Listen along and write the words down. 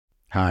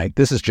Hi,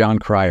 this is John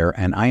Cryer,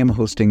 and I am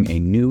hosting a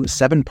new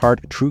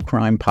 7-part true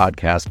crime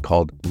podcast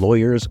called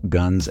Lawyers,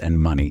 Guns, and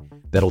Money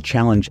that'll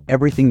challenge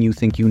everything you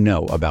think you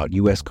know about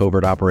U.S.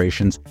 covert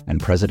operations and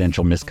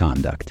presidential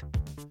misconduct.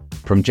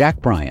 From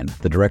Jack Bryan,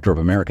 the director of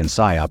American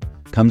PSYOP,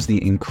 comes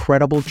the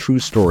incredible true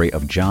story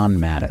of John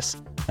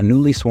Mattis, a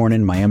newly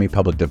sworn-in Miami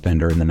public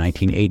defender in the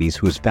 1980s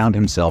who has found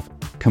himself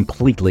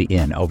completely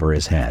in over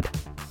his head.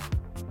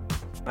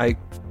 I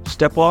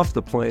step off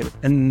the plane,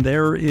 and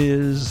there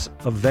is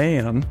a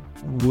van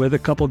with a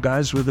couple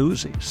guys with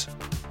Uzis.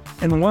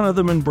 And one of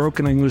them in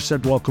broken English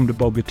said, "Welcome to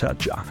Bogota,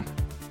 John."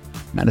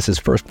 Mattis'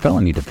 first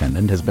felony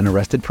defendant has been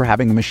arrested for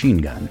having a machine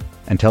gun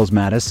and tells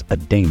Mattis a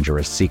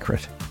dangerous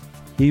secret.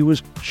 He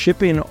was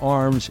shipping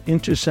arms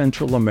into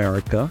Central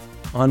America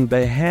on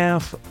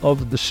behalf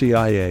of the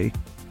CIA.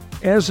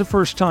 As a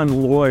first-time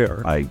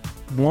lawyer, I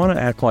want to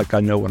act like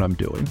I know what I'm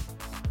doing.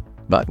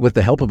 But with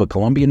the help of a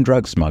Colombian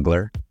drug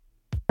smuggler,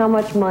 how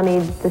much money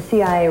the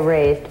CIA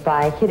raised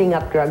by hitting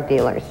up drug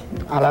dealers?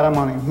 A lot of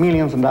money,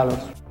 millions of dollars.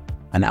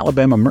 An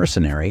Alabama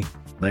mercenary,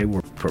 they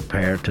were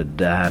prepared to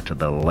die to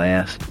the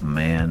last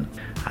man.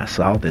 I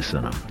saw this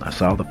in them. I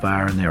saw the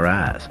fire in their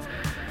eyes.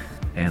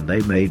 And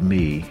they made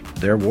me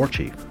their war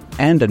chief.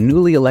 And a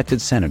newly elected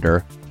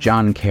senator,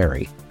 John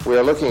Kerry. We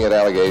are looking at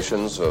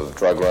allegations of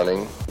drug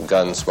running,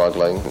 gun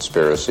smuggling,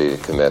 conspiracy to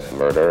commit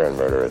murder and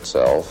murder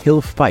itself. He'll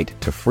fight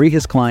to free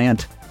his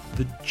client.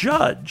 The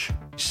judge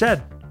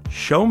said,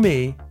 "Show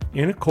me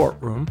in a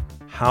courtroom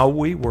how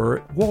we were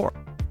at war."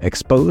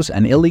 Expose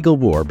an illegal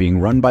war being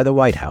run by the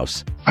White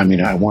House. I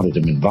mean, I wanted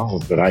him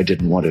involved, but I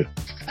didn't want to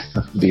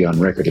be on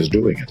record as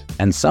doing it.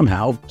 And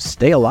somehow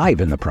stay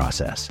alive in the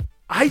process.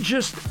 I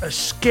just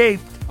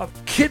escaped a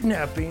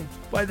kidnapping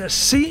by the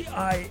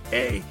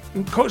CIA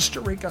in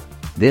Costa Rica.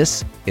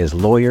 This is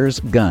Lawyers,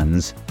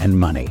 Guns, and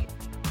Money.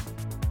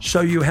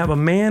 So you have a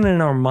man in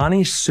an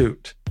Armani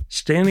suit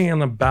standing on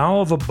the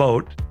bow of a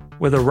boat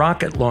with a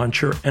rocket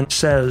launcher and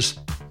says,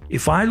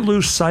 "If I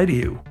lose sight of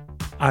you,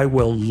 I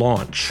will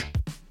launch.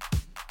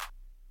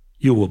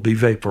 You will be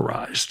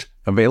vaporized."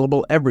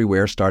 Available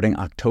everywhere starting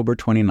October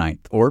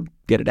 29th, or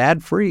get it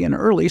ad-free and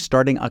early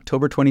starting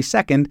October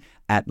 22nd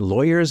at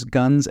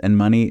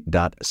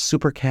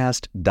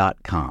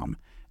lawyersgunsandmoney.supercast.com.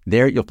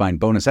 There you'll find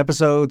bonus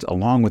episodes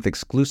along with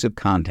exclusive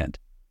content.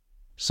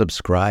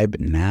 Subscribe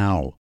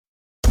now.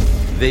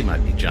 They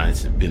Might Be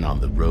Giants have been on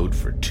the road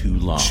for too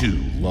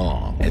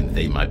long. And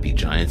They Might Be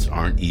Giants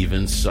aren't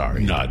even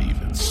sorry. Not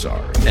even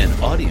sorry. And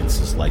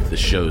audiences like the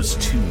shows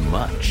too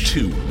much.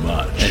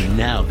 And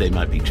now They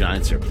Might Be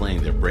Giants are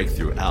playing their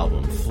breakthrough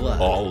album, Flood.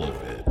 All of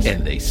it.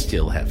 And they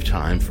still have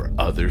time for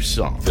other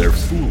songs. They're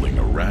fooling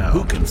around.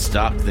 Who can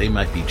stop They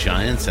Might Be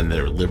Giants and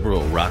their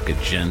liberal rock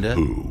agenda?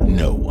 Who?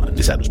 No one.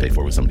 This ad was paid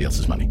for with somebody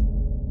else's money.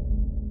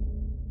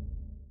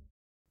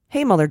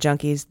 Hey Mueller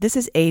junkies, this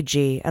is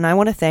AG, and I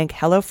want to thank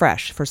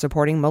HelloFresh for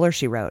supporting Mueller,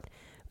 She Wrote.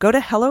 Go to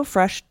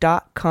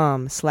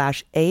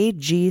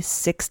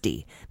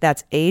HelloFresh.com/AG60,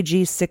 that's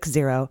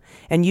AG60,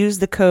 and use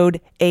the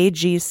code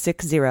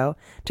AG60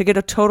 to get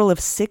a total of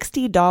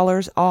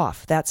 $60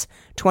 off. That's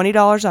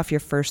 $20 off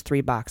your first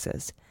 3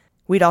 boxes.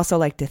 We'd also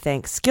like to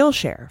thank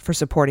Skillshare for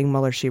supporting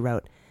Mueller, She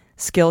Wrote.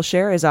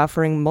 Skillshare is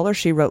offering Mueller,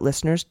 She Wrote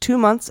listeners 2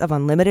 months of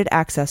unlimited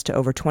access to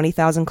over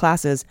 20,000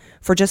 classes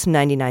for just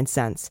 99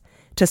 cents.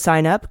 To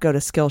sign up, go to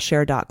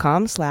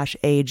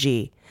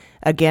Skillshare.com/AG.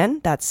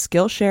 Again, that's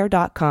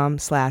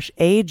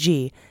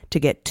Skillshare.com/AG to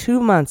get 2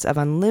 months of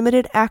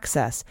unlimited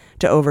access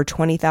to over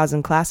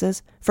 20,000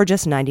 classes for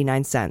just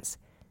 99 cents.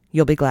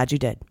 You'll be glad you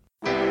did.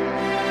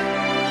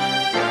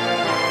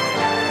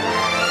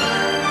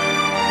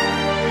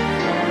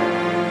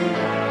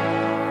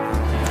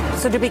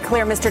 So to be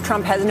clear, Mr.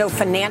 Trump has no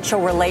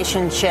financial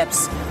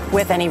relationships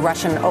with any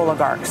Russian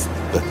oligarchs.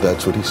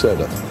 That's what he said.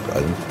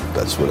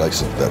 That's what I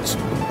said. That's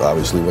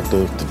obviously what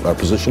our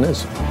position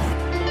is.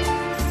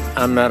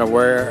 I'm not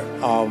aware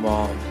of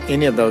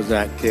any of those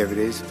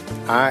activities.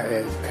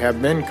 I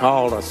have been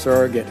called a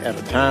surrogate at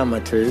a time or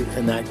two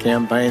in that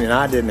campaign, and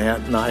I did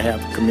not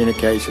have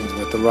communications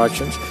with the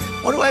Russians.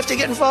 What do I have to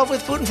get involved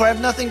with Putin for? I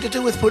have nothing to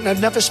do with Putin. I've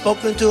never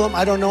spoken to him.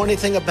 I don't know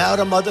anything about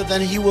him other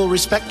than he will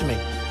respect me.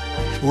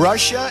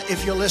 Russia,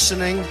 if you're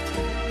listening,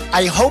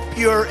 I hope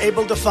you're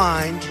able to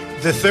find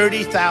the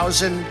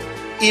 30,000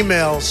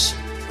 emails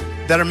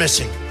that are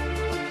missing.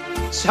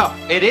 So,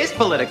 it is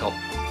political.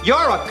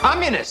 You're a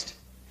communist.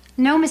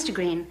 No, Mr.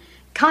 Green.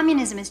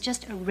 Communism is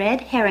just a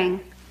red herring.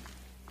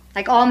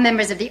 Like all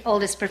members of the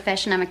oldest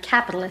profession, I'm a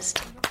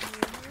capitalist.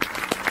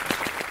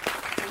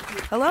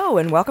 Hello,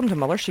 and welcome to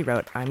Mueller, She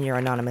Wrote. I'm your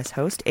anonymous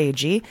host,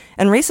 AG,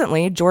 and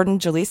recently, Jordan,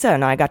 Jaleesa,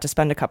 and I got to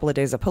spend a couple of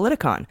days at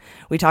Politicon.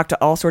 We talked to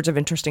all sorts of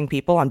interesting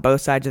people on both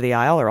sides of the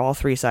aisle, or all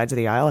 3 sides of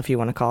the aisle, if you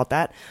want to call it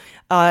that.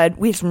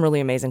 We had some really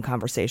amazing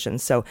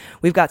conversations, so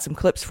we've got some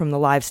clips from the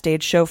live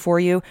stage show for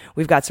you.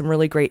 We've got some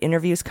really great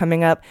interviews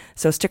coming up,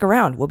 so stick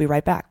around. We'll be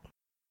right back.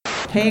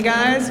 Hey,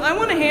 guys. I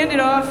want to hand it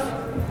off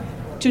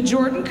to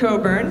Jordan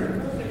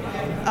Coburn,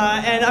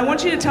 and I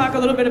want you to talk a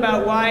little bit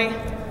about why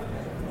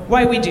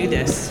we do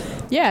this.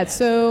 Yeah,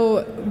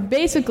 so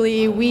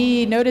basically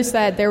we noticed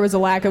that there was a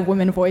lack of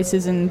women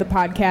voices in the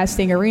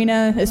podcasting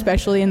arena,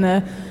 especially in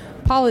the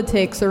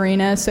politics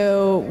arena.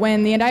 So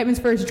when the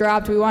indictments first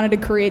dropped, we wanted to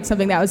create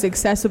something that was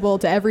accessible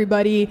to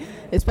everybody,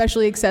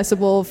 especially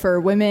accessible for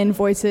women,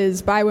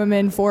 voices by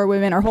women, for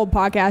women. Our whole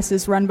podcast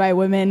is run by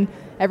women.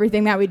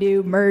 Everything that we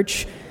do,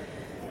 merch,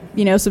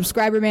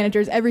 subscriber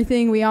managers,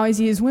 everything, we always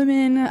use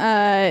women.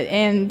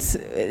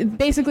 And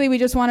basically we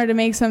just wanted to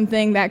make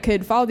something that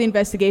could follow the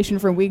investigation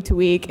from week to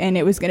week, and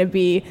it was going to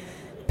be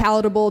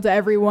palatable to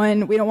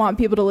everyone. We don't want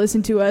people to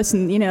listen to us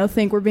and,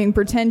 think we're being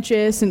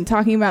pretentious and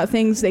talking about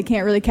things they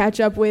can't really catch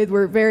up with.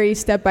 We're very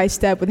step by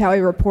step with how we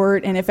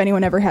report, and if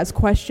anyone ever has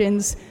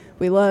questions,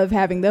 we love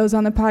having those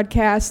on the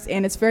podcast,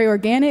 and it's very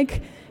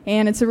organic,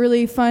 and it's a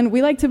really fun,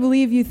 we like to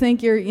believe you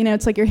think you're,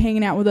 it's like you're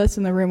hanging out with us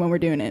in the room when we're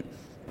doing it.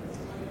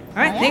 All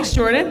right, thanks,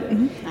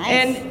 Jordan. Mm-hmm. Nice.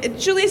 And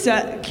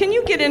Julissa, can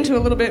you get into a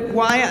little bit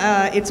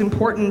why it's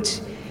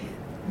important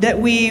that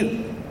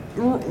we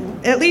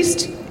at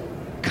least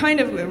kind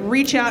of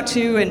reach out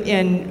to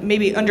and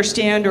maybe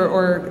understand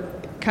or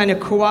kind of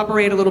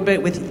cooperate a little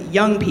bit with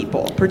young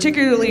people,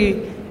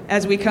 particularly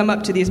as we come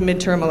up to these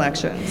midterm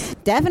elections?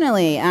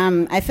 Definitely.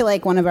 I feel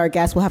like one of our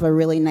guests will have a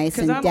really nice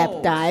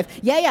in-depth dive.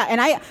 Yeah,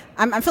 and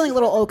I'm feeling a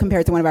little old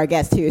compared to one of our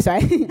guests too, so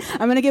I'm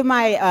going to give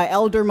my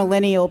elder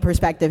millennial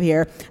perspective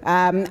here.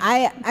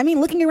 I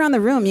mean, looking around the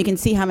room, you can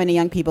see how many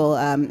young people,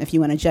 if you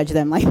want to judge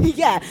them,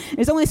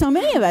 there's only so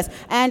many of us.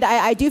 And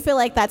I do feel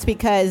like that's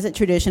because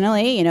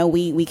traditionally,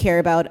 we care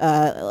about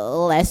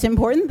less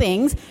important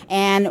things,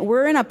 and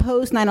we're in a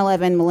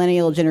post-9/11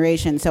 millennial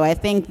generation, so I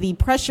think the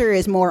pressure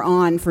is more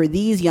on for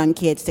these young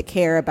kids to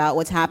care about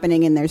what's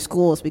happening in their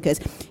schools because,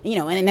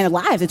 and in their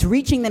lives, it's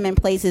reaching them in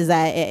places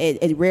that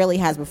it rarely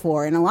has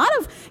before. And a lot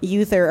of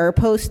youth are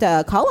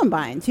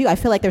post-Columbine, too. I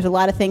feel like there's a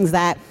lot of things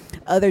that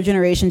other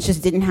generations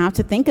just didn't have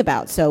to think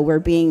about. So we're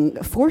being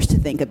forced to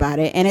think about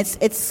it. And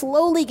it's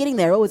slowly getting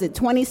there. What was it,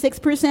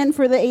 26%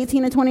 for the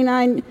 18 to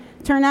 29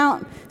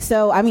 turnout?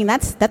 So, I mean,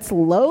 that's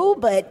low,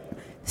 but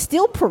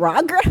still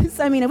progress.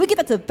 I mean, if we get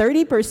that to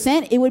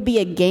 30%, it would be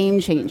a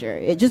game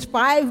changer. Just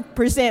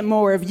 5%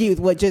 more of youth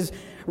would just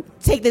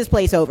take this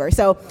place over.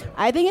 So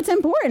I think it's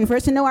important for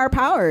us to know our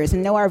powers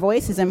and know our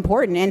voice is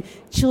important. And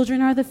children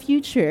are the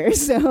future.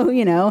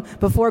 So,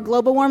 before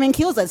global warming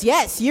kills us,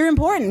 yes, you're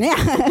important.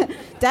 Yeah,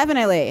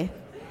 definitely.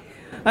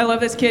 I love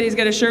this kid. He's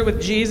got a shirt with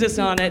Jesus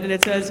on it, and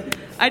it says,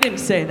 "I didn't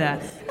say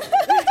that."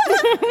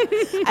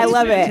 I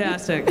love it.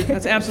 Fantastic.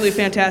 That's absolutely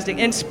fantastic.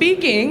 And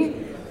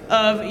speaking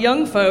of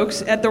young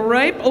folks, at the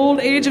ripe old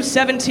age of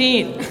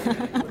 17,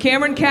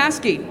 Cameron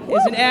Kasky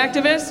is an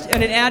activist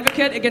and an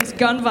advocate against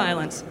gun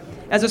violence.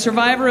 As a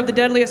survivor of the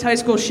deadliest high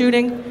school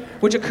shooting,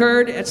 which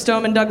occurred at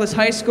Stoneman Douglas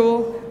High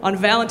School on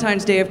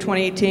Valentine's Day of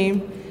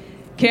 2018,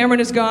 Cameron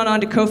has gone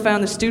on to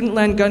co-found the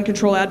student-led gun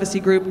control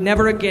advocacy group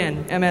Never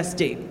Again,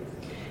 MSD.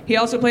 He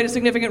also played a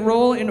significant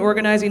role in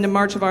organizing the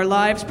March of Our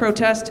Lives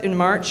protest in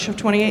March of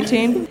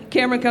 2018.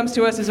 Cameron comes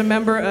to us as a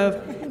member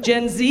of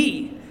Gen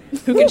Z,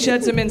 who can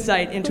shed some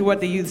insight into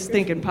what the youths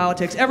think in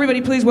politics. Everybody,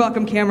 please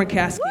welcome Cameron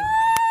Kasky.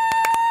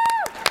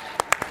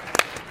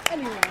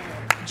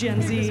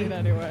 Gen Z.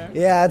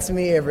 Yeah, it's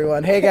me,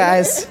 everyone. Hey,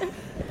 guys.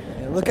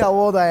 Look how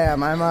old I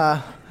am. I'm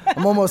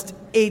almost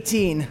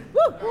 18.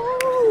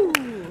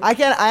 I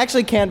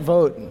actually can't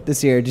vote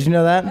this year. Did you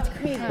know that? That's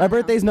crazy. My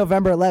birthday's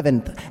November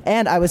 11th,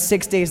 and I was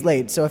 6 days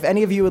late. So if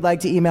any of you would like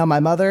to email my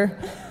mother,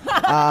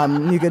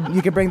 you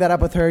could bring that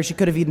up with her. She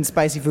could have eaten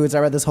spicy foods. I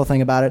read this whole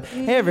thing about it.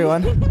 Hey,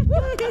 everyone.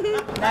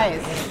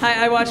 Nice.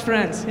 Hi, I watch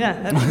Friends. Yeah.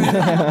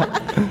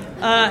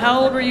 That's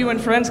how old were you when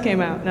Friends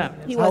came out? No.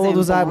 How old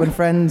was I when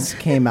Friends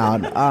came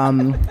out?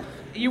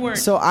 You weren't.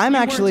 So I'm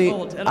actually,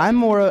 I'm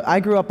more. I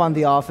grew up on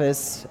The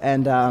Office,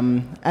 and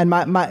I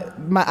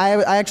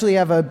actually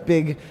have a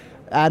big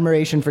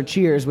admiration for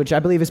Cheers, which I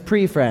believe is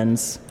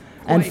pre-Friends,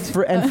 and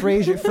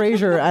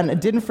Frasier,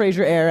 and didn't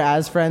Frasier air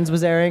as Friends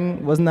was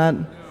airing? Wasn't that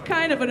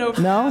kind of an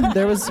overlap? No,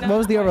 there was. What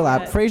was the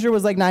overlap? Frasier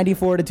was like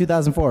 94 to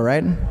 2004,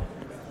 right?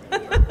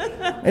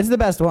 It's the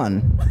best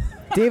one.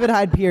 David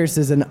Hyde Pierce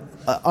is an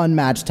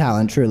unmatched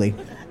talent, truly.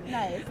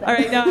 Nice. All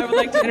right, now I would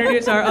like to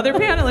introduce our other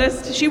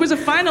panelist. She was a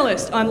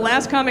finalist on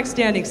Last Comic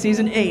Standing,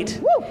 Season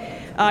 8.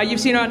 You've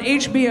seen her on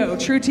HBO,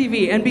 True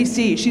TV,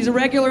 NBC. She's a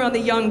regular on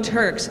The Young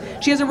Turks.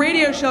 She has a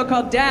radio show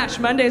called Dash,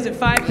 Mondays at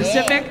 5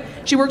 Pacific.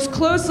 She works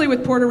closely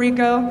with Puerto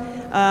Rico,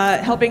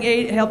 helping to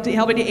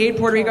aid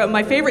Puerto Rico.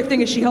 My favorite thing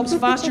is she helps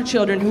foster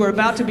children who are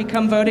about to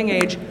become voting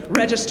age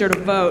register to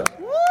vote.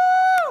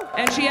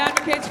 And she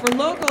advocates for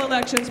local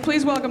elections.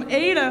 Please welcome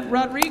Aida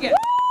Rodriguez.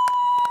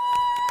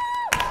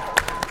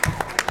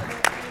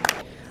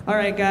 All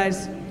right,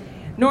 guys.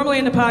 Normally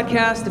in the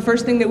podcast, the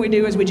first thing that we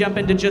do is we jump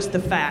into just the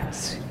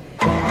facts.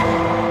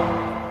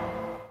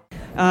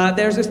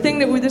 There's this thing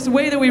this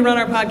way that we run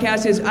our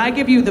podcast is I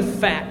give you the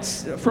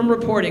facts from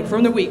reporting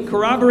from the week,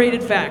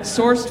 corroborated facts,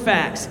 sourced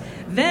facts.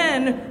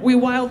 Then we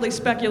wildly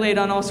speculate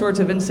on all sorts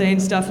of insane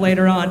stuff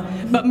later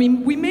on. But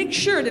we make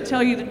sure to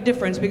tell you the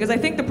difference, because I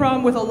think the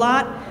problem with a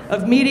lot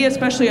of media,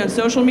 especially on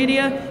social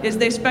media, is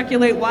they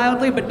speculate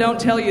wildly but don't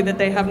tell you that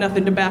they have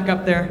nothing to back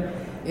up their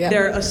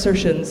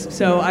assertions.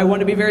 So I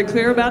want to be very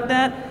clear about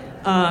that.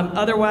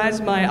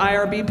 Otherwise, my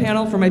IRB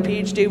panel for my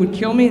PhD would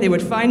kill me. They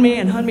would find me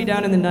and hunt me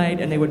down in the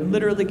night, and they would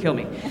literally kill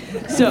me.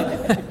 So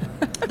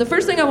the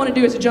first thing I want to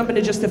do is to jump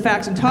into just the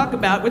facts and talk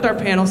about, with our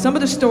panel, some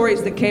of the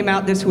stories that came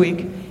out this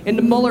week in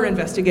the Mueller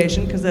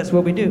investigation, because that's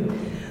what we do.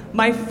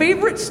 My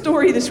favorite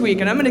story this week,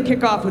 and I'm going to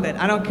kick off with it.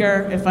 I don't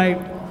care if I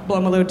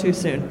blow my load too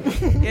soon.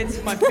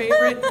 It's my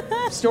favorite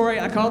story.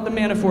 I call it the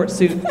Manafort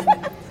suit.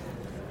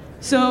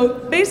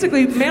 So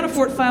basically,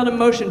 Manafort filed a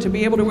motion to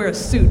be able to wear a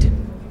suit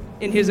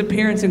in his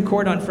appearance in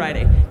court on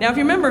Friday. Now, if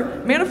you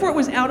remember, Manafort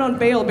was out on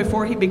bail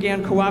before he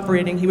began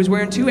cooperating. He was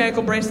wearing 2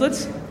 ankle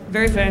bracelets,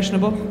 very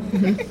fashionable.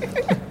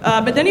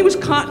 But then he was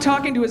caught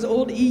talking to his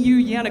old EU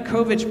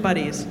Yanukovych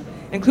buddies,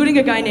 including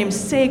a guy named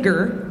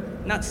Sager,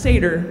 not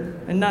Sater,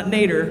 and not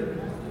Nader,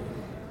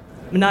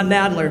 not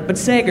Nadler, but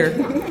Sager,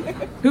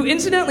 who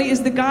incidentally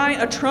is the guy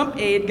a Trump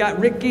aide got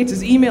Rick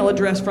Gates' email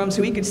address from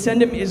so he could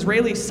send him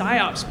Israeli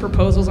PSYOPs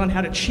proposals on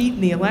how to cheat in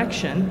the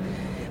election.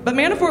 But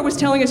Manafort was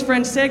telling his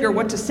friend Sager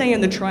what to say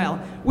in the trial,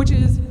 which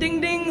is ding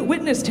ding,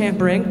 witness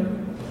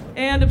tampering,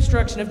 and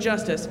obstruction of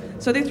justice.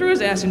 So they threw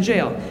his ass in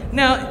jail.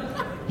 Now,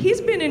 he's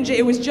been in jail.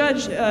 It was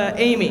Judge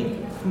Amy,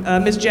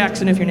 Miss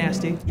Jackson if you're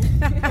nasty.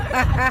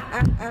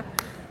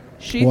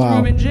 She threw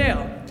him in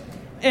jail.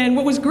 And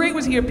what was great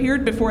was he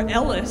appeared before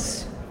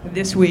Ellis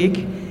this week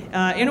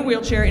in a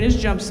wheelchair, in his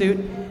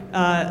jumpsuit,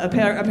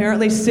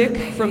 apparently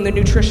sick from the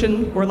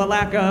nutrition, or the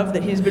lack of,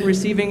 that he's been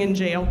receiving in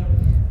jail.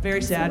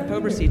 Very sad,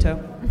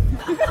 pobrecito.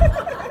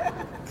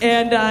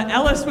 And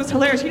Ellis was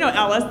hilarious. You know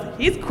Ellis,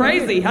 he's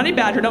crazy. Honey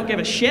Badger don't give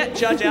a shit,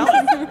 Judge Ellis.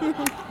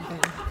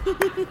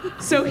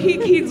 So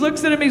he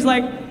looks at him, he's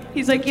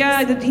like,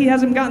 yeah, he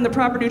hasn't gotten the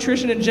proper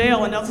nutrition in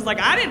jail. And Ellis is like,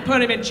 I didn't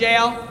put him in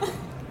jail.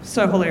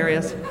 So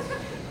hilarious.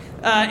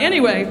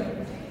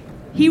 Anyway,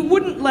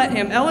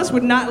 Ellis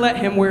would not let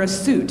him wear a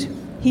suit.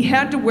 He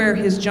had to wear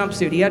his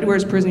jumpsuit. He had to wear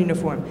his prison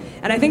uniform.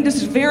 And I think this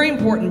is very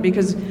important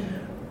because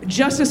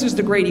justice is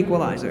the great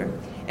equalizer.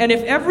 And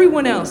if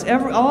everyone else,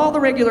 all the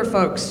regular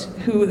folks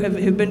who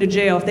have been to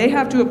jail, if they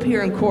have to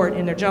appear in court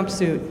in their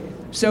jumpsuit,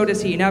 so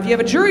does he. Now, if you have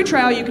a jury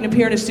trial, you can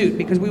appear in a suit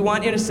because we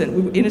want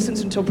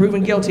innocence until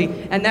proven guilty,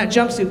 and that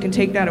jumpsuit can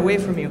take that away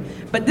from you.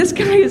 But this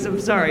guy is,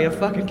 a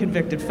fucking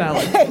convicted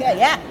felon.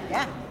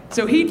 Yeah.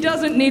 So he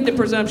doesn't need the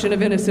presumption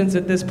of innocence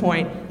at this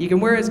point. You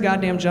can wear his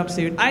goddamn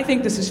jumpsuit. I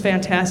think this is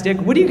fantastic.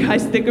 What do you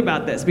guys think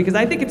about this? Because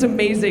I think it's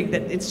amazing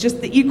that it's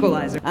just the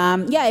equalizer.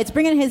 It's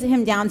bringing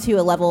him down to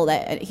a level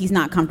that he's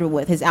not comfortable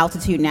with. His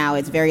altitude now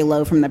is very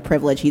low from the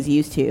privilege he's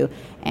used to.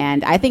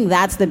 And I think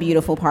that's the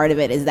beautiful part of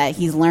it, is that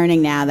he's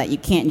learning now that you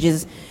can't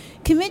just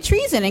commit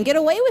treason and get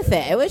away with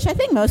it, which I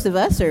think most of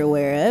us are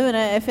aware of, and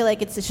I feel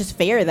like it's just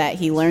fair that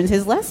he learns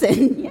his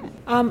lesson. Yeah.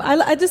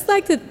 I just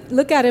like to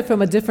look at it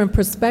from a different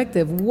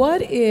perspective.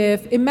 What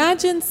if,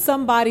 imagine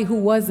somebody who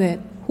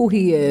wasn't who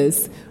he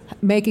is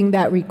making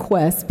that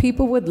request,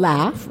 people would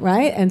laugh,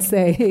 right, and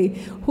say, hey,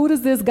 who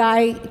does this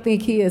guy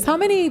think he is? How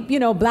many,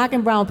 black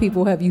and brown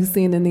people have you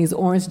seen in these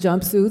orange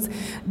jumpsuits?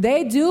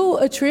 They do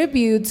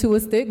attribute to a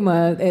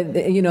stigma.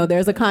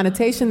 There's a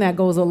connotation that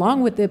goes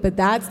along with it, but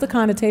that's the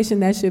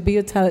connotation that should be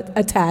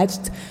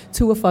attached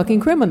to a fucking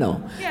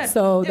criminal. Yeah,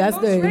 so that's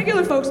most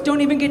regular folks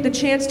don't even get the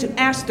chance to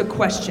ask the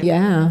question.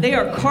 Yeah. They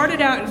are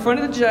carted out in front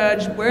of the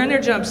judge wearing their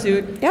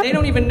jumpsuit. Yep. They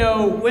don't even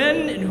know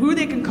when and who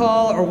they can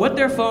call or what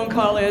their phone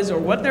call is or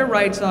what their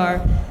rights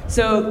are.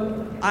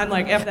 So I'm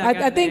like, F that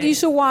guy. I think you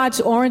should watch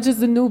Orange is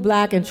the New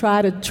Black and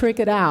try to trick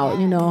it out.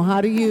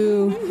 How do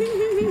you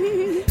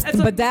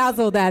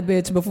bedazzle that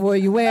bitch before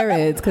you wear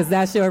it? Because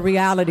that's your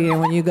reality, and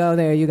when you go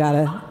there, you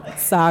gotta,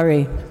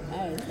 sorry.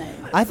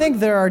 I think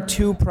there are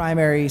 2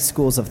 primary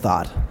schools of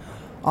thought.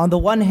 On the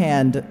one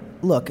hand,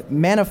 look,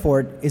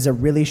 Manafort is a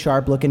really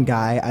sharp-looking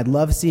guy. I'd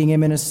love seeing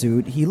him in a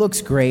suit. He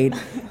looks great,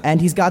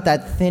 and he's got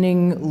that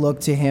thinning look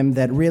to him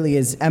that really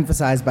is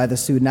emphasized by the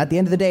suit. And at the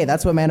end of the day,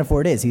 that's what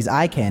Manafort is. He's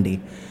eye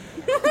candy.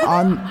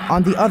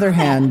 On the other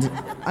hand,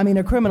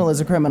 a criminal is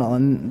a criminal,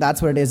 and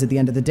that's what it is at the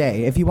end of the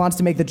day. If he wants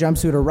to make the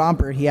jumpsuit a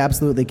romper, he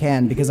absolutely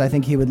can, because I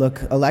think he would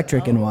look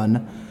electric in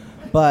one.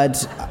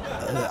 But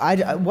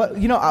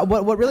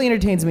what really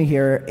entertains me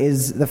here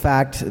is the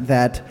fact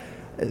that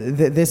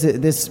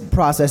this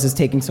process is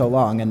taking so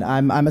long, and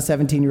I'm a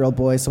 17-year-old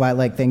boy, so I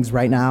like things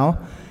right now,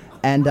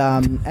 and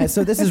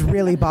so this is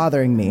really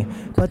bothering me.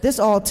 But this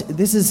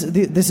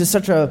is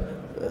such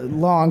a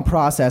long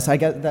process. I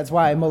guess that's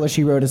why Mueller,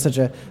 She Wrote is such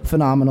a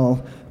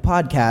phenomenal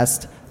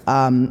podcast.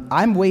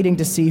 I'm waiting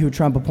to see who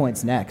Trump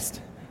appoints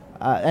next.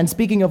 And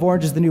speaking of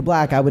Orange is the New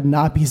Black, I would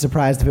not be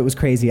surprised if it was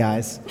Crazy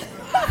Eyes.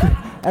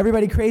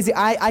 Everybody, Crazy.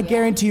 I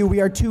guarantee you, we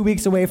are 2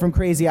 weeks away from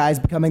Crazy Eyes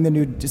becoming the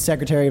new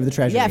Secretary of the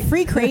Treasury. Yeah,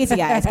 free Crazy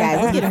Eyes,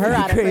 guys. Let's get her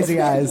out of Crazy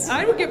Eyes.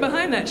 I would get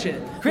behind that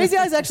shit. Crazy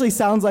Eyes actually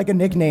sounds like a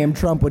nickname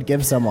Trump would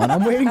give someone.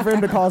 I'm waiting for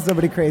him to call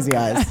somebody Crazy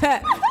Eyes.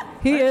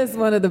 He is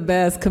one of the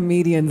best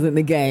comedians in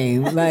the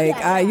game.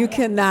 Like, you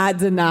cannot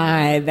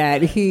deny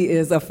that he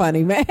is a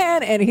funny man,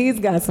 and he's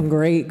got some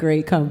great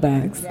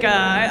comebacks.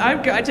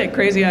 I take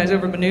Crazy Eyes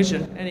over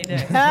Mnuchin any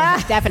day.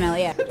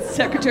 Definitely, yeah.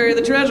 Secretary of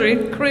the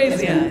Treasury,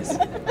 Crazy Eyes.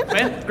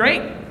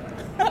 Great.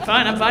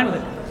 Fine, I'm fine with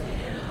it.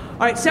 All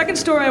right, second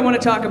story I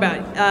want to talk about.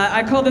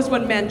 I call this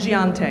one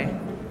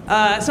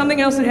Mangiante.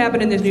 Something else that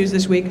happened in the news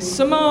this week.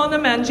 Simona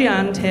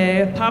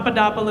Mangiante,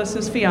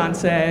 Papadopoulos'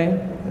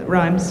 fiance,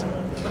 rhymes,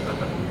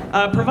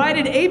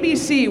 provided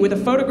ABC with a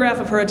photograph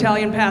of her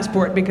Italian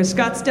passport because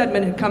Scott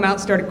Stedman had come out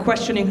and started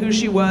questioning who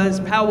she was,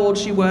 how old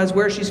she was,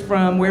 where she's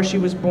from, where she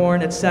was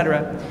born,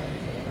 etc.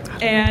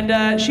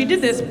 And she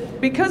did this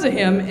because of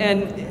him,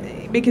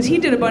 and because he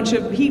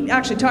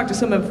actually talked to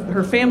some of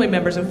her family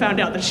members and found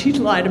out that she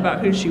lied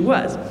about who she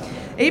was.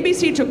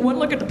 ABC took one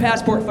look at the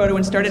passport photo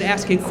and started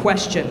asking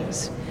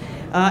questions.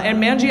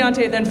 And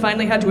Mangiante then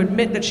finally had to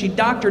admit that she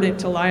doctored it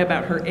to lie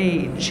about her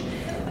age.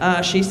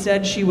 She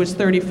said she was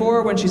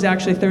 34 when she's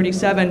actually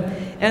 37.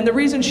 And the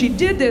reason she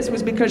did this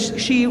was because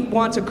she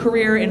wants a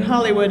career in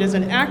Hollywood as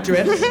an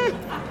actress,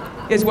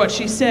 is what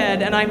she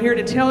said. And I'm here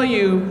to tell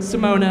you,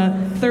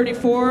 Simona,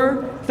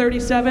 34,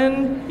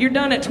 37, you're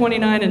done at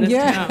 29 in this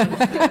town.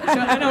 So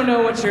I don't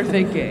know what you're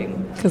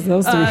thinking. Because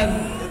those three...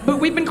 But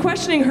we've been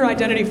questioning her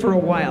identity for a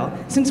while.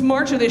 Since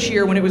March of this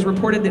year, when it was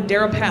reported that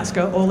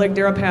Oleg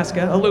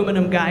Deripaska,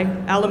 aluminum guy,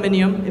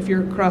 aluminium if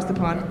you're across the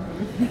pond,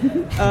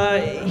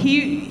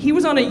 he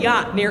was on a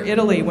yacht near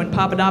Italy when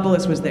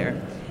Papadopoulos was there.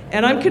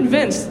 And I'm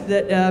convinced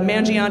that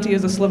Mangiante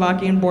is a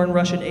Slovakian-born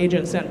Russian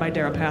agent sent by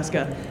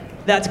Deripaska.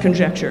 That's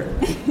conjecture.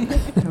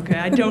 Okay,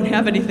 I don't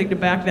have anything to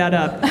back that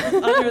up,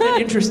 other than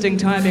interesting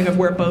timing of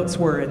where boats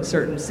were in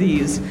certain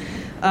seas.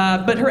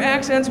 But her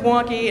accent's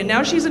wonky, and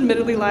now she's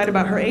admittedly lied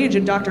about her age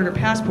and doctored her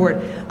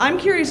passport. I'm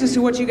curious as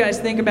to what you guys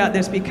think about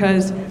this,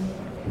 because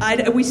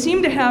we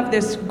seem to have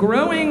this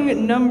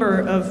growing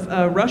number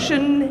of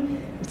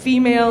Russian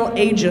female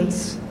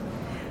agents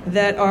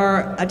that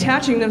are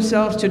attaching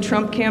themselves to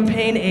Trump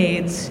campaign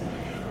aides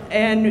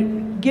and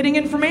getting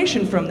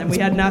information from them. We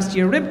had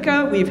Nastya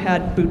Rybka, we've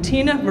had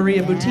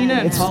Maria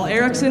Butina, and Paul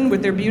Erickson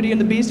with their Beauty and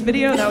the Beast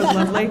video. That was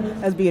lovely.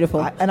 That's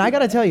beautiful. And I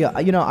gotta tell you,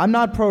 I'm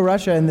not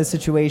pro-Russia in this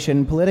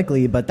situation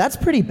politically, but that's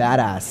pretty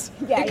badass.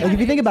 Yeah. Like, if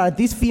you think about it,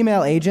 these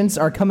female agents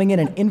are coming in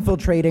and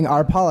infiltrating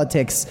our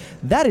politics.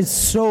 That is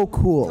so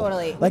cool.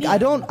 Totally. Like, I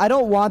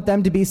don't want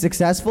them to be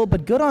successful,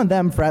 but good on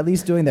them for at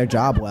least doing their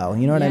job well.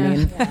 You know what I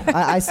mean?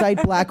 I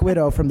cite Black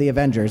Widow from the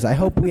Avengers. I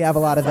hope we have a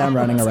lot of them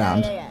running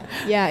around.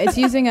 Yeah, it's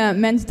using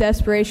men's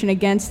desperation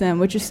against them,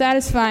 which is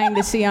satisfying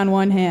to see on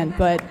one hand,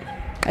 but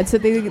it's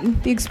at the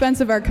expense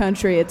of our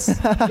country. It's a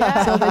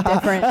little bit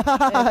different.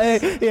 Paul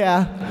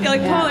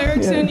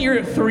Erickson, you're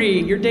a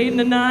 3. You're dating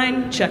a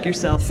 9. Check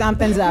yourself.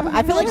 Something's up.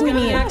 I feel like we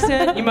need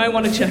accent. You might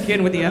want to check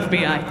in with the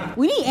FBI.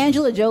 We need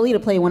Angela Jolie to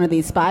play one of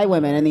these spy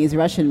women in these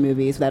Russian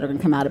movies that are going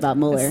to come out about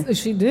Mueller.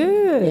 She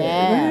did.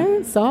 Yeah.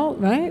 Right? Salt,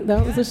 right?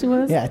 That was what she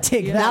was. Yeah,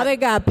 take that. Now they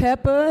got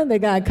pepper. They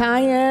got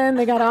cayenne.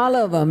 They got all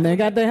of them. We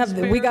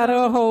got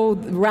a whole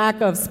rack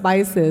of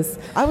spices.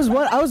 I was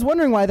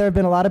wondering why there have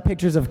been a lot of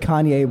pictures of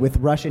Kanye with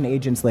Russian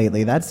agents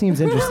lately. That seems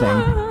interesting.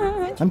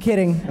 I'm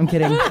kidding.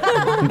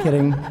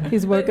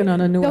 He's working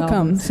on a new album. They'll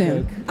come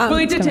soon. Well,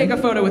 he did take a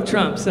photo with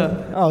Trump,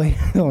 so. Oh,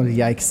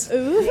 yikes.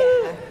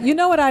 You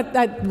know what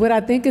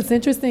I think is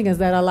interesting is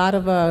that a lot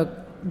of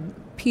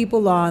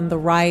people on the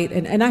right,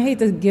 and I hate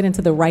to get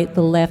into the right,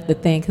 the left, the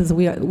thing, because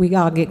we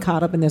all get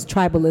caught up in this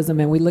tribalism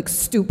and we look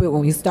stupid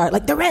when we start,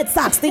 like the Red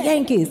Sox, the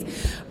Yankees.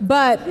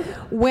 But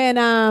when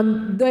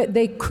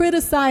they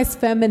criticize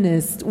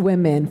feminist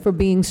women for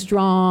being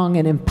strong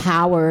and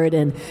empowered,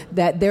 and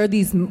that there are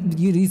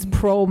these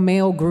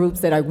pro-male groups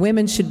that are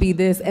women should be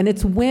this, and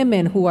it's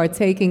women who are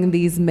taking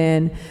these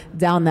men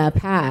down that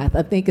path.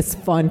 I think it's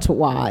fun to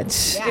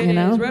watch. Yeah, you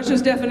know?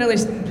 Russia's definitely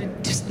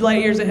just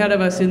light years ahead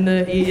of us in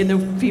the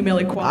female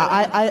equality.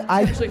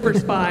 Especially for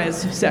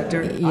spies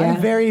sector. Yeah.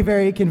 I'm very,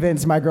 very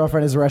convinced my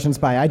girlfriend is a Russian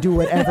spy. I do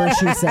whatever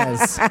she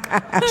says.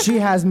 She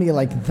has me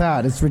like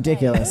that. It's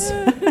ridiculous.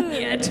 No.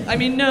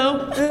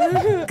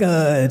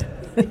 Good.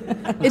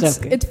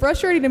 It's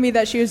frustrating to me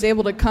that she was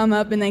able to come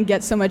up and then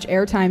get so much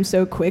airtime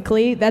so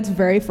quickly. That's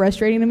very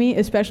frustrating to me,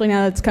 especially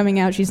now that it's coming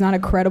out she's not a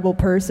credible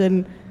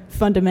person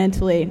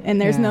fundamentally,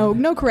 and there's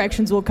no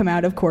corrections will come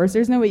out, of course.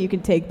 There's no way you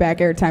can take back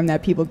airtime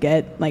that people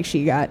get like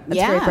she got. That's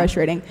very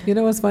frustrating. You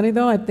know what's funny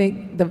though? I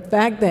think the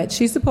fact that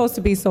she's supposed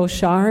to be so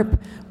sharp,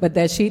 but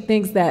that she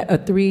thinks that a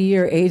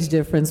 3-year age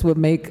difference would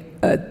make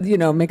a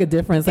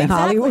difference in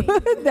Hollywood.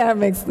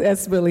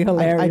 That's really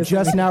hilarious. I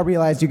just now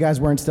realized you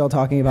guys weren't still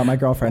talking about my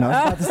girlfriend. I was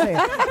about to say,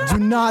 do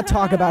not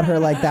talk about her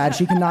like that.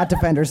 She cannot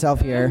defend herself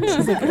here.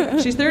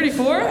 She's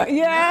 34?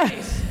 Yeah.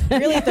 Nice.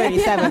 Really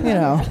 37.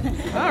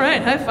 All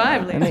right, high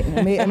five,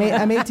 lady.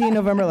 I'm 18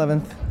 November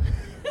 11th.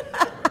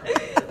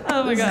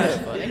 Oh my gosh.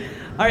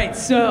 All right,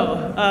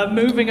 so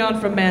moving on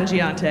from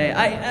Mangiante,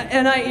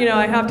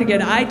 I have to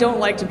get. I don't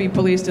like to be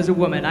policed as a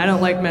woman. I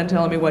don't like men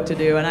telling me what to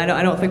do, and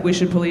I don't think we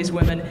should police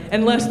women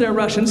unless they're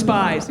Russian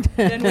spies.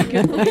 Then we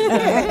can police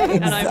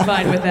them, and I'm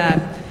fine with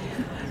that.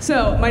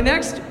 So my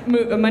next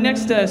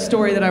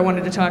story that I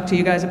wanted to talk to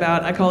you guys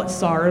about, I call it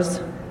SARS.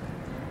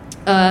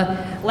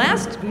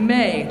 Last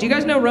May, do you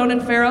guys know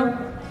Ronan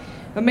Farrow?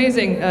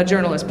 Amazing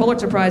journalist,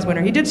 Pulitzer Prize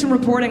winner. He did some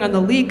reporting on the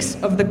leaks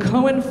of the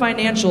Cohen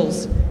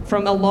financials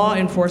from a law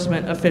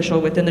enforcement official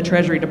within the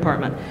Treasury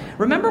Department.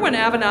 Remember when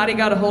Avenatti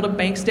got a hold of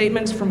bank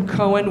statements from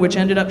Cohen, which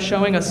ended up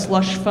showing a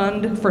slush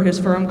fund for his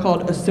firm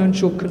called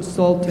Essential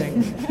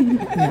Consulting?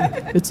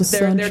 Yeah, it's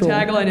essential.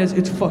 Their tagline is,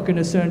 "It's fucking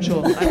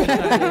essential."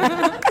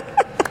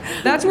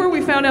 That's where we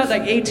found out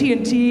like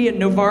AT&T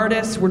and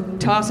Novartis were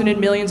tossing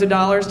in millions of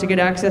dollars to get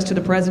access to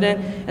the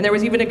president. And there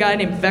was even a guy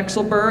named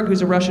Vekselberg,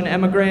 who's a Russian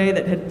emigre,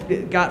 that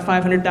had got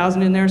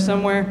 $500,000 in there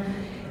somewhere.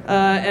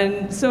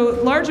 And so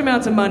large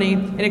amounts of money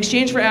in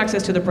exchange for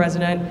access to the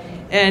president.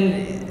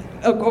 And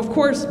of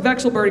course,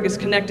 Vekselberg is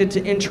connected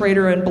to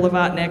Intrater and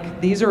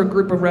Blavatnik. These are a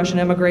group of Russian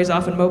emigres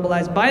often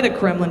mobilized by the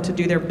Kremlin to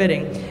do their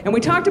bidding. And we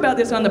talked about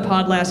this on the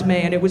pod last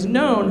May, and it was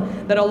known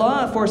that a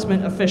law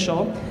enforcement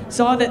official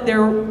saw that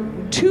there were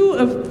 2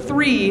 of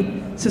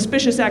 3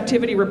 suspicious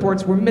activity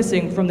reports were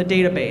missing from the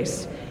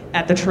database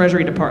at the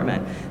Treasury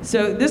Department.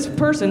 So this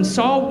person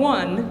saw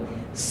one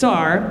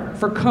SAR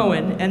for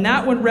Cohen, and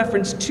that one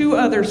referenced 2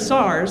 other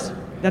SARs.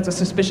 That's a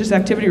suspicious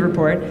activity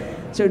report.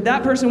 So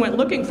that person went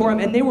looking for him,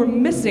 and they were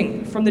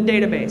missing from the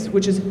database,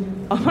 which is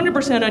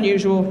 100%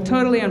 unusual,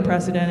 totally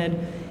unprecedented,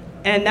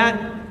 and that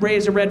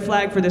raised a red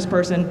flag for this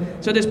person.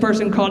 So this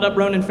person called up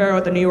Ronan Farrow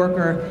at the New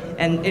Yorker,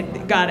 and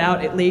it got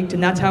out, it leaked,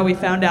 and that's how we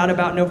found out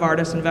about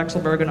Novartis and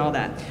Vekselberg and all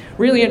that.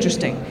 Really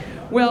interesting.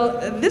 Well,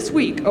 this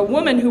week, a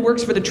woman who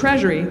works for the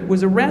Treasury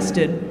was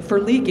arrested for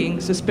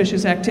leaking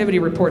suspicious activity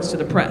reports to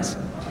the press.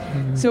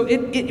 So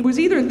it was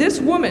either this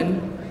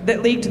woman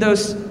that leaked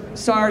those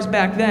SARs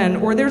back then,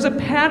 or there's a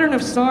pattern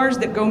of SARs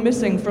that go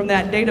missing from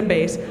that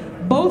database.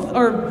 Both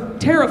are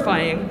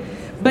terrifying.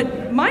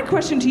 But my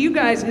question to you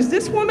guys, is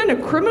this woman a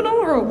criminal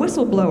or a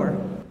whistleblower?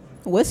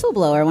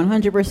 Whistleblower,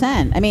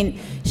 100%. I mean,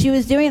 she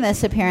was doing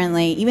this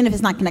apparently, even if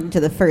it's not connected to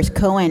the first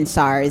Cohen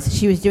SARS,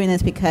 she was doing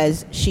this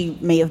because she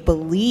may have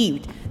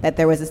believed that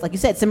there was this, like you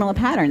said, similar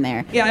pattern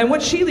there. Yeah, and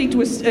what she leaked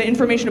was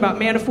information about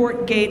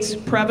Manafort, Gates,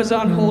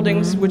 Prevezon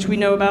Holdings, which we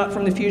know about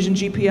from the Fusion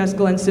GPS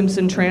Glenn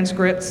Simpson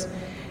transcripts,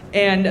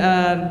 and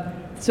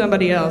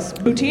somebody else,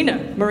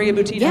 Maria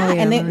Butina. Yeah,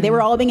 and they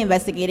were all being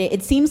investigated.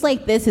 It seems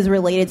like this is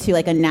related to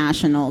like a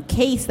national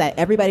case that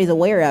everybody's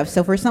aware of.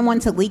 So for someone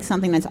to leak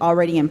something that's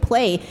already in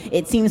play,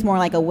 it seems more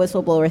like a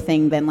whistleblower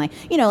thing than like,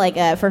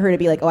 for her to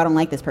be like, oh, I don't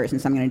like this person,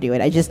 so I'm going to do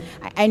it.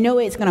 I know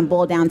it's going to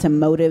boil down to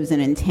motives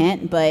and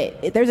intent,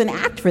 but there's an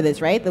act for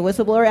this, right? The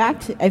Whistleblower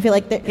Act. I feel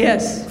like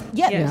yes.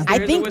 Yeah, yes, I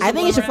think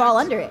it should fall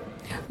under it.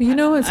 You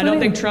know, I don't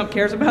think Trump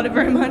cares about it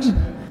very much.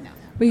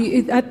 But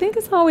I think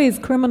it's always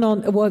criminal.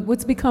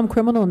 What's become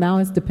criminal now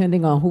is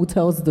depending on who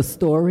tells the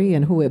story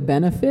and who it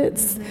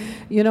benefits.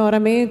 Mm-hmm. You know what I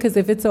mean? Because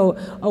if it's a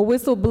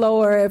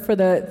whistleblower for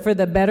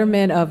the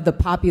betterment of the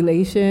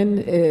population,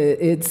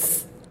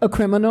 it's a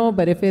criminal.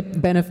 But if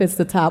it benefits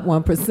the top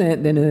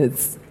 1%, then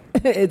it's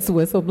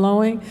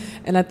whistleblowing.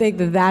 And I think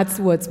that's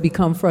what's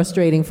become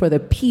frustrating for the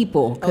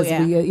people, because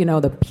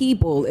the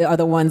people are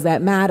the ones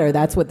that matter.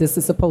 That's what this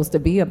is supposed to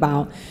be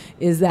about,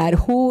 is that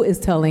who is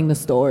telling the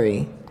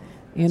story.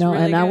 Really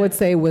and good. I would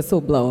say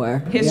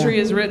whistleblower. History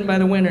is written by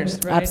the winners,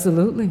 right?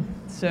 Absolutely.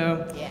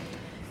 So,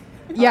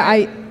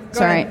 I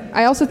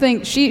also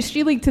think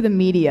she leaked to the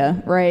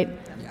media, right?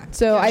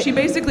 So she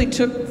basically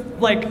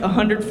took like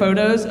 100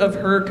 photos of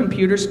her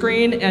computer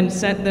screen and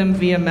sent them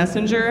via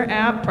Messenger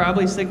app,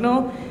 probably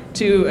Signal,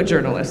 to a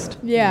journalist.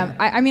 Yeah,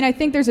 I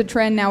think there's a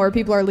trend now where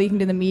people are leaking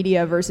to the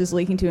media versus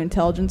leaking to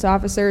intelligence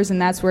officers,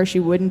 and that's where she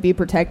wouldn't be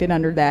protected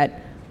under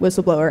that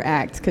Whistleblower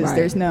Act, because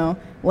there's no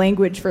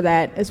language for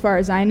that as far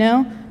as I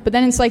know. But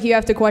then it's like you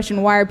have to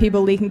question, why are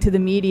people leaking to the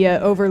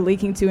media over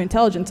leaking to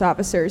intelligence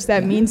officers?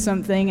 That means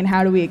something, and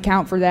how do we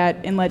account for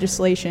that in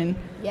legislation?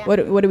 Yeah.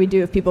 What do we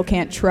do if people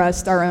can't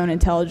trust our own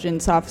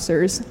intelligence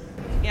officers?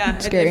 Yeah,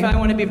 if I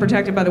want to be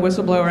protected by the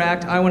Whistleblower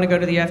Act, I want to go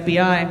to the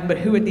FBI, but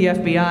who at the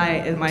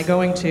FBI am I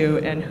going to,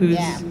 and whose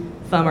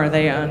thumb are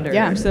they under?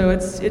 Yeah. So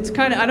it's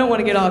kind of, I don't want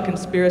to get all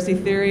conspiracy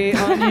theory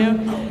on you,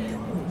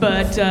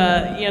 but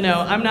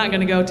I'm not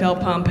going to go tell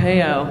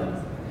Pompeo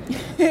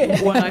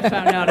what I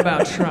found out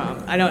about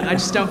Trump. I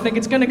just don't think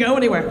it's going to go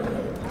anywhere.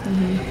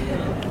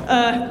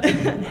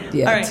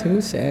 Yeah, all right.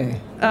 Touché.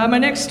 My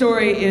next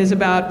story is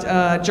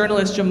about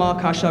journalist Jamal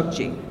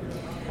Khashoggi.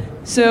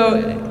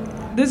 So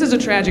this is a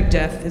tragic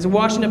death. He's a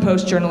Washington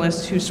Post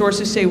journalist who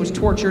sources say was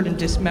tortured and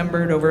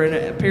dismembered over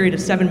a period of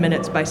 7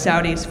 minutes by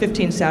 15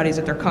 Saudis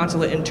at their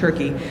consulate in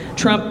Turkey.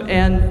 Trump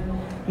and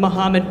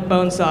Mohammed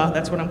Bonesaw,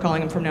 that's what I'm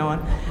calling him from now on,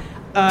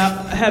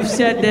 have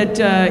said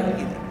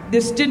that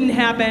this didn't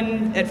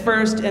happen at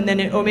first, and then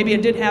maybe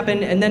it did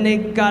happen, and then they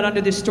got onto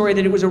this story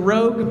that it was a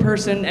rogue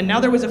person, and now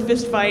there was a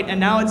fist fight, and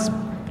now it's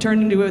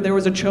there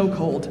was a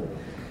chokehold.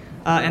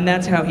 And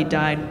that's how he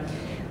died.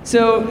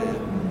 So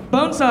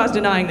Bonesaw is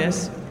denying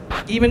this,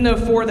 even though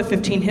 4 of the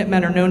 15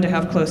 hitmen are known to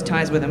have close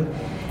ties with him.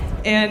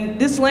 And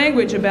this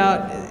language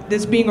about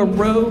this being a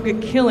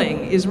rogue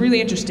killing is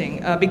really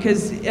interesting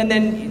because, and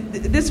then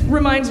this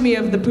reminds me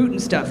of the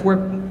Putin stuff, where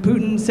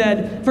Putin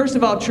said, first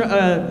of all,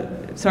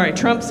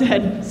 Trump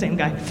said, same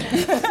guy.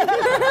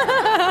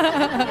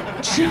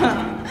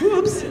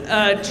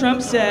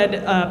 Trump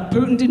said,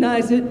 Putin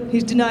denies it.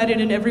 He's denied it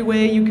in every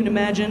way you can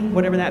imagine,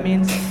 whatever that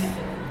means.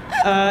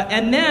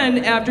 And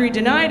then, after he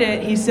denied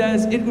it, he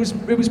says it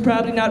was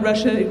probably not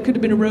Russia. It could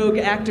have been a rogue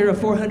actor, a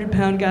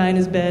 400-pound guy in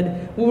his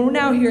bed. Well, we're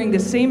now hearing the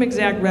same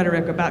exact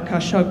rhetoric about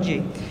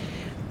Khashoggi.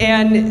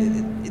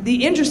 And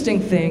the interesting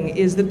thing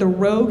is that the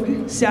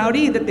rogue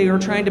Saudi that they are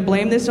trying to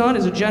blame this on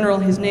is a general.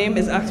 His name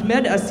is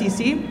Ahmed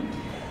Assisi.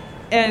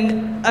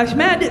 And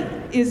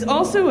Ahmed is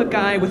also a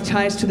guy with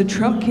ties to the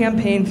Trump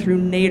campaign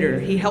through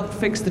Nader. He helped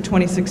fix the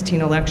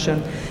 2016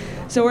 election.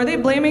 So are they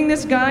blaming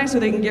this guy so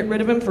they can get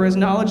rid of him for his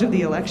knowledge of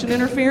the election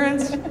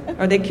interference?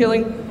 Are they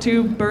killing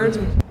 2 birds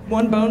with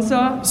 1 bone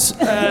saw?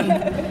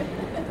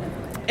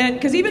 And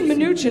because even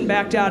Mnuchin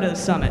backed out of the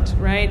summit,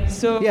 right?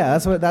 So yeah,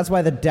 that's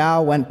why the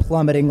Dow went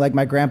plummeting like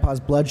my grandpa's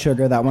blood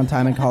sugar that one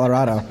time in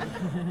Colorado.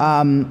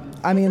 I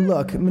mean,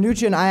 look,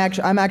 Mnuchin.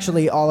 I'm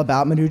actually all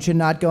about Mnuchin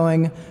not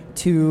going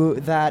to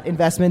that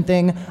investment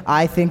thing.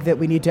 I think that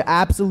we need to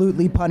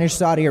absolutely punish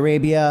Saudi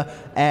Arabia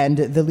and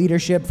the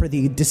leadership for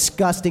the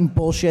disgusting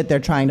bullshit they're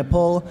trying to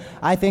pull.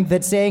 I think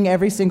that saying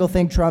every single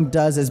thing Trump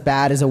does is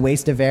bad is a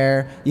waste of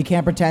air. You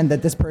can't pretend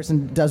that this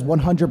person does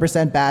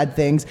 100% bad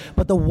things.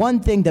 But the one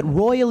thing that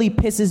royally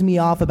pisses me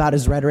off about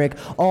his rhetoric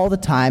all the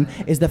time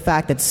is the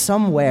fact that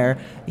somewhere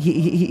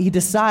he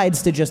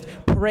decides to just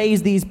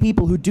praise these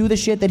people who do the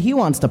shit that he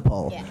wants to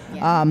pull.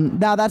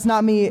 Now that's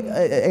not me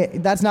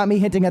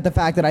hinting at the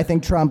fact that I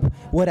think Trump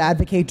would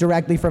advocate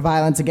directly for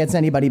violence against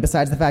anybody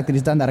besides the fact that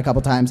he's done that a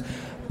couple times.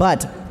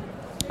 But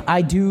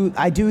I do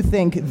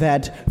think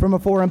that from a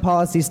foreign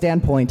policy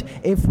standpoint,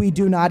 if we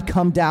do not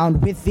come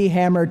down with the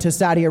hammer to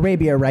Saudi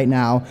Arabia right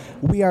now,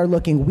 we are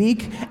looking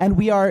weak, and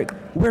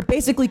we're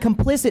basically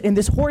complicit in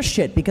this horse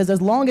shit, because as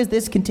long as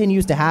this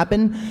continues to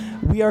happen,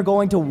 we are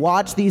going to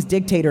watch these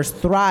dictators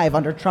thrive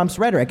under Trump's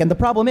rhetoric. And the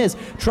problem is,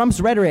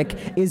 Trump's rhetoric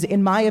is,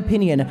 in my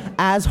opinion,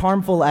 as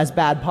harmful as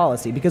bad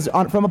policy, because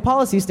from a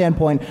policy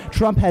standpoint,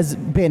 Trump has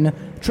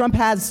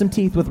some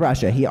teeth with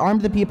Russia. He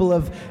armed the people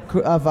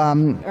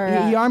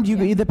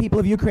the people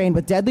of Ukraine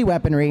with deadly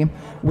weaponry,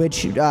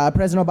 which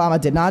President Obama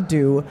did not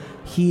do.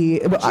 What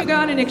you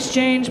got in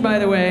exchange, by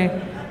the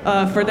way,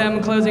 for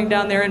them closing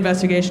down their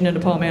investigation into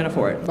Paul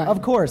Manafort.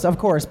 Of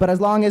course. But as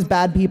long as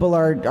bad people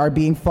are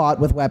being fought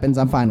with weapons,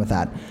 I'm fine with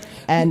that.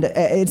 And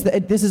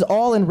this is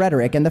all in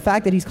rhetoric. And the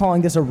fact that he's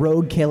calling this a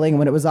rogue killing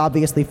when it was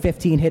obviously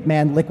 15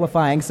 hitmen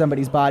liquefying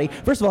somebody's body.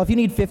 First of all, if you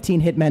need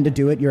 15 hitmen to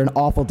do it, you're an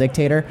awful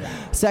dictator.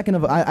 Second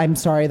of all, I'm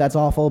sorry, that's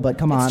awful, but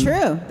come on. It's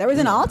true. There was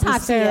an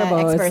autopsy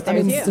expert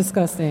there, too. It's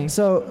disgusting.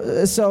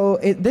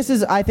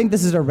 I think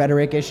this is a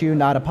rhetoric issue,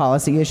 not a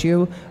policy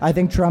issue. I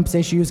think Trump's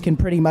issues can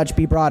pretty much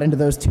be brought into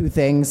those two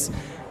things.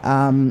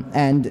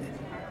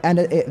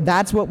 And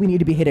that's what we need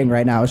to be hitting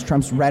right now, is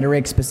Trump's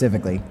rhetoric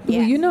specifically.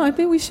 Yeah. I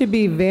think we should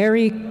be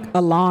very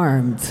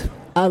alarmed.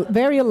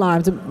 Very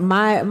alarmed.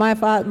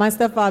 My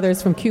stepfather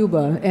is from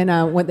Cuba,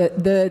 and when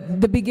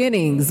the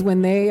beginnings,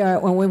 when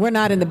we're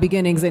not in the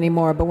beginnings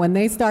anymore, but when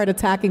they start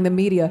attacking the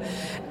media,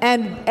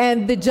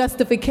 and the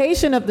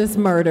justification of this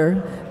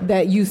murder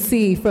that you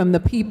see from the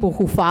people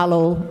who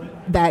follow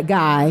that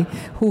guy,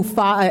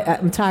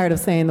 I'm tired of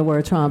saying the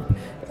word Trump.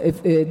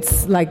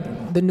 It's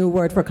like the new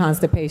word for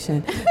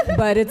constipation.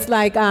 But it's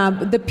like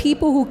the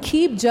people who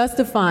keep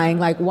justifying,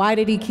 like, why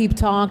did he keep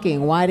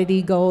talking? Why did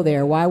he go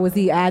there? Why was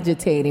he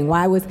agitating?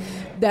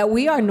 That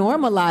we are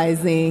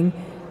normalizing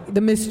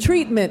the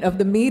mistreatment of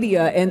the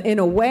media in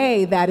a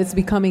way that is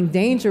becoming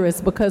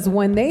dangerous, because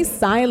when they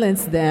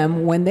silence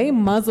them, when they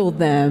muzzle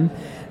them,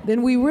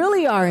 then we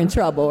really are in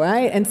trouble,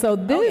 right? And so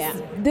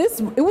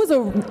it was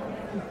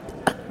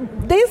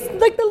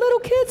like the little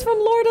kids from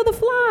Lord of the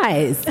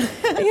Flies.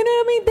 You know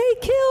what I mean? They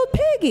killed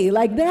Piggy.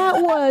 Like,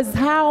 that was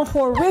how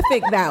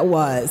horrific that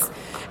was.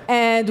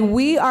 And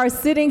we are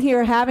sitting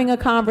here having a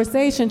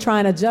conversation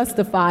trying to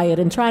justify it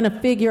and trying to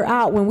figure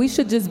out when we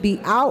should just be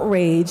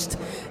outraged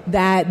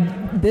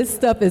that this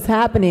stuff is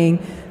happening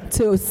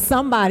to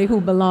somebody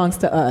who belongs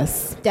to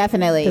us.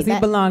 Definitely. Because he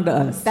belonged to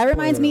us. That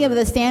reminds me of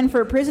the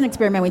Stanford prison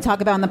experiment we talk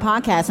about on the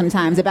podcast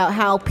sometimes, about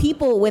how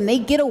people, when they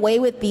get away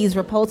with these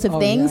repulsive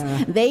things,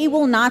 they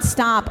will not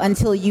stop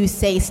until you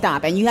say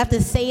stop. And you have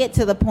to say it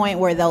to the point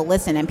where they'll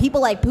listen. And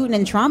people like Putin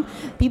and Trump,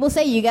 people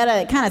say you got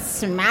to kind of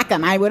smack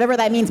them, whatever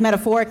that means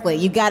metaphorically.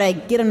 You got to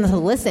get them to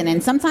listen.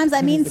 And sometimes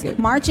that means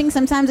marching.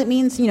 Sometimes it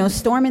means,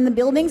 storming the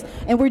buildings.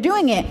 And we're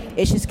doing it.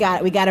 It's just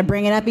we got to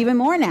bring it up even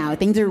more now.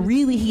 Things are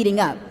really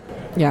heating up.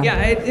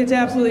 Yeah, it's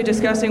absolutely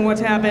disgusting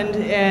what's happened,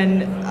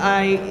 and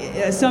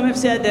some have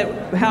said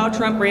that how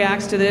Trump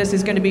reacts to this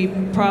is going to be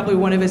probably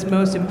one of his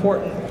most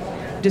important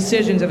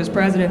decisions of his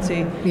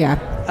presidency.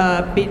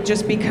 Yeah.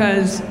 Just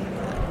because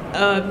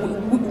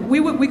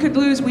we could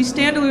lose. We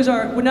stand to lose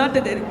our. Not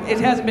that it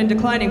hasn't been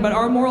declining, but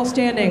our moral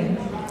standing.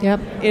 Yep.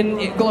 In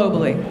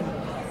globally,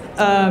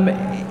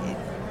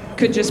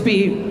 could just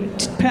be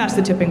past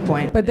the tipping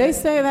point. But they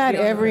say that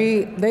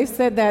they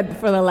said that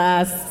for the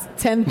last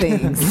 10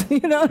 things.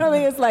 You know what I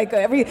mean? It's like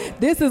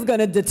this is going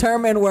to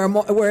determine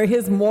where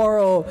his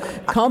moral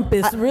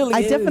compass really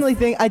is.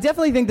 I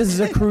definitely think this is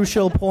a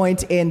crucial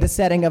point in the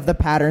setting of the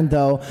pattern,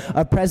 though,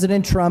 of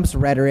President Trump's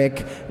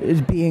rhetoric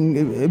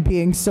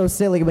being so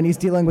silly when he's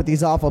dealing with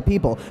these awful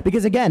people.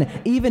 Because again,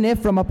 even if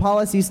from a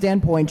policy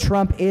standpoint,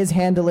 Trump is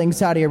handling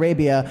Saudi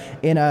Arabia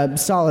in a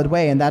solid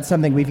way, and that's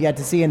something we've yet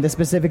to see in this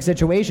specific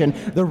situation,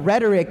 the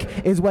rhetoric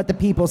is what the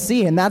people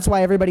see, and that's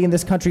why everybody in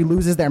this country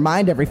loses their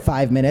mind every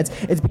 5 minutes.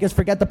 It's because,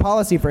 forget the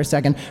policy for a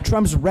second,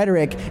 Trump's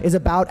rhetoric is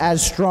about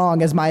as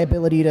strong as my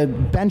ability to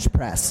bench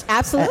press.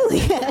 Absolutely.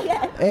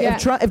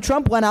 If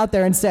Trump went out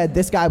there and said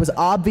this guy was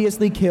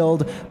obviously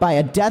killed by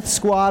a death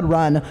squad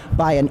run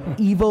by an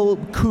evil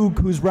kook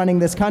who's running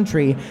this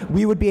country,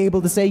 we would be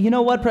able to say, you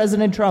know what,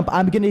 President Trump,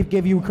 I'm going to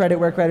give you credit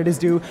where credit is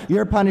due.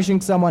 You're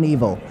punishing someone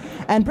evil.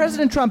 And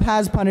President Trump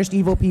has punished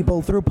evil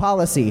people through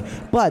policy,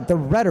 but the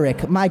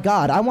rhetoric, my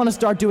God, I want to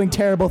start doing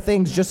terrible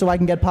things just so I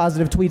can get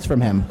positive tweets from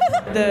him.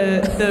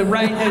 The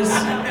right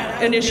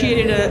has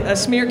initiated a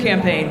smear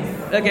campaign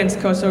against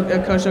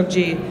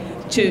Khashoggi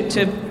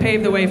to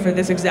pave the way for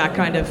this exact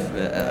kind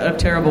of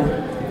terrible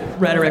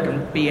rhetoric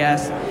and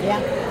BS.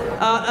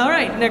 Yeah. All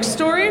right, next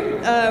story.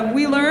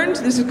 We learned,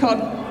 this is called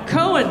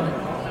Cohen.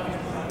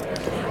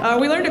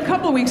 We learned a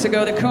couple weeks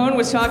ago that Cohen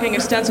was talking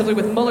extensively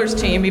with Mueller's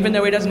team, even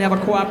though he doesn't have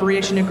a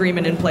cooperation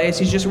agreement in place.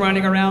 He's just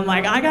running around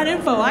like, I got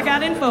info.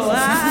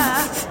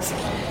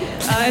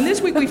 And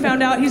this week we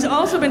found out he's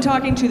also been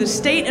talking to the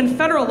state and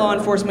federal law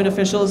enforcement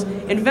officials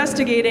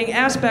investigating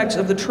aspects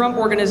of the Trump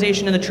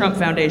Organization and the Trump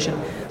Foundation.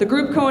 The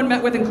group Cohen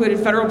met with included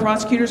federal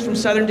prosecutors from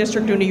Southern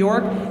District of New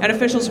York and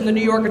officials from the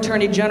New York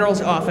Attorney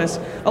General's office,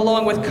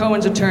 along with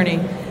Cohen's attorney.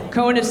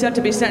 Cohen is set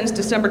to be sentenced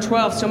December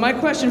 12th. So my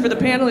question for the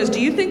panel is,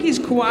 do you think he's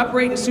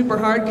cooperating super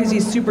hard because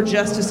he's super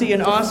justicey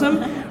and awesome?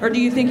 Or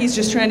do you think he's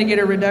just trying to get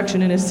a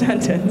reduction in his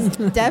sentence?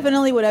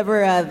 Definitely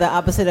whatever the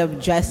opposite of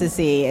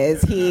justicey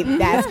is.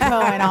 That's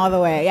Cohen all the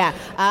way. Yeah.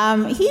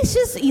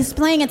 He's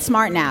playing it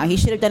smart now. He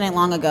should have done it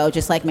long ago,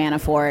 just like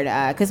Manafort.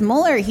 Because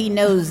Mueller, he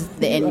knows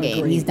the end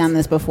game. He's done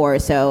this before.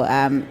 So,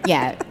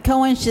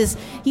 Cohen's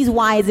he's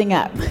wising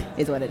up,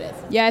 is what it is.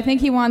 Yeah, I think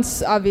he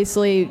wants,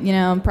 obviously,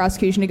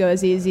 prosecution to go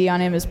as easy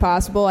on him as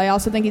possible. I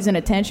also think he's an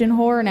attention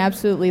whore and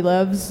absolutely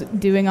loves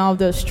doing all of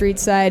those street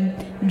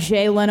side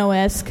Jay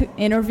Leno-esque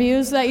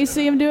interviews that you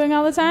see him doing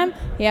all the time.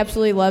 He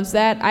absolutely loves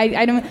that.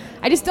 I don't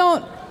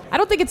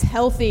think it's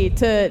healthy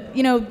to,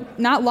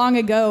 not long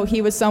ago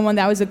he was someone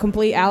that was a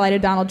complete ally to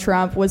Donald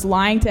Trump, was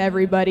lying to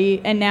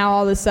everybody, and now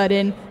all of a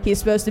sudden he's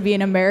supposed to be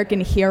an American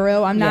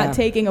hero. I'm not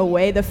taking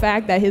away the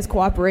fact that his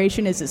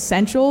cooperation is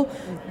essential.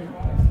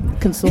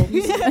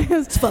 Consultants.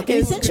 It's fucking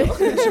essential.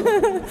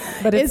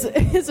 But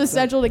it's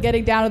essential to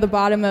getting down to the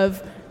bottom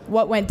of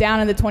what went down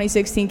in the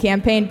 2016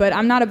 campaign, but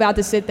I'm not about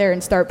to sit there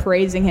and start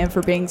praising him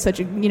for being such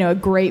a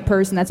great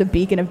person that's a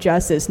beacon of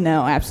justice.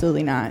 No,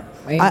 absolutely not.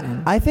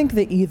 I think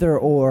the either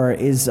or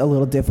is a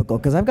little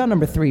difficult because I've got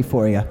number 3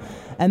 for you.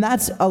 And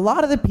that's a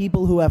lot of the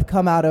people who have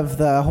come out of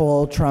the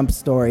whole Trump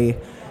story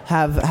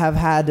have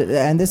had,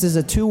 and this is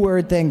a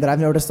 2-word thing that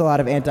I've noticed a lot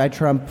of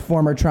anti-Trump,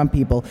 former Trump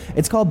people,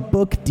 it's called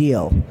book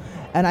deal.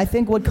 And I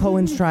think what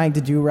Cohen's trying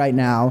to do right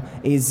now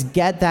is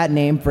get that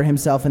name for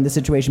himself in this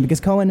situation because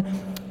Cohen,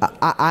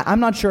 I'm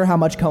not sure how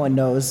much Cohen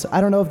knows.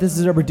 I don't know if this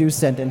is a reduced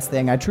sentence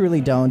thing. I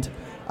truly don't.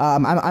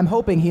 I'm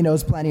hoping he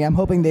knows plenty. I'm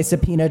hoping they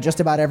subpoena just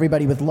about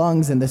everybody with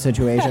lungs in this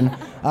situation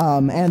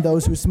and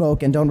those who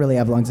smoke and don't really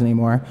have lungs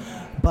anymore.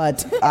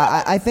 But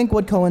I think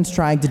what Cohen's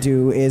trying to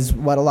do is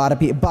what a lot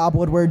of people... Bob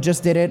Woodward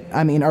just did it.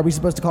 I mean, are we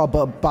supposed to call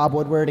Bob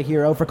Woodward a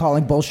hero for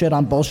calling bullshit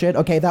on bullshit?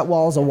 Okay, that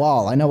wall's a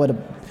wall. I know what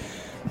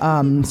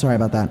sorry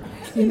about that.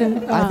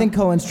 I think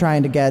Cohen's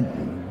trying to get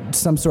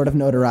some sort of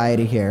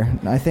notoriety here.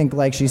 I think,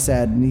 like she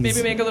said...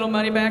 Maybe make a little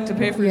money back to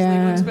pay for his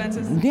legal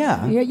expenses?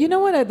 Yeah. Yeah, you know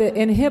what?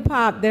 In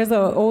hip-hop, there's an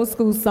old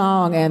school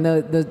song, and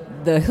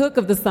the hook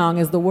of the song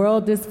is, "The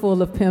world is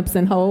full of pimps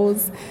and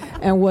hoes,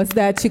 and what's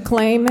that you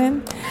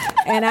claiming?"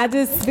 And I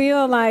just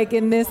feel like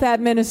in this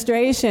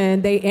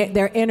administration,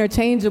 they're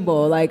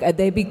interchangeable. Like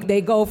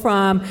they go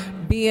from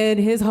being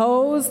his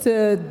hoes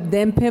to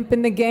them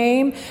pimping the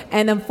game.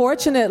 And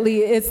unfortunately,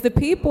 it's the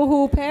people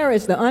who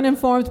perish, the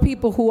uninformed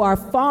people who are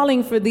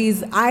falling for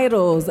these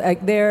idols.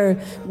 Like they're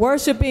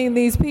worshiping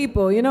these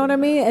people, you know what I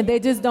mean? And they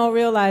just don't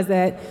realize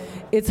that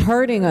it's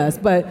hurting us.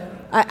 But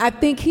I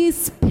think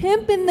he's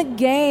pimping the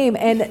game.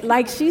 And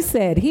like she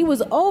said, he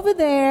was over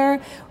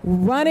there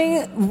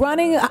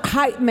running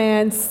hype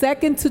man,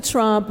 second to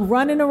Trump,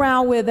 running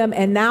around with him.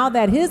 And now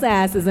that his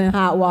ass is in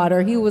hot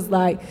water, he was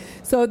like,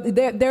 So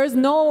there's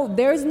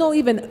no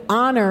even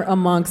honor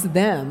amongst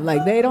them.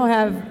 Like they don't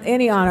have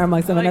any honor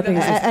amongst them.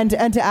 And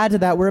to add to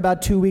that, we're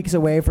about 2 weeks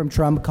away from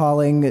Trump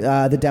calling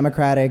the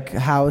Democratic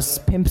House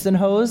pimps and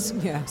hoes.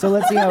 Yeah. So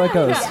let's see how it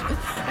goes.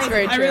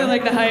 I really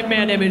like the hype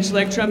man image.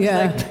 Like Trump's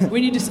like,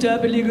 we need to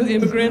stop illegal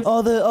immigrants.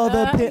 All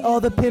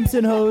the pimps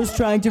and hoes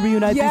trying to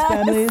reunite these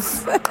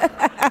families.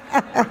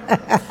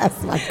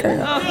 That's my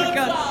girl. Oh my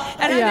God.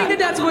 And I think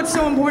that's what's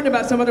so important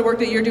about some of the work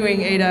that you're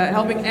doing, Aida,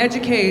 helping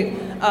educate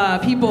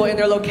people in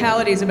their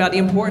localities about the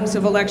importance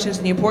of elections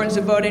and the importance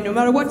of voting, no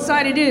matter what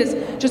side it is,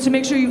 just to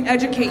make sure you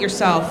educate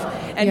yourself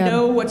and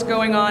know what's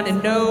going on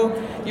and know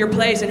your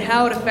place and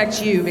how it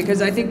affects you,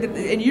 because I think that,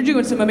 and you're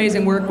doing some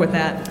amazing work with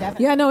that.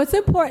 Yeah, no, it's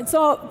important.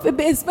 So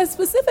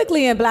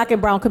specifically in Black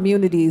and brown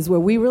communities where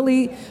we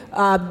really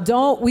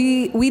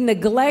we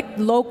neglect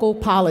local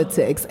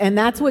politics, and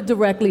that's what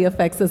directly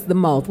affects us the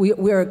most.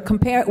 We're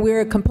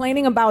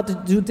complaining about the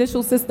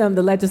judicial system,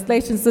 the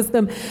legislation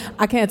system.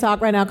 I can't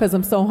talk right now because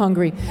I'm so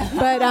hungry,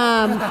 but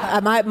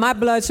my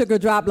blood sugar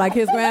dropped like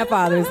his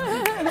grandfather's.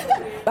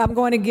 I'm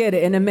going to get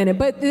it in a minute.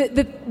 But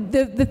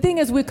the thing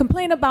is, we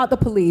complain about the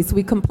police,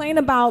 we complain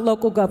about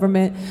local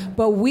government,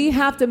 but we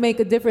have to make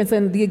a difference.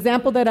 And the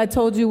example that I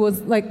told you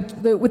was like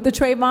with the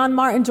Trayvon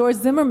Martin, George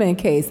Zimmerman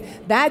case.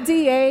 That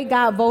DA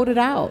got voted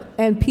out.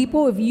 And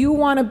people, if you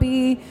want to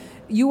be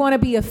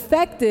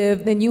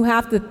effective, then you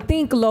have to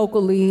think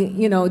locally,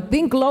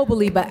 think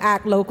globally, but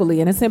act locally.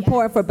 And it's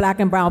important for Black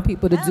and brown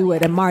people to do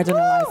it and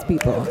marginalized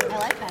people. I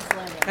like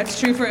that. That's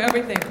true for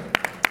everything.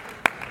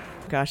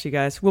 Gosh, you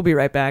guys, we'll be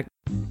right back.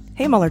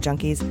 Hey Mueller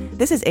junkies,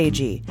 this is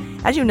AG.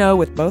 As you know,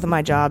 with both of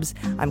my jobs,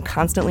 I'm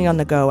constantly on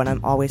the go and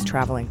I'm always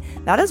traveling.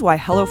 That is why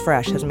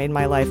HelloFresh has made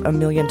my life a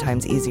million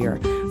times easier.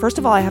 First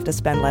of all, I have to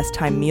spend less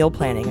time meal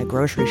planning and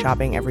grocery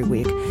shopping every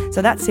week,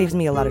 so that saves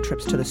me a lot of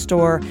trips to the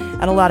store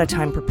and a lot of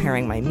time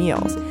preparing my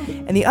meals.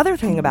 And the other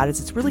thing about it is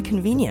it's really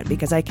convenient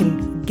because I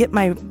can get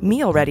my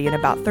meal ready in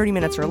about 30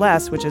 minutes or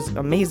less, which is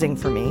amazing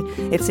for me.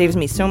 It saves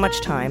me so much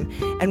time.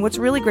 And what's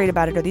really great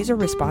about it are these are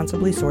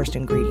responsibly sourced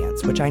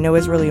ingredients, which I know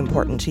is really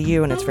important to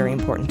you and it's very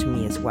important to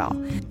me as well.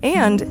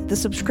 And the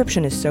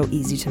subscription is so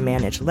easy to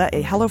manage.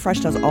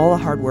 HelloFresh does all the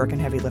hard work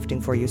and heavy lifting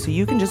for you, so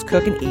you can just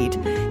cook and eat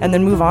and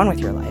then move on with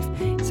your life.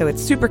 So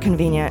it's super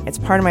convenient. It's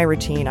part of my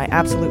routine. I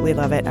absolutely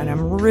love it. And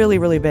I'm really,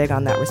 really big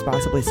on that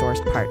responsibly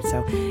sourced part.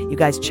 So you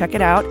guys check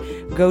it out.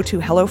 Go to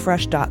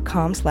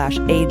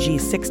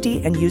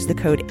HelloFresh.com/AG60 and use the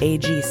code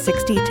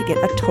AG60 to get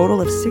a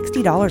total of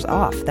 $60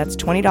 off. That's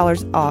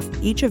 $20 off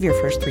each of your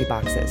first 3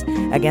 boxes.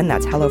 Again,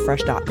 that's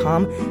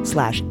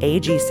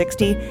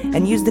HelloFresh.com/AG60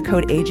 and use the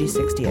code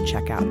AG60 at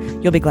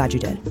checkout. You'll be glad you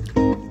did.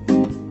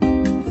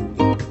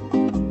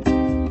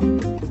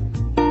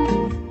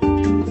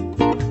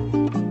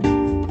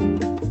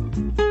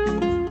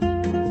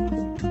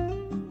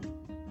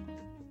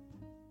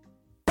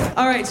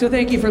 All right, so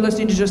thank you for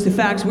listening to Just the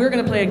Facts. We're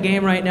going to play a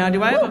game right now.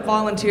 Do I have a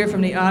volunteer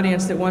from the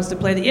audience that wants to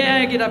play the...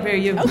 Yeah, get up here,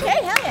 you.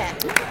 Okay, hell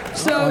yeah.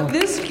 So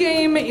this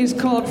game is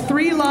called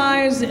 3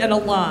 Lies and a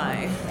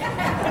Lie.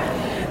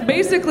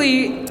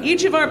 Basically,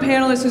 each of our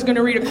panelists is going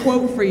to read a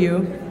quote for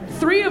you.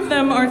 3 of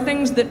them are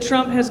things that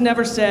Trump has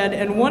never said,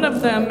 and 1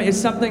 of them is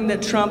something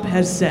that Trump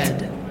has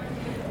said.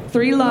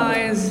 3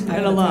 lies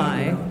and a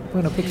lie.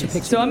 We're going to picture.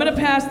 So I'm going to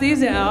pass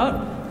these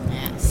out.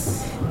 Yes.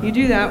 You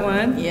do that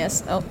one.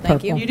 Yes. Oh,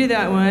 thank you. You do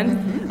that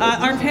one.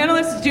 Our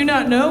panelists do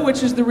not know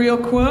which is the real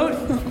quote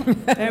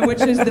and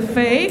which is the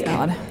fake.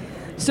 God.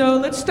 So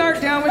let's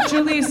start down with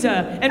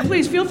Jaleesa. And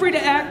please feel free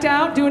to act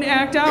out, do an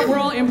act out. We're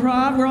all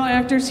improv, we're all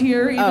actors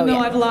here, even though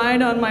I've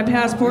lied on my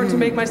passport to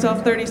make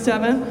myself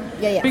 37.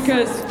 Yeah.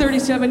 Because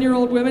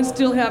 37-year-old women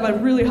still have a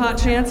really hot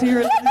chance here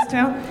in this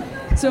town.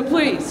 So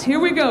please, here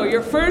we go.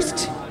 Your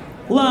first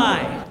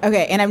lie.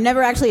 Okay, and I've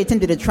never actually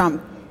attempted a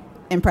Trump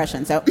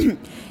impression, so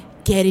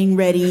getting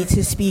ready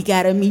to speak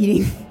at a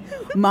meeting.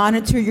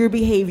 Monitor your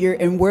behavior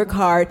and work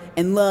hard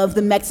and love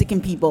the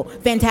Mexican people.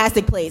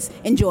 Fantastic place.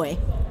 Enjoy.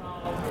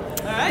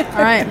 All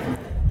right.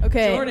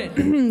 Okay.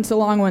 Jordan. It's a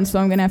long one, so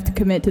I'm going to have to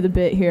commit to the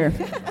bit here.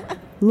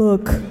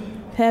 Look,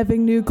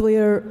 having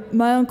nuclear,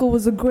 my uncle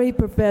was a great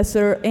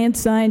professor and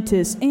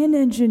scientist and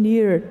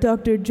engineer,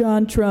 Dr.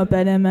 John Trump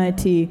at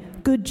MIT.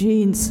 Good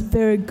genes,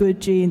 very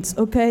good genes,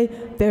 okay?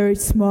 Very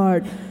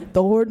smart.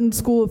 The Horton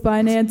School of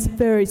Finance,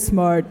 very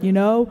smart, you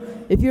know?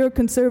 If you're a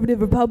conservative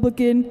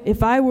Republican,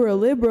 if I were a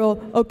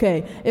liberal,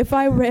 okay, if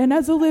I ran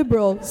as a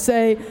liberal,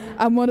 say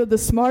I'm one of the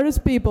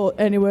smartest people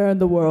anywhere in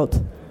the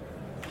world.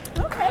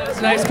 That was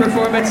a nice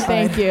performance.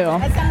 Thank you.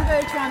 That sounded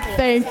very Trumpish.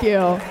 Thank you.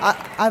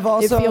 I've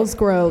also... It feels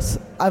gross.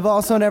 I've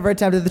also never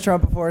attempted the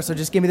Trump before, so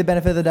just give me the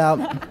benefit of the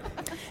doubt.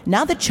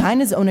 Now that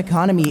China's own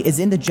economy is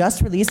in the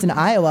just released in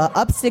Iowa,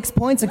 up 6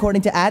 points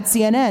according to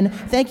 @CNN.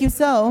 Thank you,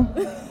 so...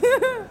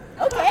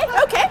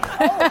 Okay.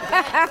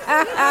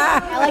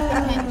 I like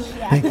the pinch.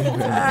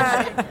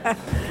 Yeah.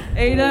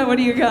 Ada, what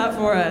do you got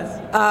for us?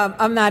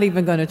 I'm not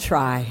even going to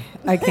try.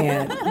 I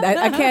can't.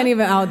 I can't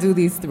even outdo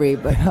these 3,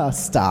 but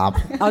stop.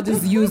 I'll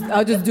just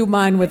do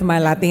mine with my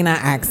Latina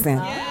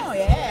accent. Oh,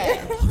 yeah.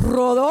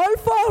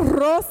 Rodolfo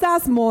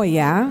Rosas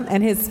Moya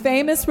and his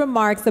famous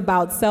remarks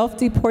about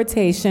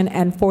self-deportation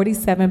and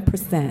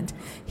 47%.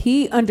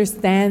 He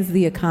understands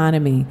the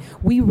economy.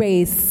 We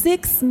raised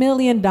 $6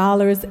 million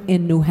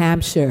in New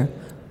Hampshire.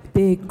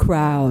 Big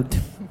crowd.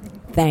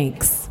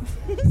 Thanks.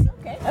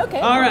 Okay.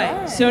 All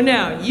right. So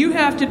now you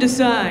have to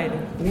decide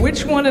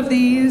which one of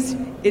these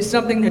is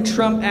something that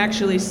Trump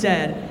actually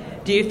said.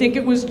 Do you think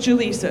it was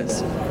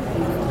Jaleesa's?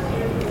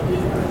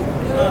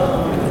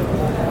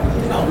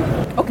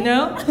 Okay.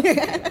 No?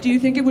 Do you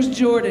think it was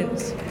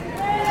Jordan's?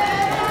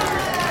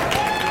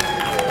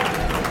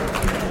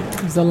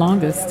 It was the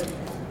longest.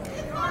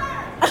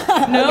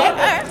 No?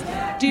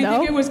 Do you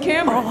think it was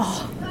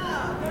Cameron's?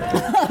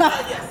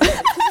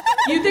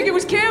 You think it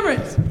was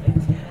Cameron's?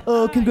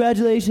 Oh,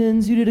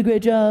 congratulations. You did a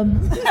great job.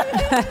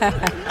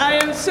 I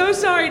am so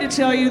sorry to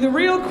tell you, the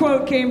real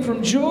quote came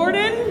from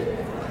Jordan.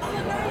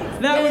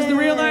 That was the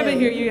real line, but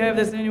here you have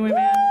this anyway,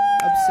 man.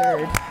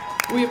 Absurd.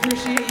 We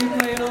appreciate you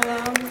playing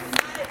along.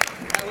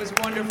 That was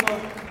wonderful.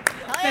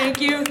 Thank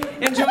you.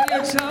 Enjoy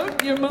your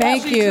toast. Your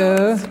Thank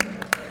you.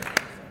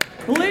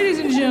 Ladies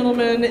and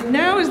gentlemen,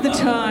 now is the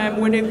time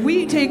when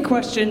we take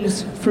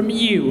questions from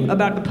you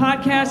about the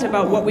podcast,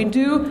 about what we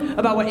do,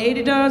 about what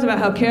Aida does, about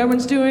how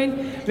Cameron's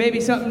doing,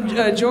 maybe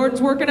something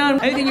Jordan's working on,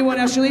 anything you want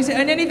to ask Jaleesa,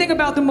 and anything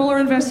about the Mueller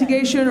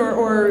investigation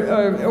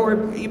or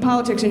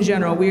politics in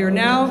general. We are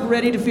now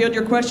ready to field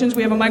your questions.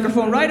 We have a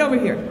microphone right over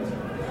here.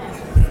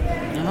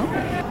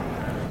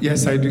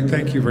 Yes, I do.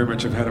 Thank you very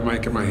much. I've had a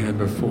mic in my hand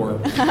before.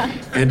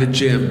 And a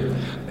gym.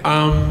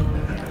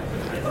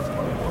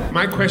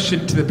 My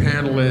question to the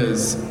panel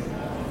is,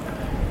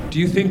 do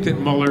you think that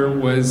Mueller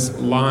was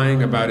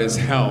lying about his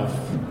health?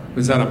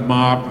 Was that a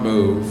mob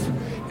move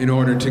in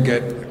order to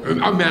get...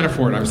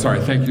 Manafort, I'm sorry.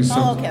 Thank you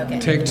so much. Okay.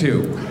 Take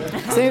two.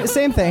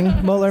 Same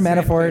thing. Mueller,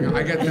 Manafort.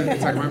 I get that.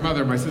 It's like my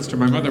mother, my sister,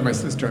 my mother, my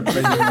sister. I'm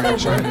playing in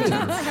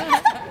Chinatown.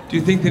 Do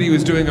you think that he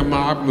was doing a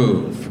mob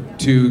move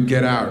to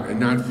get out and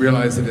not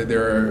realize that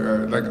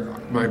there are, like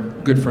my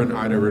good friend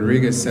Aida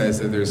Rodriguez says,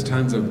 that there's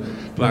tons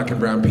of black and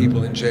brown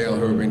people in jail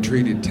who have been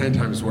treated 10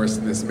 times worse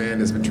than this man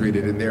has been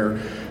treated, and they're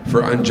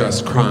for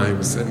unjust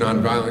crimes and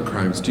nonviolent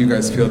crimes. Do you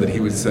guys feel that he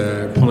was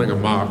pulling a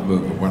mob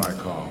move, of what I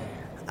call?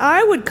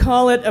 I would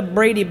call it a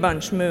Brady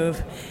Bunch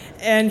move,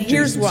 and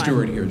here's Jason why.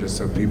 Stewart here, just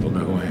so people know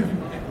who I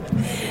am.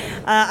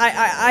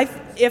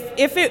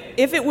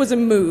 If it was a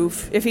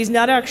move, if he's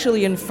not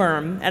actually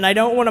infirm, and I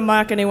don't want to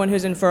mock anyone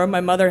who's infirm. My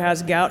mother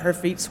has gout; her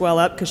feet swell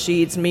up because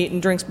she eats meat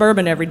and drinks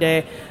bourbon every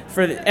day,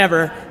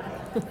 forever.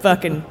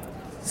 Fucking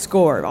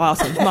score,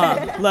 awesome,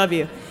 Mom, love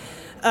you.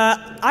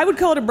 I would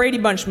call it a Brady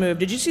Bunch move.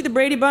 Did you see the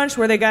Brady Bunch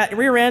where they got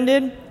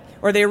rear-ended?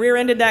 Or they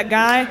rear-ended that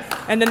guy,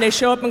 and then they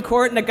show up in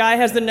court, and the guy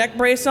has the neck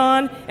brace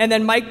on, and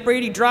then Mike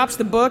Brady drops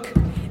the book,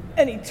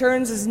 and he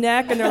turns his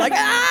neck, and they're like,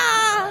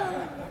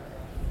 ah!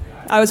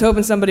 I was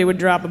hoping somebody would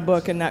drop a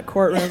book in that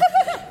courtroom.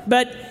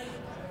 But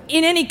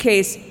in any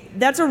case,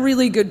 that's a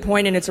really good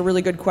point, and it's a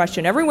really good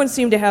question. Everyone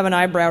seemed to have an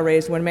eyebrow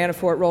raised when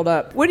Manafort rolled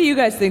up. What do you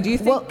guys think? Do you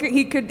think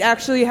he could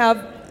actually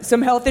have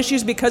some health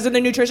issues because of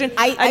the nutrition?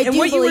 And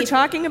what you were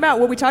talking about,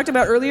 what we talked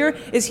about earlier,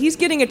 is he's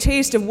getting a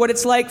taste of what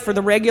it's like for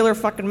the regular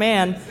fucking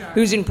man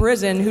who's in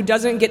prison, who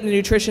doesn't get the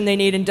nutrition they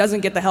need and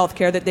doesn't get the health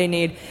care that they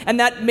need. And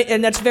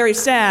that's very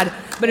sad,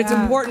 but it's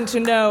important to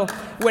know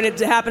when it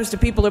happens to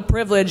people of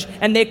privilege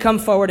and they come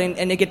forward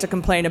and they get to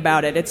complain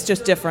about it. It's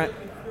just different.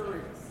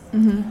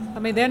 Mm-hmm. I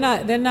mean, they're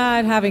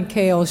not having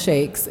kale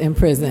shakes in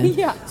prison.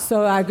 Yeah.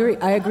 So I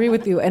agree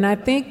with you. And I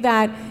think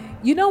that,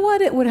 you know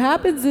what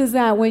happens is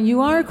that when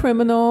you are a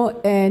criminal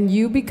and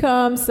you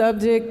become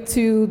subject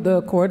to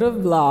the court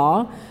of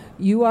law,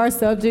 you are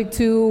subject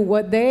to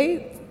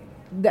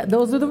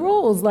those are the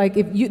rules. Like,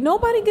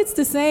 nobody gets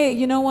to say,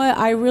 you know what,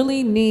 I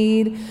really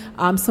need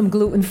some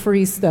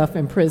gluten-free stuff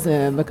in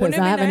prison because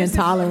I have an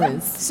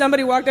intolerance.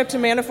 Somebody walked up to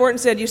Manafort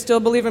and said, "You still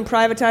believe in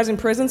privatizing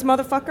prisons,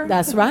 motherfucker?"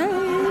 That's right.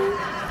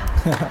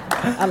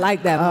 I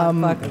like that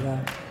motherfucker, though.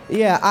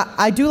 Yeah,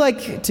 I do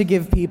like to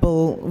give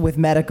people with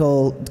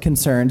medical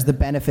concerns the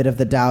benefit of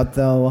the doubt,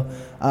 though.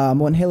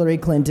 When Hillary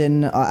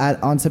Clinton,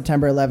 on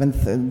September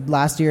 11th,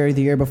 last year or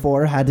the year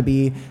before, had to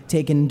be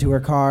taken to her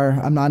car,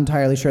 I'm not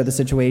entirely sure of the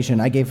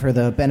situation. I gave her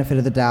the benefit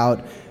of the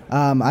doubt.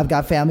 I've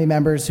got family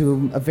members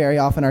who very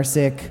often are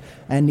sick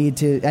and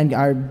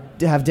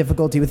have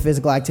difficulty with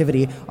physical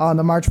activity. On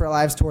the March for Our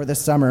Lives tour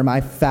this summer, my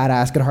fat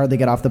ass could hardly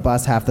get off the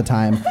bus half the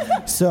time.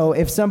 So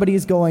if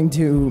somebody's going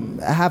to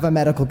have a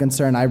medical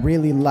concern, I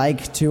really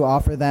like to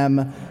offer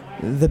them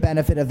the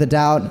benefit of the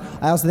doubt.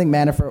 I also think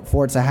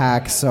Manafort's a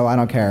hack, so I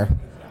don't care.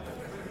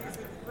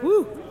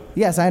 Woo.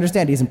 Yes, I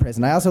understand he's in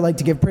prison. I also like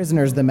to give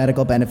prisoners the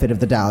medical benefit of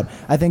the doubt.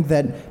 I think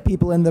that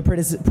people in the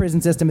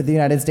prison system of the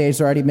United States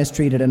are already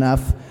mistreated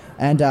enough.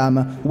 And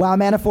while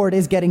Manafort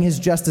is getting his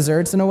just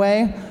desserts in a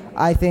way,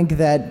 I think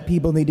that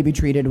people need to be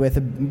treated with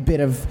a bit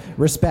of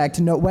respect,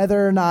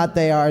 whether or not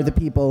they are the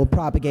people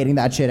propagating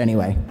that shit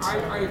anyway.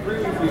 I agree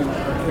with you,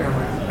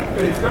 Cameron.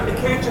 But it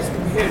can't just be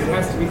his. It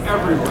has to be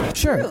everyone.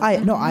 Sure.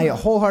 I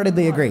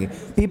wholeheartedly agree.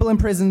 People in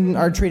prison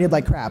are treated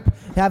like crap.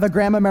 Have a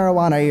gram of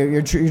marijuana,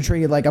 you're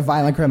treated like a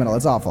violent criminal.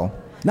 It's awful.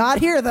 Not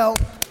here, though.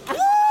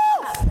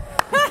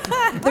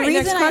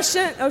 Next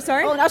question. I was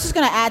just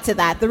going to add to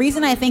that. The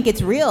reason I think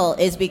it's real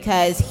is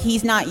because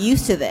he's not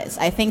used to this.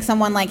 I think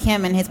someone like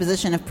him in his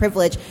position of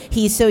privilege,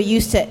 he's so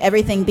used to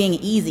everything being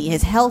easy.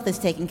 His health is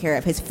taken care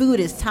of. His food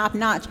is top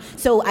notch.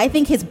 So I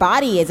think his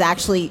body is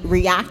actually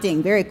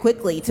reacting very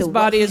quickly to his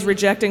body is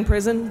rejecting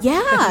prison.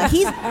 Yeah,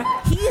 he's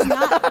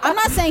not. I'm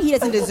not saying he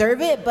doesn't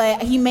deserve it,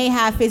 but he may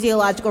have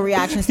physiological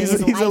reactions to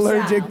his lifestyle. He's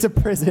allergic to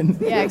prison.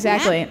 Yeah,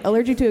 exactly. Yeah.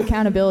 Allergic to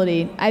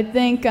accountability. I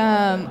think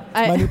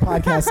my new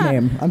podcast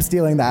name. I'm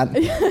stealing that.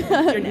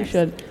 You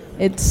should.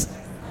 It's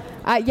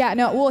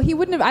well, he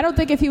wouldn't have. I don't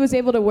think if he was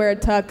able to wear a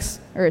tux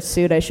or a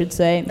suit, I should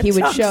say, he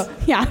would show.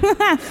 Yeah,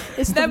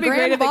 that'd be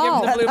great if they give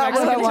him the blue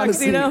Mexican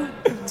tuxedo.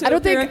 I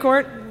don't think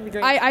court.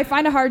 I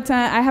find a hard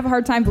time. I have a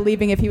hard time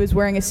believing if he was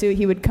wearing a suit,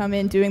 he would come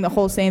in doing the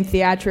whole same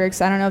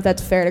theatrics. I don't know if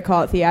that's fair to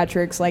call it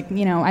theatrics.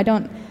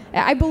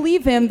 I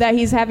believe him that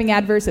he's having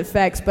adverse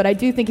effects, but I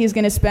do think he's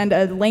going to spend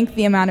a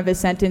lengthy amount of his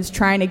sentence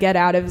trying to get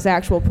out of his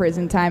actual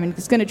prison time, and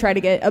he's going to try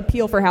to get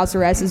appeal for house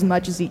arrest as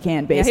much as he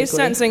can, basically. Yeah, his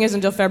sentencing is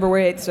until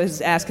February 8th, so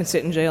his ass can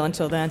sit in jail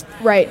until then.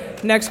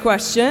 Right. Next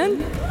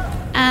question.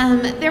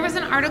 There was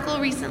an article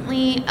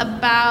recently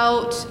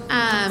about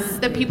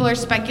that people are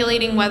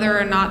speculating whether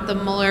or not the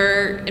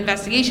Mueller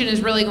investigation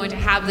is really going to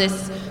have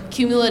this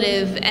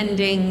cumulative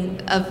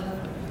ending of,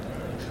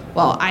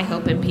 well, I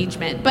hope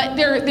impeachment, but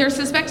they're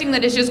suspecting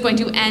that it's just going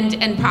to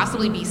end and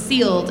possibly be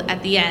sealed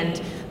at the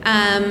end.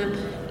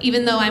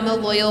 Even though I'm a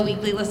loyal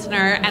weekly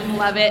listener and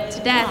love it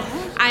to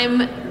death,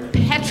 I'm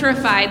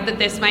petrified that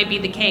this might be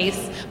the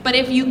case. But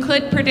if you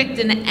could predict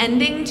an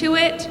ending to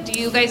it, do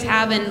you guys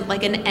have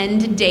an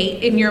end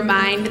date in your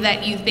mind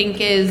that you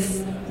think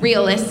is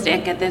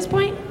realistic at this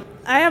point?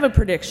 I have a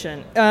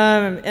prediction,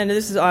 and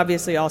this is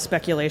obviously all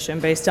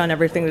speculation based on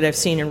everything that I've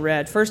seen and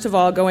read. First of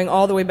all, going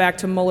all the way back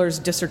to Mueller's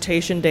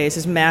dissertation days,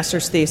 his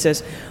master's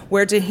thesis,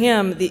 where to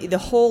him the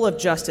whole of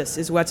justice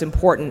is what's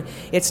important.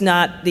 It's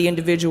not the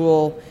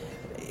individuals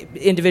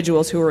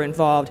who are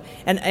involved.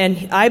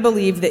 And I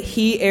believe that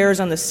he errs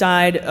on the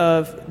side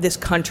of this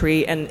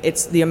country, and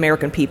it's the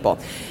American people.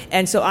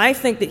 And so I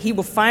think that he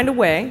will find a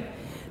way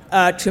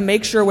to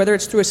make sure, whether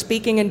it's through a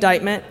speaking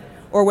indictment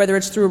or whether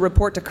it's through a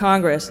report to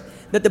Congress,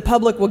 that the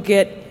public will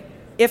get,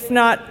 if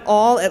not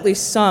all, at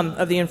least some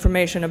of the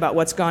information about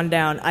what's gone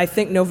down. I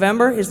think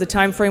November is the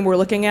time frame we're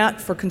looking at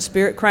for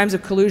crimes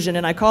of collusion,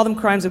 and I call them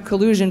crimes of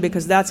collusion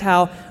because that's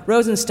how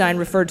Rosenstein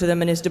referred to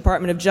them in his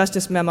Department of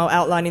Justice memo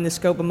outlining the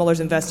scope of Mueller's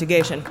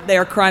investigation. They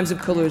are crimes of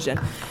collusion.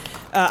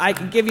 I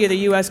can give you the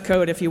U.S.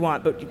 code if you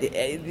want, but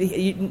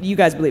you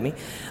guys believe me.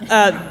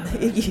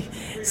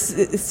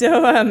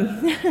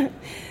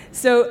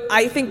 So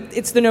I think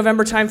it's the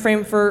November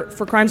timeframe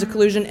for crimes of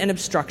collusion and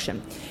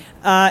obstruction.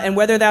 And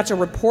whether that's a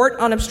report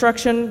on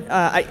obstruction,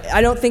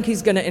 I don't think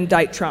he's going to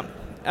indict Trump.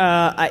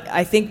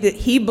 I think that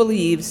he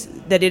believes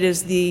that it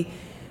is that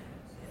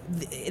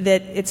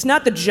it's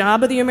not the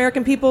job of the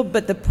American people,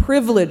 but the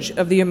privilege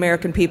of the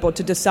American people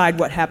to decide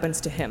what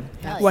happens to him,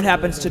 what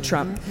happens to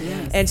Trump.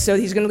 And so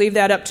he's going to leave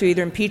that up to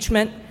either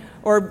impeachment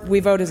or we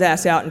vote his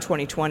ass out in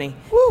 2020.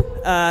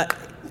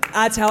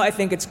 That's how I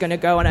think it's going to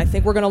go, and I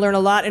think we're going to learn a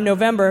lot in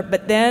November.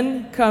 But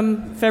then,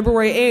 come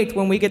February 8th,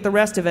 when we get the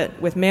rest of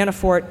it with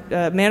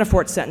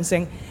Manafort's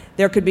sentencing,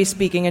 there could be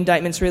speaking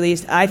indictments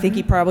released. I think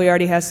he probably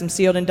already has some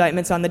sealed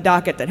indictments on the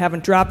docket that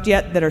haven't dropped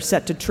yet that are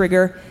set to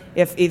trigger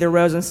if either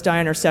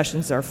Rosenstein or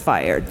Sessions are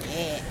fired.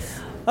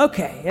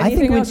 Okay,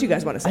 anything else you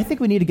guys want to say? I think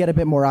we need to get a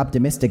bit more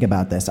optimistic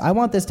about this. I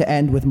want this to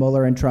end with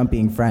Mueller and Trump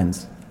being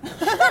friends.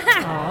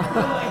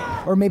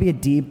 Or maybe a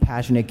deep,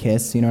 passionate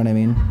kiss, you know what I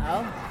mean?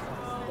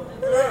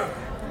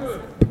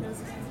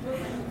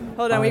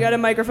 Hold on, we got a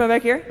microphone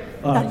back here.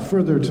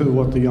 Further to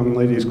what the young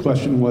lady's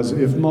question was,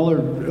 if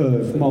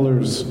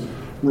Mueller's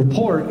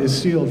report is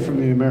sealed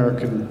from the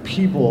American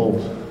people,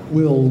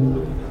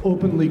 will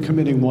openly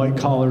committing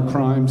white-collar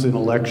crimes and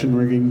election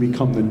rigging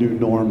become the new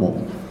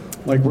normal?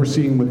 Like we're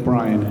seeing with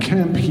Brian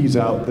Kemp, he's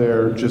out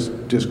there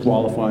just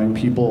disqualifying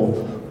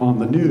people on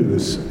the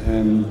news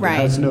and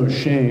has no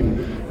shame.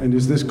 And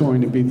is this going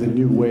to be the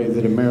new way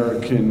that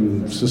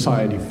American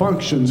society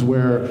functions,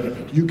 where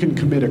you can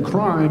commit a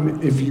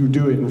crime if you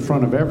do it in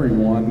front of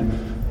everyone,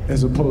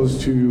 as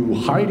opposed to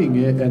hiding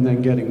it and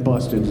then getting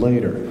busted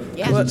later?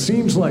 Because it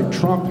seems like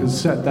Trump has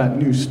set that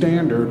new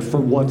standard for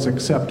what's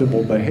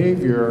acceptable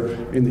behavior,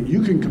 in that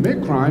you can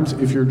commit crimes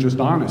if you're just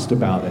honest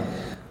about it.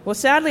 Well,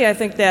 sadly, I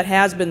think that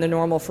has been the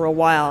normal for a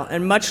while.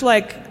 And much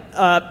like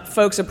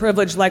folks of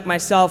privilege like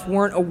myself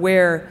weren't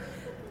aware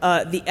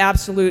the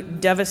absolute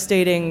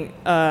devastating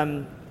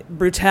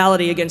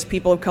brutality against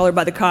people of color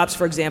by the cops,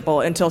 for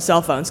example, until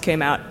cell phones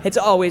came out. It's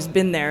always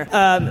been there.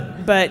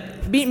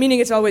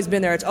 Meaning it's always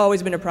been there. It's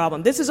always been a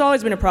problem. This has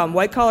always been a problem.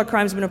 White-collar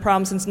crime has been a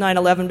problem since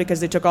 9/11 because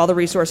they took all the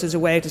resources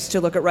away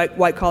to look at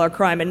white-collar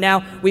crime. And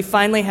now we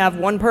finally have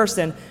one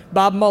person,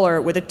 Bob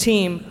Mueller, with a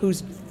team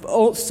whose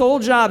sole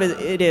job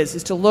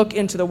is to look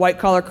into the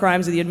white-collar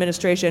crimes of the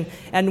administration.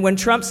 And when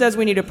Trump says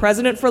we need a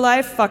president for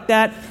life, fuck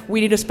that.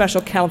 We need a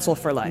special counsel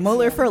for life.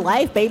 Mueller for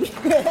life, baby.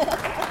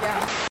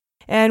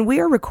 And we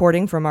are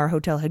recording from our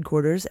hotel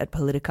headquarters at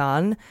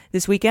Politicon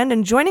this weekend.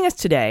 And joining us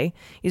today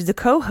is the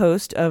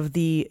co-host of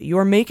the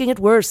You're Making It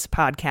Worse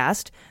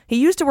podcast. He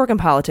used to work in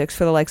politics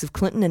for the likes of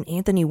Clinton and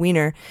Anthony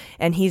Weiner,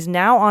 and he's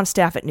now on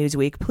staff at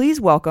Newsweek.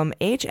 Please welcome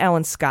H.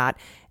 Alan Scott.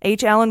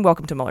 H. Alan,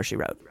 welcome to Mueller, She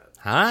Wrote.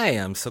 Hi,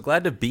 I'm so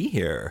glad to be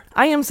here.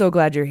 I am so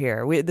glad you're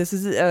here. This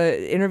is an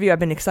interview. I've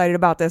been excited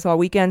about this all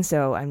weekend,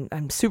 so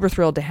I'm super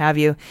thrilled to have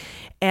you.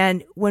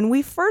 And when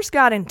we first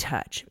got in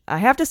touch, I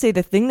have to say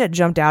the thing that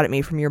jumped out at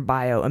me from your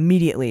bio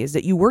immediately is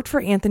that you worked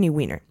for Anthony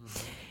Weiner.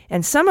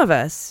 And some of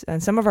us,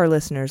 and some of our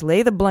listeners,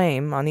 lay the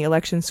blame on the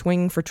election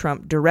swinging for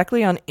Trump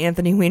directly on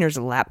Anthony Weiner's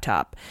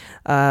laptop,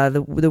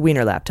 the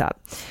Weiner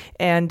laptop.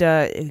 And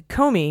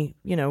Comey,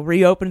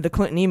 reopened the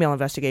Clinton email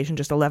investigation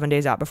just 11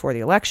 days out before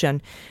the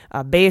election,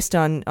 based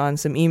on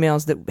some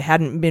emails that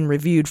hadn't been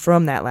reviewed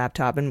from that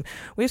laptop. And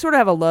we sort of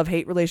have a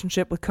love-hate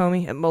relationship with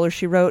Comey at Mueller,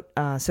 She Wrote.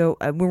 So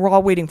we were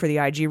all waiting for the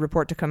IG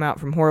report to come out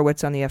from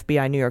Horowitz on the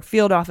FBI New York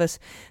field office.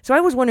 So I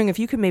was wondering if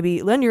you could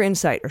maybe lend your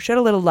insight or shed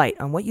a little light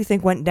on what you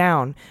think went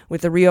down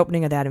with the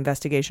reopening of that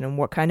investigation and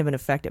what kind of an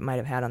effect it might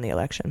have had on the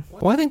election.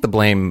 Well, I think the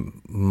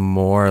blame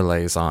more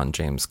lays on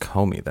James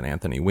Comey than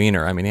Anthony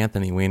Weiner. I mean,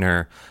 Anthony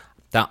Weiner,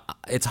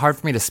 it's hard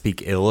for me to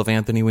speak ill of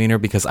Anthony Weiner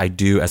because I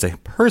do, as a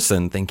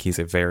person, think he's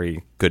a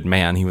very good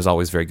man. He was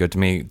always very good to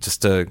me.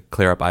 Just to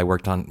clear up, I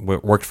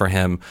worked for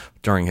him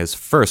during his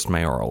first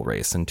mayoral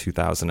race in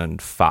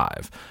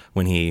 2005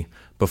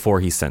 before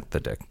he sent the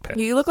dick pic.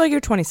 You look like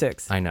you're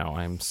 26. I know,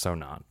 I'm so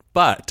not.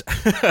 But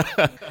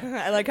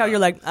I like how you're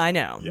like, I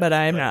know, but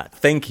I am not.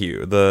 Thank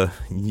you, the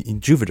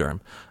Juvederm.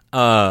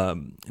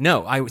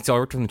 No, I worked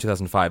with him in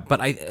 2005, but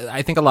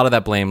I think a lot of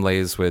that blame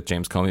lays with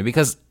James Comey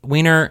because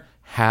Weiner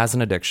has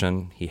an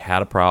addiction. He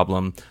had a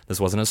problem. This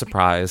wasn't a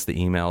surprise. The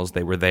emails,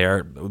 they were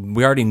there.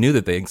 We already knew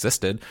that they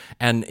existed,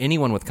 and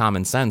anyone with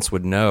common sense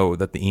would know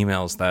that the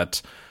emails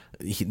that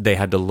they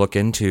had to look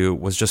into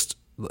was just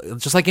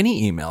like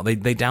any email. They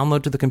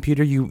download to the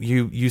computer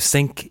you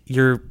sync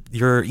your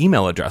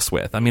email address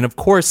with. I mean, of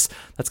course,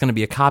 that's going to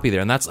be a copy there.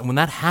 And that's when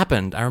that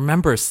happened. I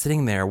remember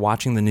sitting there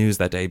watching the news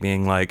that day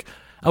being like,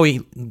 oh,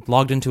 he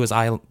logged into his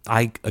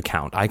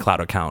iCloud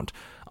account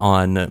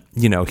on,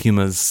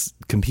 Huma's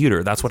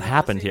computer. That's what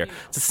happened here.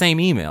 It's the same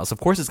emails. Of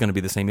course it's going to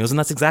be the same emails. And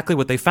that's exactly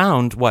what they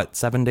found, 5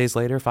 days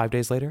later?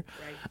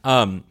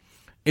 Right.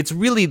 It's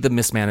really the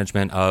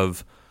mismanagement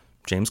of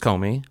James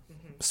Comey,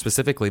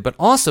 specifically, but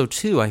also,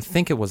 too, I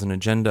think it was an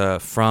agenda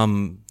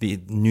from the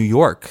New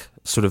York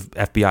sort of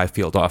FBI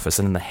field office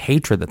and the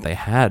hatred that they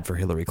had for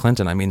Hillary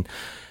Clinton. I mean,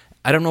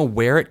 I don't know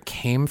where it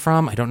came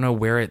from. I don't know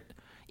where it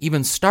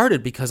even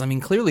started because, I mean,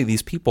 clearly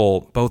these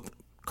people, both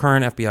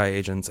current FBI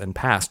agents and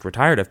past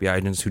retired FBI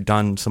agents who'd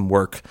done some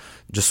work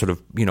just sort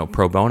of,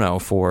 pro bono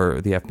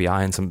for the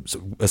FBI and some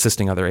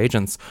assisting other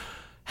agents,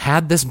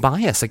 had this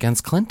bias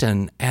against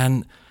Clinton.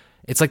 And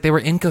it's like they were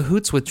in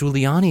cahoots with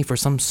Giuliani for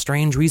some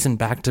strange reason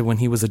back to when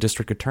he was a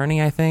district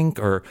attorney, I think,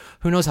 or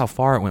who knows how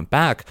far it went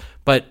back.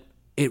 But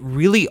it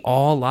really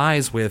all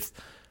lies with,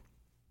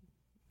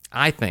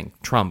 I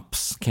think,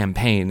 Trump's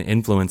campaign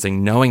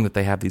influencing, knowing that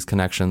they have these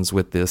connections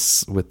with the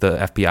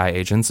FBI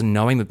agents and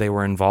knowing that they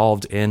were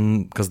involved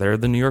in, because they're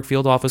the New York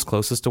field office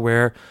closest to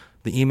where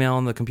the email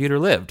and the computer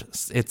lived.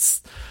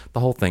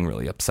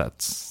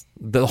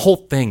 The whole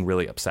thing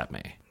really upset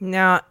me.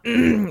 Now,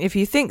 if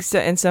you think so,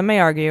 and some may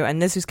argue,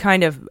 and this is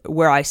kind of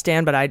where I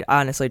stand, but I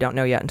honestly don't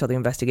know yet until the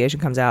investigation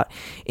comes out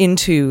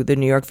into the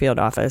New York field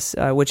office,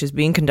 which is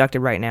being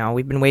conducted right now.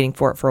 We've been waiting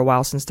for it for a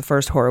while since the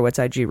first Horowitz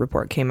IG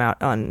report came out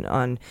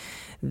on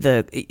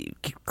the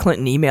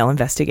Clinton email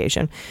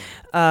investigation,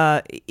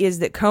 is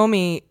that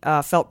Comey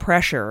felt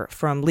pressure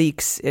from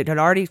leaks. It had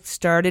already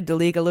started to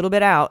leak a little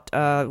bit out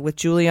with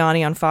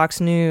Giuliani on Fox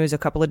News a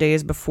couple of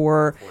days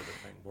before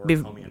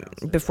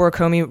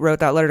Comey wrote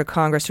that letter to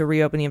Congress to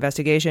reopen the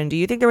investigation. Do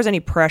you think there was any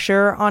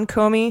pressure on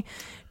Comey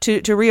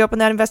to reopen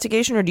that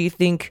investigation, or do you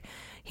think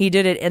he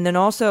did it? And then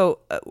also,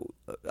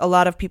 a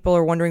lot of people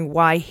are wondering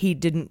why he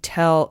didn't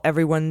tell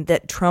everyone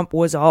that Trump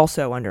was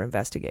also under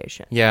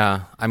investigation.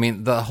 Yeah, I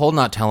mean, the whole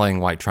not telling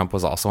why Trump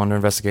was also under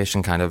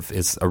investigation kind of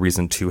is a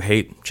reason to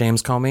hate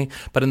James Comey.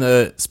 But in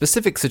the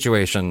specific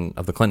situation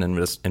of the Clinton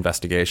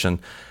investigation,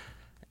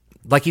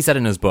 like he said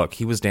in his book,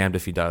 he was damned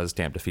if he does,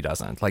 damned if he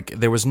doesn't. Like,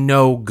 there was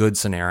no good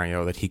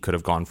scenario that he could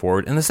have gone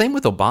forward. And the same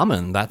with Obama,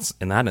 and that's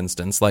in that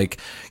instance, like,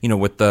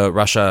 with the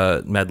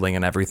Russia meddling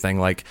and everything,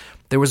 like,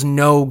 there was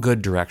no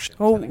good direction.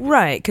 Well,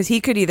 right, because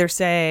he could either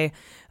say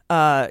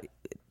they're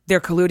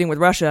colluding with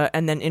Russia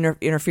and then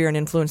interfere and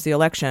influence the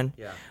election,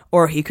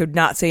 or he could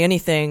not say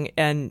anything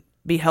and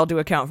be held to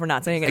account for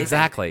not saying anything.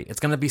 Exactly. It's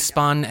going to be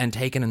spun and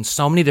taken in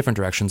so many different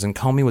directions, and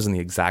Comey was in the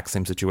exact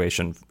same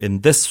situation in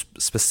this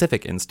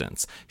specific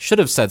instance. Should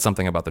have said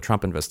something about the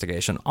Trump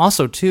investigation.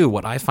 Also, too,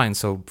 what I find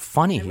so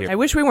funny here... I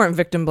wish we weren't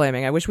victim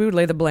blaming. I wish we would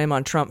lay the blame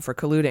on Trump for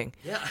colluding.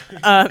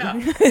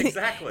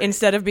 Exactly.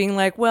 Instead of being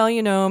like, well,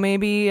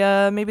 maybe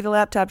the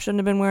laptop shouldn't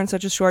have been wearing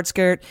such a short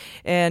skirt,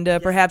 and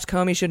perhaps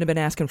Comey shouldn't have been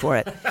asking for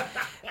it.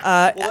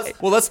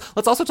 Well,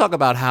 let's also talk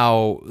about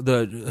how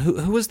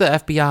who was the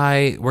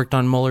FBI worked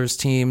on Mueller's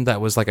team that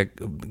was like a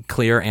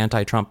clear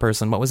anti-Trump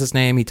person. What was his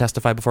name? He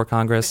testified before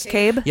Congress.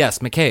 McCabe? Yes,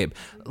 McCabe.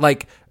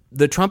 Like,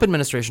 the Trump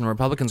administration,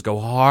 Republicans go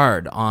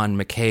hard on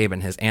McCabe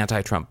and his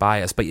anti-Trump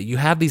bias, but you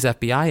have these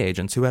FBI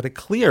agents who had a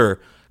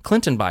clear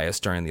Clinton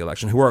bias during the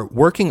election, who are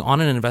working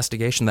on an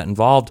investigation that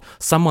involved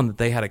someone that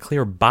they had a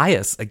clear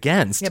bias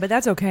against. Yeah, but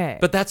that's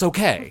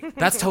okay.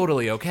 That's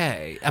totally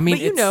okay. I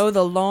mean, but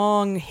the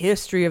long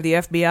history of the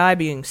FBI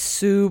being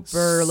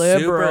super liberal,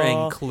 super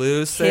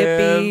inclusive,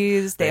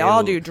 hippies. They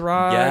all do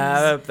drugs.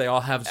 Yeah, they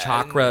all have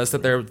chakras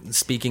that they're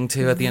speaking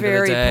to at the end of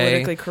the day. Very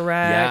politically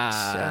correct.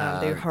 Yeah,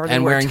 they hardly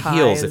and wear wearing ties.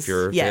 heels if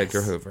you're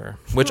Edgar Hoover,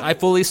 which I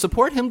fully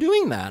support him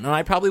doing that, and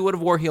I probably would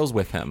have wore heels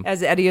with him.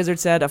 As Eddie Izzard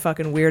said, a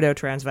fucking weirdo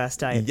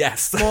transvestite.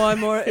 Yes.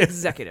 More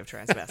executive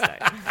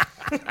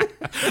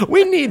transvestite.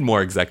 We need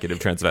more executive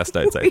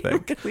transvestites, I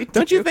think.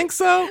 Don't you think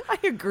so? I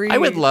agree. I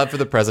would love for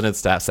the president's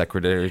staff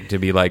secretary to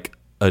be like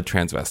a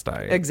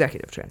transvestite.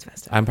 Executive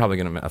transvestite. I'm probably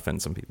going to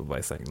offend some people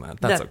by saying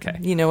that. That's okay.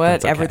 You know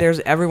what?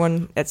 Okay.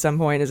 Everyone at some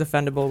point is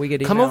offendable. We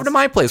get emails. Come over to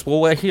my place.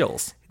 We'll wear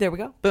heels. There we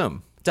go.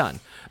 Boom. Done.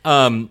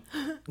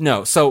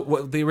 No.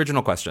 So the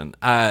original question.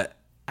 There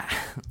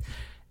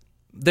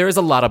is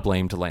a lot of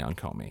blame to lay on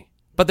Comey.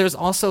 But there's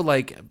also,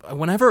 like,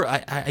 whenever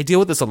I deal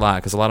with this a lot,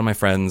 because a lot of my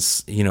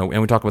friends, and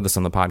we talk about this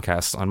on the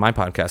podcast, on my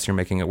podcast, You're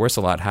Making It Worse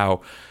a lot, how,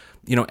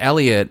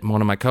 Elliot,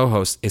 one of my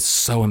co-hosts, is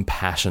so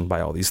impassioned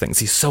by all these things.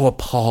 He's so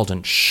appalled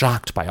and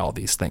shocked by all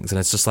these things. And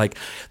it's just like,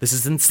 this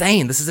is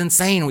insane. This is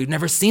insane. We've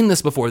never seen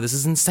this before. This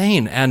is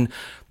insane. And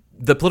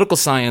the political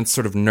science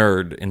sort of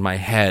nerd in my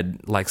head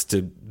likes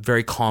to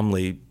very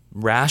calmly,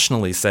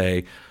 rationally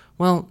say,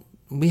 well,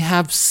 we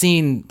have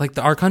seen, like,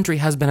 our country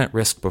has been at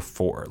risk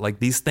before. Like,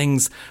 these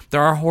things,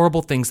 there are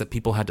horrible things that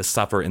people had to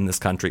suffer in this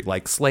country,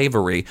 like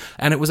slavery.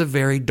 And it was a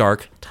very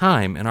dark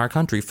time in our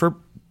country for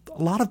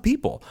a lot of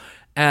people.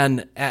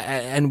 And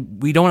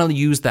we don't want to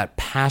use that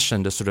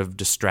passion to sort of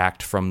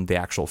distract from the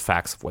actual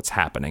facts of what's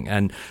happening.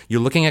 And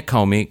you're looking at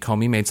Comey.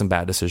 Comey made some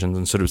bad decisions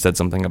and sort of said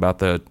something about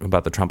the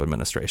Trump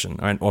administration,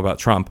 or about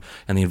Trump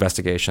and the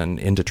investigation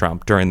into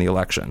Trump during the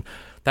election.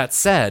 That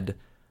said,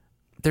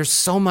 there's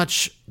so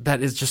much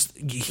that is just,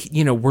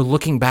 we're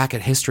looking back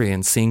at history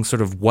and seeing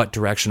sort of what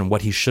direction and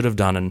what he should have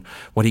done and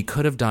what he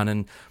could have done.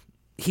 And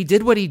he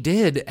did what he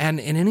did. And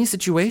in any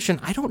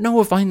situation, I don't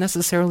know if I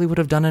necessarily would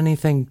have done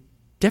anything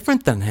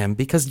different than him,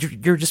 because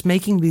you're just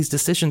making these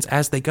decisions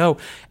as they go.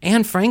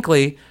 And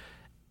frankly,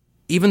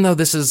 even though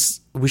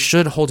we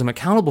should hold him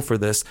accountable for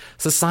this,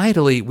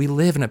 societally, we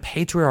live in a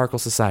patriarchal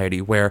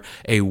society where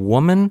a powerful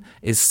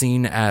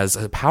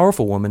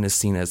woman is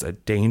seen as a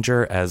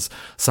danger, as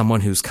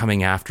someone who's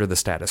coming after the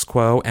status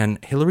quo.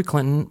 And Hillary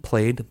Clinton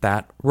played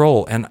that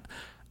role. And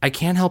I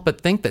can't help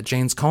but think that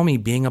James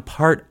Comey, being a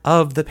part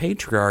of the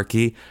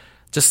patriarchy,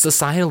 just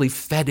societally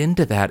fed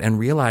into that and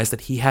realized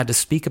that he had to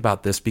speak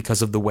about this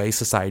because of the way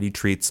society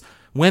treats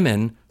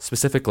women,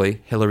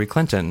 specifically Hillary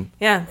Clinton.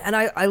 Yeah, and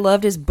I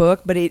loved his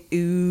book, but it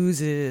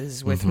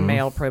oozes with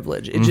male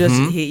privilege. It just,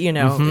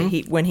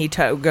 when he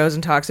goes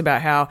and talks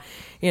about how,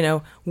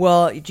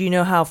 well, do you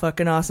know how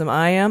fucking awesome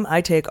I am?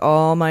 I take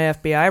all my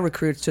FBI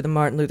recruits to the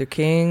Martin Luther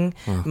King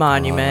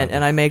monument,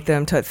 and I make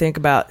them think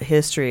about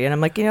history. And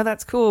I'm like,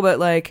 that's cool, but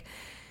like,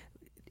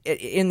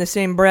 in the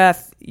same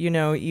breath, you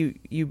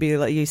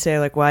say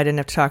like, well, I didn't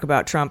have to talk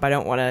about Trump. I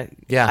don't want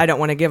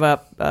to give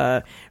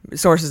up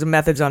sources and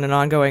methods on an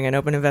ongoing and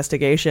open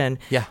investigation.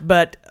 Yeah.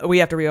 But we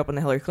have to reopen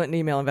the Hillary Clinton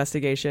email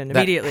investigation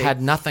immediately. That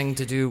had nothing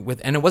to do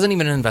with, and it wasn't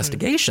even an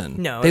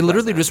investigation. No, they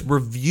literally just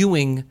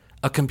reviewing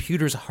a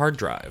computer's hard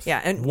drive.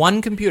 Yeah, and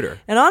one computer.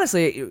 And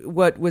honestly,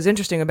 what was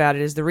interesting about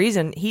it is the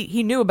reason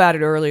he knew about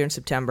it earlier in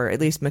September.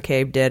 At least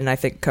McCabe did, and I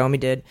think Comey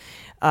did.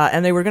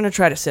 And they were going to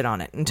try to sit on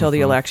it until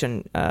the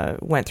election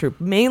went through,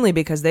 mainly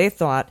because they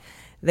thought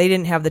they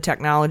didn't have the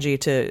technology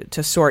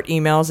to sort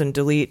emails and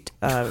delete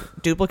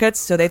duplicates.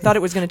 So they thought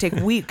it was going to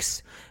take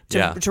weeks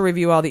to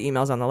review all the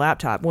emails on the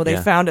laptop. Well, they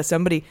found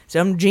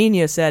some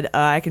genius said,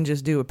 I can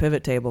just do a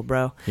pivot table,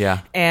 bro. Yeah.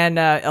 And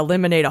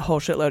eliminate a whole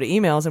shitload of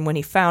emails. And when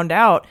he found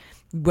out,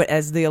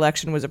 as the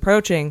election was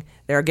approaching,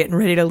 they're getting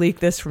ready to leak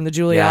this from the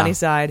Giuliani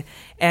side,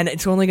 and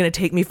it's only going to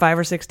take me 5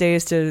 or 6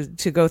 days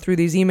to go through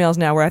these emails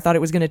now, where I thought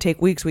it was going to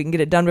take weeks. We can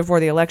get it done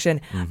before the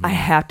election. I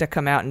have to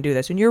come out and do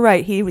this. And you're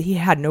right, he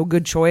had no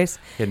good choice.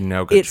 He had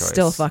no good choice. It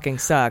still fucking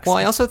sucks. Well,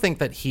 I also think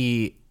that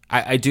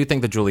I do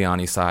think the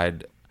Giuliani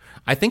side,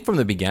 I think from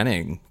the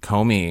beginning,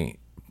 Comey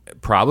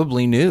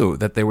probably knew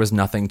that there was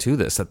nothing to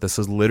this, that this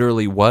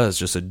literally was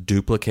just a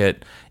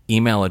duplicate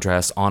email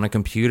address on a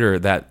computer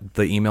that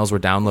the emails were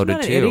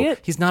downloaded to. Idiot.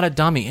 He's not a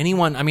dummy.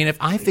 If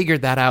I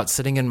figured that out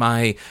sitting in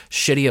my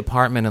shitty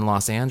apartment in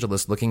Los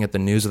Angeles looking at the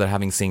news without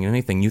having seen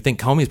anything, you think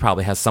Comey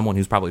probably has someone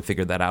who's probably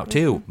figured that out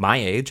too. My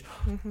age,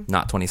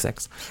 not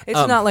 26.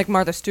 It's not like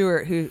Martha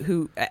Stewart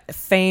who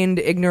feigned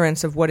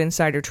ignorance of what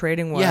insider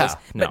trading was,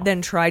 but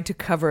then tried to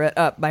cover it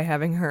up by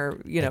having her,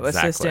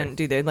 assistant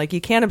do that. Like,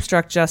 you can't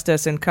obstruct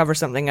justice and cover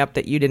something up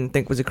that you didn't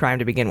think was a crime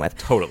to begin with.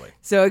 Totally.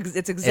 So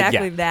it's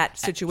exactly that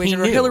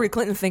situation. Or Hillary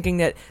Clinton thinking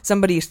that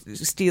somebody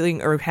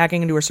stealing or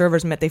hacking into her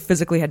servers meant they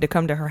physically had to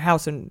come to her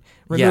house and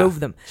remove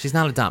them. She's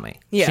not a dummy.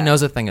 Yeah. She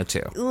knows a thing or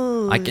two.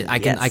 Ooh, I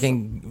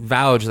can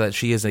vouch that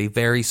she is a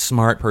very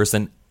smart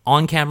person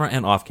on camera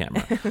and off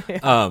camera.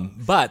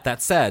 But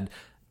that said,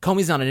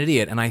 Comey's not an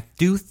idiot, and I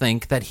do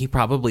think that he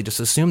probably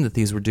just assumed that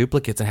these were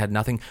duplicates and had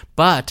nothing.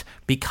 But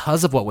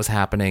because of what was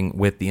happening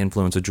with the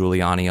influence of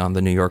Giuliani on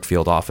the New York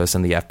field office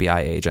and the FBI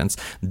agents,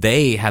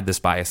 they had this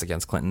bias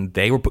against Clinton.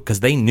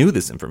 Because they knew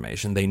this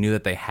information. They knew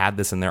that they had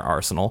this in their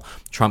arsenal.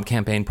 Trump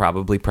campaign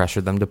probably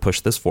pressured them to push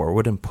this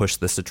forward and push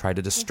this to try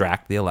to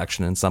distract the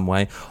election in some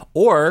way.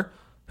 Or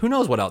who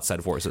knows what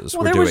outside forces were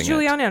doing it. Well, there was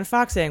Giuliani on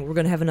Fox saying, we're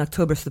going to have an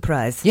October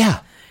surprise.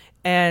 Yeah.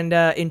 And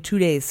in 2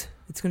 days.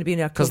 It's going to be an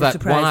October surprise.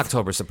 Because that one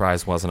October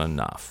surprise wasn't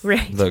enough.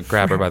 Right. The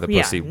grab her by the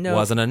pussy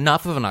wasn't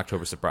enough of an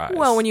October surprise.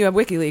 Well, when you have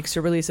WikiLeaks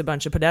to release a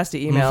bunch of Podesta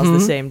emails the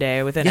same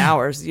day within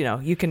hours,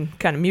 you can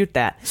kind of mute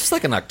that. It's just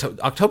like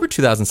October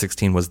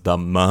 2016 was the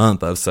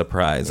month of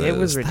surprises. It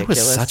was ridiculous.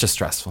 That was such a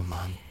stressful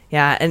month.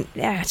 Yeah, and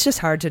it's just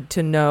hard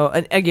to know.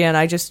 And again,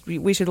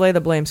 we should lay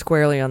the blame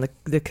squarely on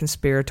the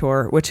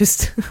conspirator, which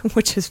is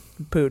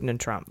Putin and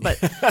Trump. But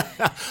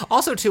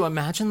also, to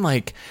imagine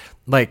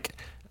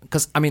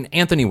because,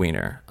 Anthony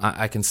Weiner,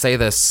 I can say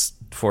this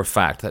for a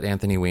fact that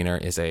Anthony Weiner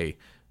is a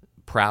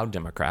proud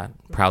Democrat,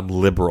 proud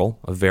liberal,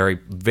 a very,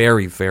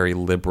 very, very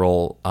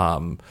liberal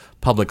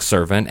public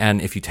servant.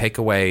 And if you take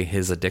away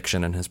his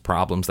addiction and his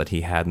problems that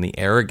he had and the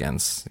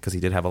arrogance, because he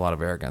did have a lot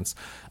of arrogance,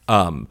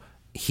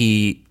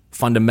 he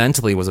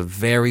fundamentally was a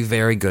very,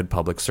 very good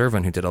public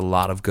servant who did a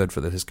lot of good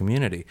for his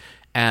community.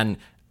 And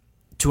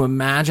to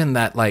imagine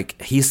that,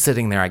 he's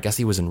sitting there, I guess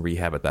he was in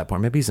rehab at that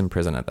point. Maybe he's in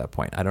prison at that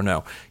point. I don't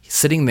know. He's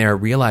sitting there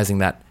realizing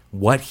that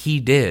what he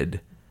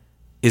did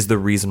is the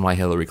reason why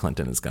Hillary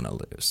Clinton is going to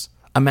lose.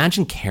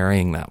 Imagine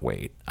carrying that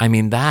weight.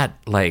 Even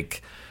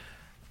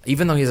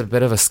though he's a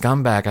bit of a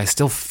scumbag, I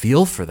still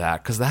feel for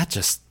that because that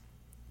just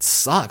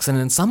sucks. And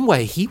in some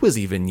way, he was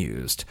even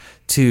used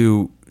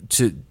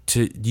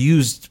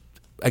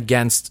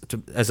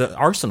as an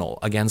arsenal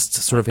against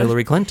sort of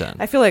Hillary Clinton.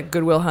 I feel like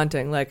Good Will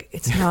Hunting.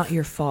 It's not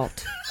your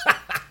fault.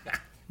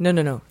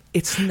 No.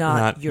 It's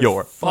not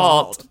your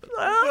fault.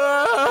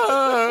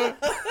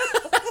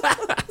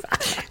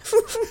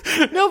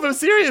 No, but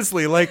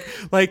seriously,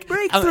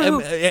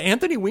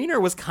 Anthony Weiner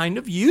was kind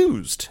of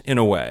used in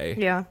a way.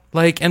 Yeah.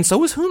 And so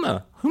was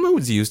Huma. Huma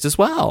was used as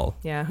well.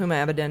 Yeah,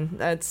 Huma Abedin.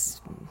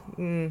 That's.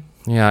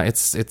 Yeah,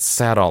 it's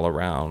sad all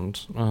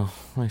around. Oh,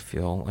 I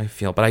feel,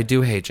 but I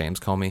do hate James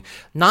Comey.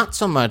 Not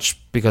so much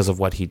because of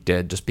what he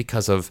did, just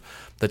because of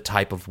the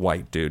type of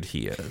white dude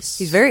he is.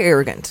 He's very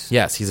arrogant.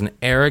 Yes, he's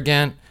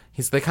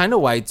he's the kind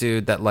of white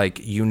dude that, at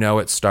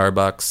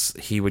Starbucks,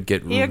 he would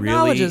get He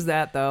acknowledges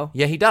that, though.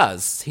 Yeah, he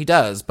does,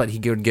 but he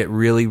would get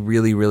really,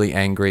 really, really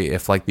angry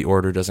if, the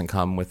order doesn't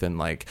come within,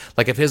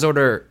 if his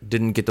order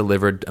didn't get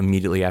delivered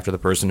immediately after the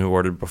person who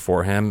ordered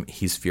before him,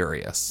 he's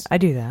furious. I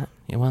do that.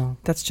 Yeah, well,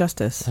 that's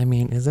justice.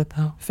 Is it,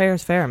 though? Fair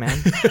is fair, man.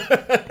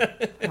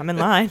 I'm in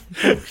line.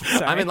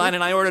 I'm in line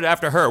and I ordered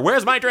after her.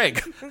 Where's my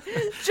drink?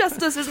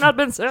 Justice has not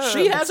been served.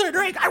 She has her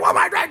drink. I want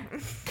my drink.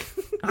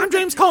 I'm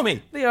James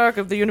Comey. The arc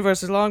of the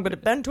universe is long, but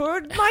it bent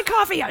toward my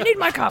coffee. I need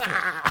my coffee.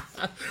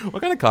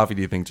 What kind of coffee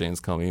do you think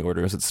James Comey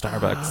orders at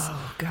Starbucks?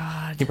 Oh,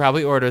 God. He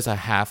probably orders a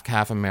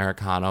half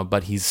Americano,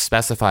 but he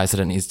specifies that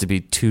it needs to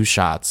be 2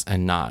 shots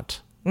and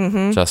not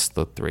just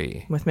the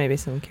 3. With maybe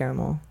some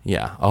caramel.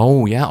 Yeah.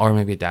 Oh, yeah. Or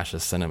maybe a dash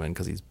of cinnamon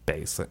because he's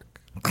basic.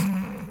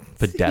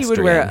 Pedestrian. He would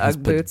wear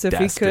Ugg boots if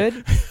he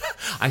could.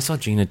 I saw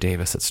Gina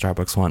Davis at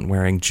Starbucks once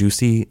wearing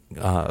juicy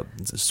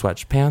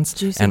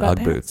sweatpants and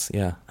Ugg boots.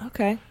 Yeah.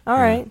 Okay. All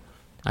right.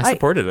 I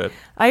supported it.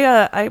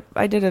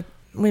 I did a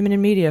Women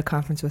in Media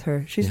conference with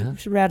her. She's a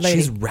rad lady.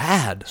 She's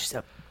rad. She's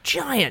a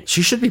giant.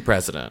 She should be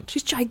president.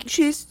 She's giant.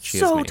 She's she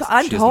so tall.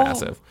 I'm She's tall.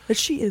 massive. But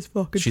she is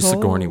fucking She's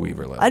tall. Sigourney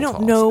Weaver level. I don't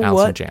tall. know Allison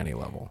what Janney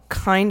level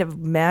kind of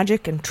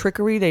magic and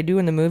trickery they do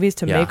in the movies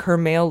to make her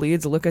male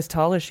leads look as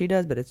tall as she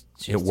does, but it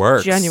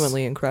works.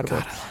 Genuinely incredible.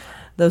 God,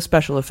 those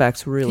special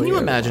effects really. Can you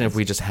imagine if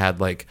we just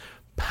had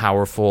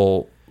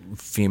powerful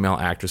female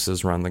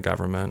actresses run the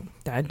government?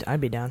 I'd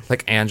be down.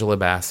 Like Angela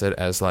Bassett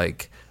as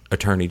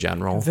Attorney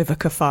General.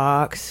 Vivica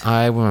Fox.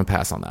 I want to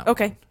pass on that.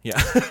 Okay.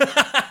 Yeah.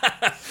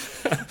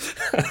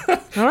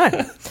 All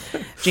right.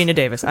 Gina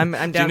Davis. I'm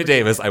down. Gina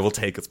Davis, I will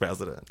take as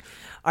president.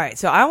 All right,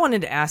 so I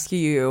wanted to ask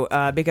you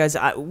because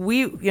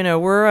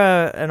we're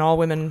an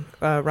all-women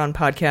run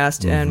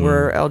podcast, and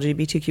we're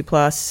LGBTQ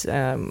plus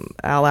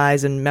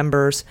allies and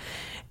members.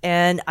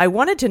 And I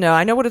wanted to know.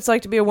 I know what it's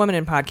like to be a woman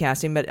in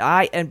podcasting, but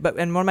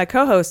one of my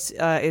co-hosts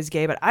is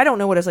gay, but I don't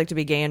know what it's like to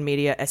be gay in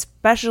media,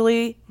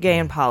 especially gay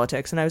in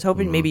politics. And I was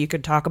hoping maybe you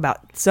could talk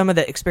about some of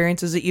the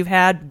experiences that you've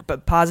had,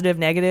 but positive,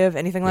 negative,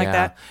 anything like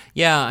that.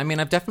 Yeah, I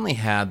mean, I've definitely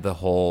had the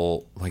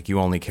whole you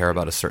only care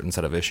about a certain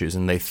set of issues,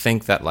 and they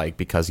think that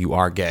because you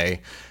are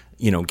gay,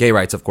 gay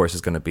rights, of course, is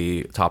going to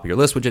be top of your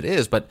list, which it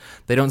is, but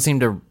they don't seem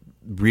to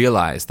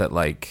realize that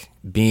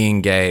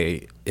being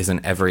gay is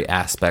in every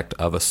aspect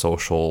of a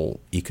social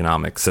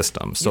economic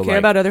system. So you care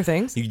about other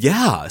things?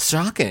 Yeah,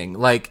 shocking.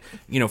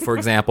 For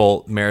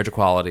example, marriage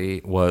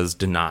equality was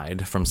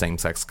denied from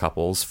same-sex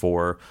couples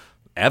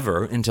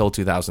forever until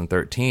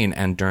 2013,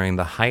 and during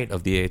the height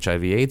of the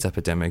HIV/AIDS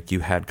epidemic, you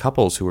had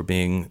couples who were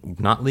being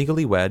not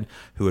legally wed,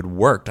 who had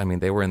worked. I mean,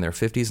 they were in their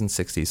 50s and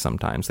 60s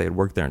sometimes. They had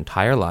worked their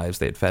entire lives.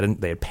 They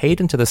had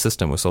paid into the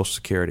system with Social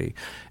Security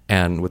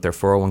and with their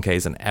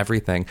 401ks and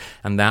everything,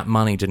 and that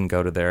money didn't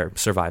go to their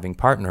surviving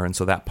partner, and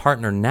so that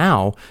partner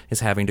now is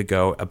having to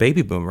go, a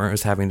baby boomer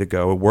is having to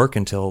go work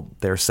until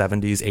they're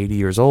 70s, 80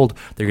 years old.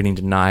 They're getting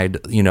denied,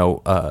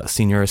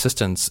 senior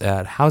assistance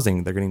at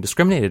housing. They're getting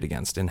discriminated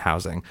against in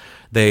housing.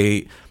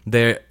 They're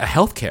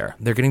healthcare.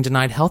 They're getting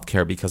denied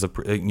healthcare because of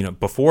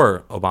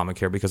before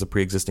Obamacare, because of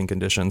pre-existing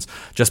conditions,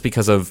 just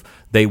because of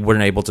they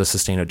weren't able to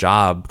sustain a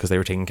job because they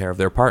were taking care of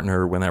their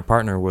partner when their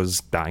partner was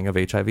dying of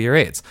HIV or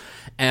AIDS.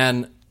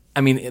 And I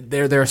mean,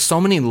 there are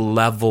so many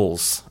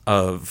levels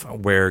of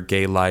where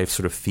gay life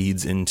sort of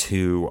feeds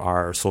into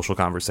our social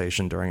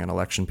conversation during an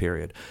election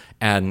period.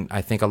 And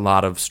I think a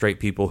lot of straight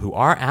people who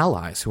are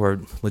allies, who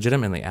are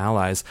legitimately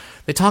allies,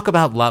 they talk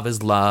about love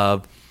is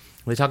love.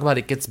 They talk about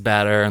it gets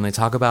better, and they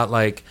talk about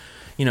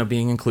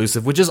being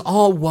inclusive, which is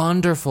all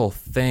wonderful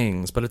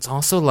things, but it's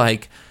also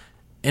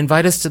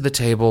invite us to the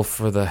table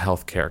for the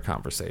healthcare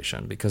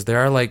conversation, because there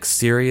are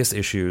serious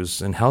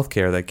issues in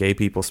healthcare that gay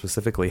people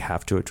specifically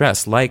have to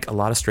address. A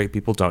lot of straight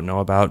people don't know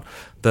about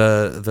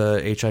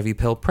the HIV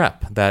pill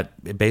PrEP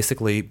that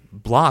basically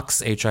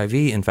blocks HIV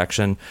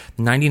infection,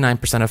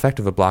 99%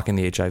 effective at blocking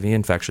the HIV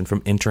infection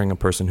from entering a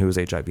person who is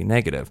HIV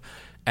negative.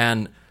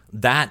 And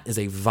that is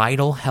a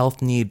vital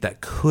health need that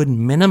could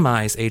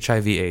minimize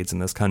HIV/AIDS in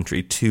this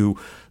country to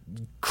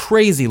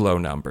crazy low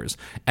numbers.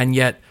 And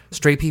yet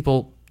straight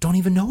people don't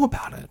even know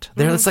about it.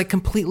 It's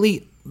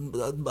completely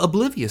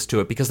oblivious to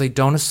it because they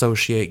don't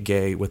associate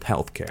gay with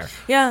healthcare.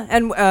 Yeah,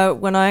 and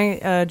when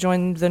I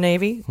joined the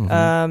Navy,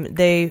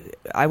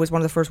 I was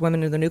one of the first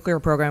women in the nuclear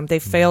program. They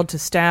failed to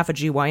staff a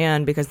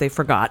GYN because they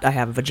forgot I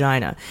have a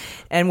vagina.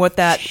 And what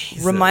that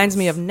reminds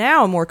me of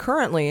now, more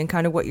currently, and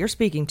kind of what you're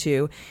speaking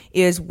to,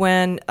 is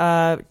when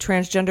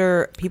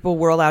transgender people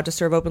were allowed to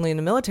serve openly in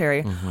the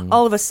military,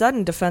 all of a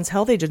sudden Defense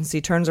Health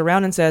Agency turns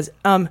around and says,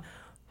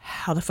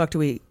 how the fuck do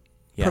we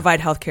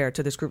provide health care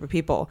to this group of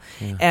people?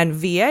 And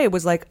VA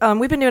was like,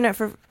 we've been doing it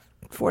for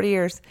 40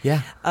 years.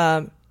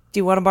 Do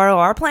you want to borrow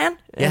our plan?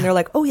 And they're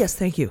like, oh, yes,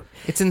 thank you.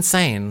 It's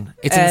insane.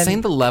 It's insane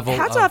the level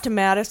hats off to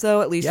Mattis,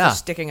 though, at least for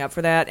sticking up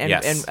for that.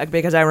 And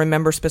because I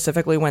remember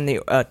specifically when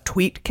the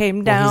tweet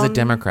came down. Well, he's a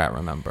Democrat,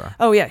 remember?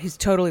 Oh, yeah, he's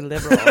totally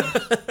liberal.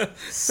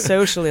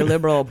 Socially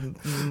liberal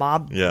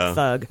mob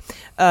thug.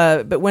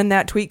 But when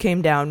that tweet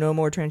came down, no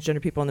more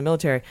transgender people in the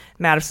military,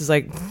 Mattis is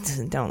like,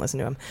 don't listen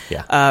to him.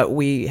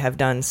 We have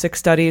done 6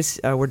 studies.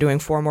 We're doing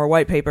 4 more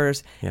white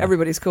papers.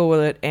 Everybody's cool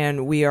with it.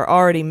 And we are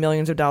already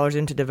millions of dollars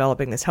into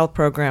developing this health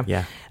program.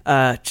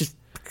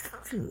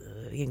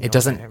 It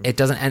doesn't,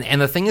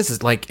 and the thing is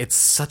it's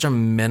such a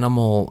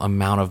minimal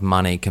amount of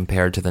money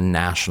compared to the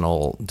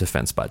national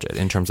defense budget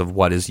in terms of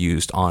what is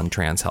used on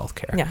trans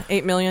healthcare.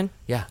 $8 million.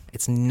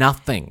 It's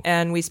nothing.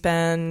 And we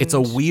spend... It's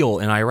a wheel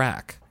in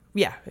Iraq.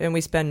 And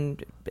we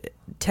spend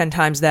 10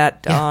 times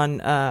that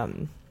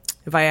on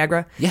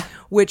Viagra.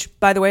 Which,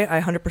 by the way,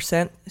 I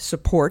 100%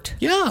 support.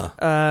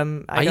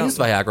 I used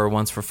Viagra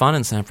once for fun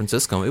in San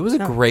Francisco. It was a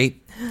great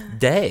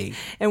day.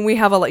 And we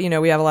have a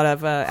lot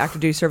of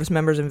active duty service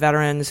members and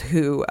veterans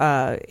who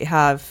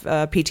have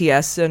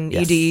PTS and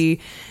ED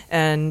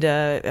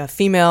and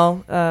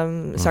female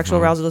sexual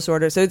arousal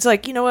disorder. So it's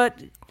you know what?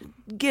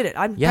 Get it.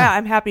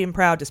 I'm happy and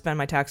proud to spend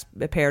my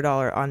taxpayer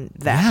dollar on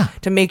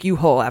that to make you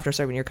whole after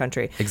serving your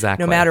country.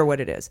 Exactly. No matter what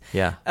it is.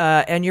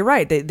 And you're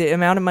right. The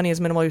amount of money is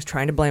minimal. He was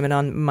trying to blame it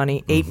on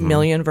money. $8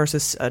 million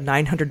versus a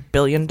 $900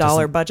 billion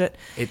budget.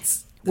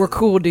 We're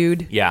cool,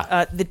 dude.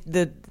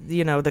 The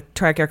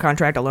TRICARE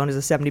contract alone is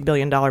a $70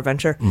 billion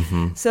venture.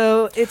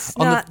 So it's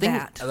not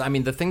that. I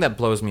mean, the thing that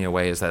blows me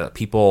away is that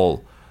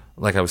people,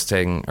 like I was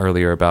saying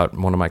earlier about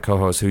one of my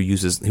co-hosts who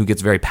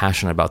gets very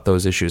passionate about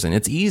those issues, and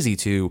it's easy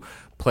to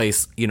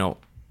place,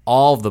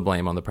 all of the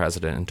blame on the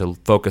president and to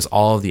focus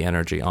all of the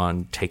energy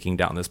on taking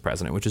down this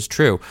president, which is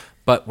true.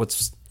 But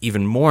what's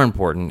even more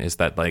important is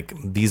that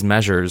these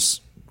measures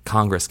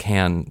Congress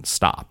can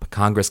stop.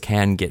 Congress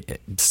can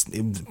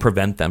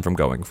prevent them from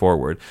going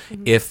forward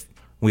if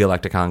we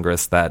elect a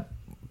Congress that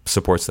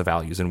supports the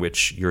values in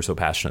which you're so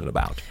passionate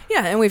about.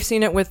 Yeah, and we've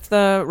seen it with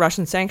the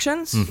Russian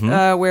sanctions,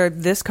 where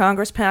this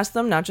Congress passed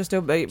them, not just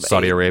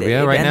Saudi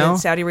Arabia right now.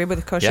 Saudi Arabia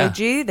with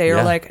Khashoggi, they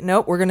are like,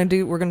 nope, we're going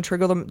to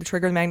trigger the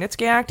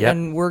Magnitsky Act,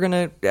 and we're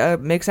going to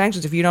make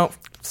sanctions if you don't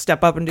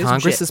step up and do some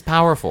shit. Congress is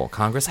powerful.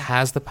 Congress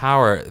has the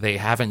power. They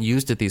haven't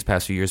used it these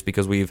past few years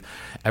because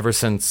ever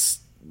since,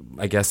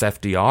 I guess,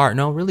 FDR,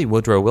 no, really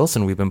Woodrow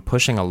Wilson, we've been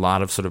pushing a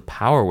lot of sort of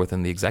power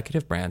within the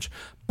executive branch.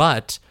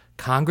 But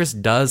Congress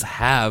does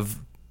have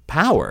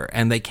power,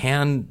 and they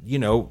can,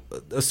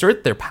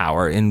 assert their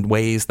power in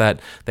ways that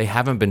they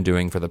haven't been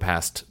doing for the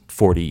past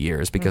 40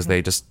 years because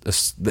they just,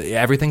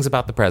 everything's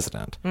about the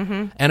president.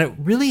 And it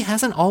really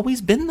hasn't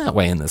always been that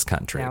way in this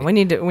country. Yeah, we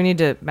need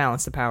to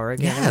balance the power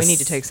again. Yes. We need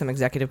to take some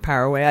executive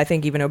power away. I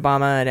think even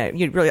Obama, and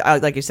you really,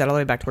 like you said, all the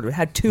way back to Woodrow,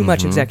 had too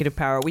much executive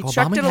power. We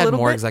checked it a little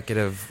bit.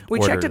 Executive we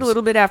checked it a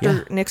little bit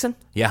after Nixon.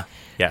 Yeah.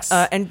 Yes.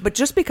 But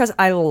just because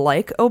I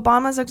like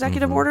Obama's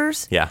executive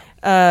orders,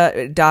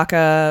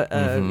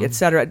 DACA, et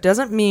cetera,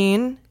 doesn't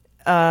mean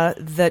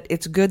that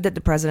it's good that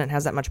the president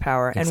has that much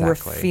power, and we're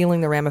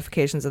feeling the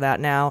ramifications of that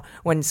now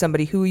when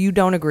somebody who you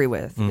don't agree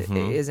with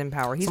is in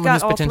power. He's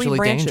got all three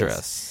branches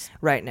dangerous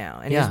right now,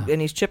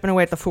 and he's chipping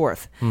away at the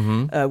fourth,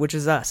 which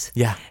is us.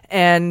 Yeah,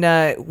 and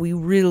we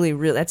really,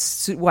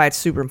 that's why it's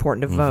super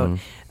important to vote.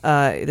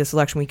 This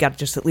election, we got to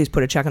just at least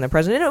put a check on the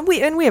president,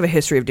 and we have a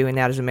history of doing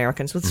that as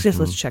Americans.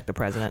 Let's check the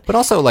president, but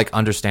also like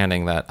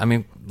understanding that. I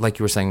mean, like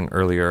you were saying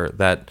earlier,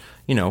 that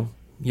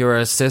you're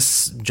a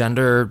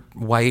cisgender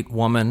white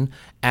woman,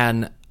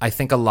 and I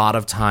think a lot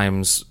of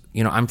times,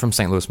 I'm from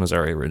St. Louis,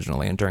 Missouri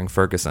originally, and during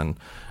Ferguson,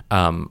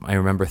 I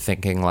remember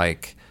thinking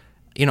like,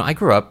 I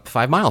grew up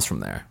 5 miles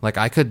from there. Like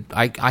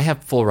I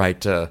have full right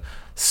to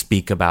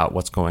speak about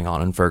what's going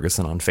on in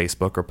Ferguson on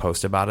Facebook or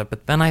post about it,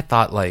 but then I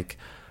thought like,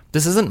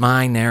 this isn't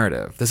my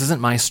narrative. This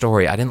isn't my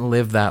story. I didn't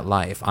live that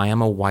life. I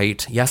am a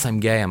white, yes, I'm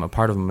gay. I'm a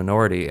part of a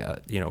minority, a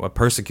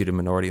persecuted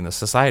minority in the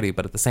society.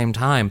 But at the same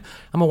time,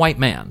 I'm a white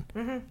man.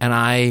 And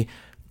I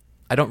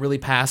don't really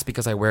pass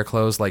because I wear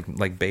clothes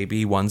like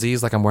baby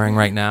onesies like I'm wearing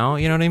right now.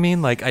 You know what I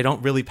mean? Like I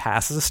don't really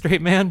pass as a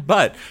straight man,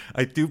 but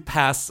I do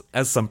pass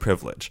as some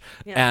privilege.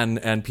 Yeah.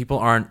 And people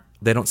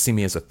they don't see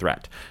me as a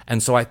threat.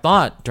 And so I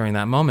thought during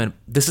that moment,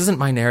 this isn't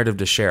my narrative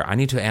to share. I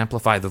need to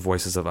amplify the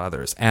voices of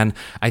others. And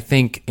I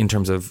think in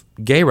terms of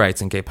gay rights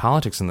and gay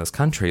politics in this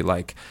country,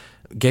 like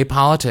gay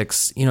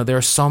politics, there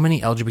are so many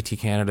LGBT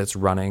candidates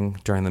running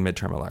during the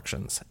midterm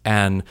elections.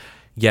 And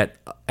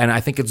I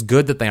think it's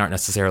good that they aren't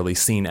necessarily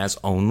seen as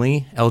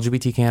only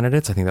LGBT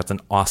candidates. I think that's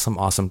an awesome,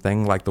 awesome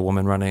thing. Like the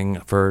woman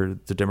running for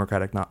the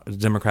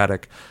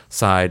Democratic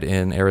side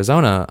in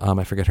Arizona.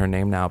 I forget her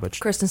name now, but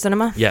Kristen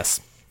Sinema. Yes.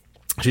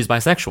 She's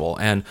bisexual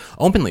and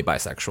openly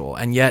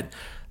bisexual, and yet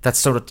that's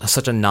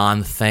such a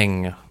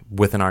non-thing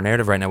within our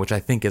narrative right now, which I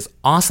think is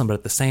awesome. But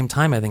at the same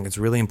time, I think it's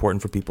really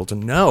important for people to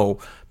know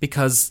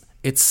because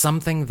it's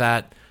something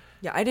that...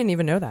 Yeah, I didn't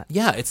even know that.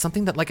 Yeah, it's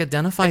something that like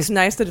identifies... It's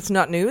nice that it's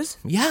not news.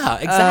 Yeah,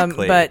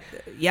 exactly. But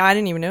yeah, I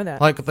didn't even know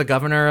that. Like the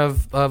governor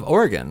of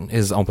Oregon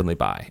is openly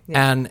bi.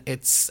 Yeah.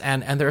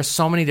 And there are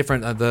so many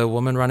different... the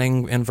woman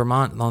running in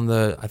Vermont on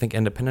the, I think,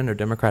 independent or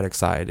Democratic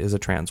side is a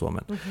trans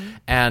woman.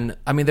 And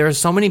I mean, there are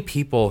so many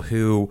people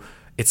who...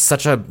 It's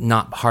such a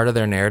not part of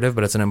their narrative,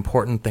 but it's an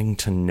important thing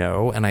to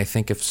know. And I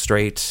think if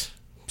straight,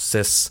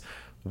 cis,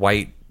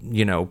 white...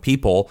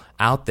 people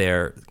out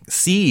there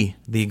see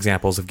the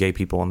examples of gay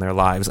people in their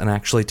lives and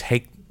actually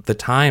take the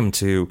time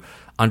to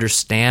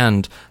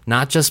understand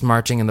not just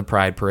marching in the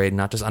Pride Parade,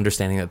 not just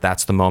understanding that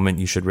that's the moment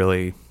you should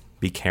really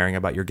be caring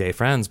about your gay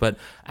friends, but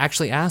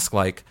actually ask,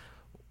 like,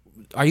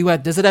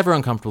 is it ever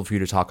uncomfortable for you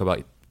to talk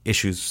about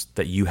issues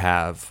that you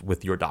have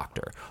with your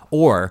doctor?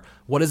 Or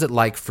what is it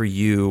like for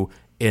you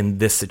in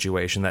this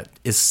situation that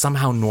is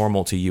somehow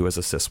normal to you as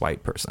a cis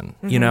white person,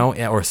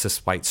 or a cis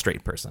white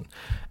straight person?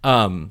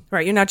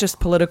 Right, you're not just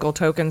political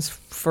tokens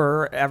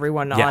for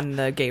everyone on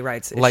the gay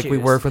rights issues. Like we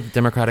were for the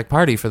Democratic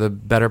Party for the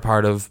better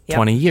part of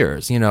 20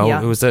 years. It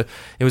was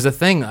a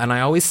thing, and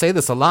I always say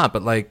this a lot,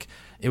 but like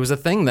it was a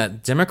thing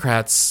that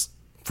Democrats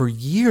for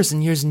years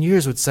and years and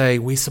years would say,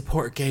 we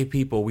support gay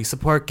people, we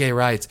support gay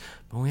rights,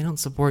 but we don't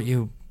support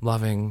you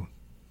loving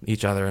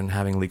each other and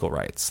having legal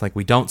rights. Like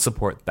we don't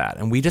support that.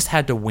 And we just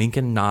had to wink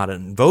and nod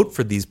and vote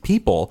for these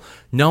people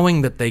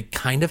knowing that they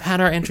kind of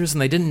had our interests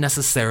and they didn't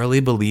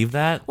necessarily believe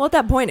that. Well, at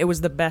that point, it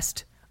was the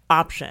best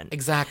option.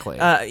 Exactly.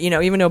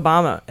 Even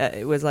Obama,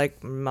 it was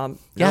like,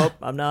 nope,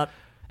 I'm not.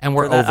 And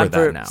we're over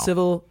that now.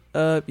 Civil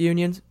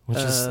unions, which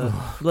is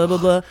blah, blah,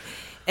 blah.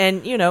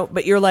 And,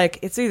 but you're like,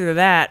 it's either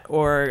that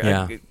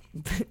or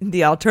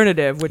the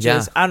alternative, which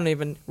is I don't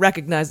even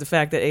recognize the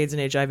fact that AIDS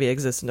and HIV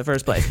exist in the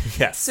first place.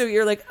 Yes. So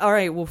you're like, all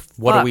right, well,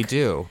 what do we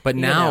do? But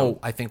now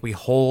I think we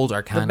hold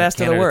our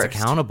candidates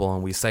accountable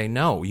and we say,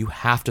 no, you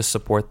have to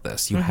support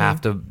this. You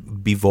have to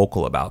be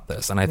vocal about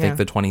this. And I think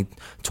the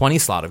 2020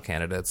 slot of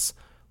candidates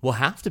will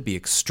have to be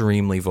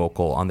extremely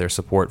vocal on their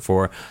support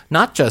for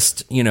not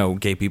just,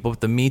 gay people, but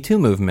the Me Too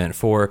movement.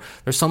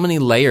 There's so many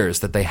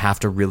layers that they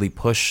have to really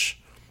push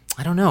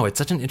I don't know. It's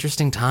such an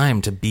interesting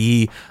time to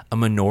be a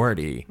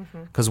minority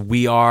because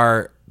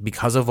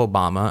because of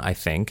Obama, I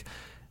think,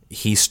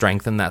 he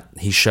strengthened that.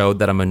 He showed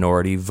that a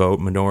minority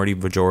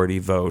majority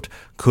vote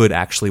could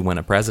actually win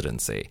a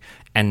presidency.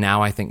 And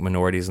now I think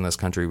minorities in this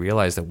country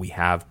realize that we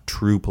have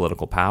true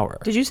political power.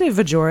 Did you say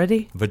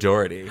majority?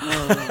 Majority.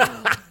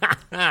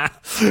 I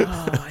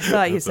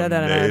thought you said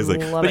that, and I love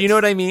it. But you know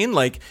what I mean?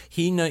 Like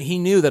he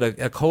knew that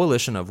a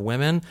coalition of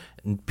women,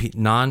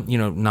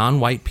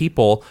 non-white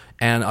people,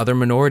 and other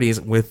minorities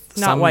with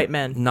not white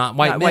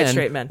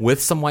straight men,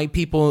 with some white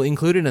people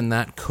included in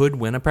that, could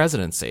win a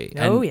presidency.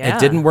 Oh, and yeah. It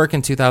didn't work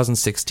in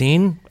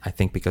 2016, I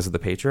think, because of the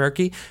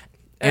patriarchy.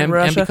 And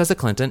because of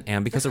Clinton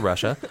and because of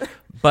Russia.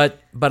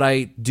 But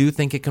I do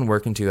think it can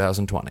work in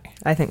 2020.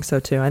 I think so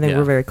too. I think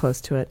we're very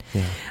close to it.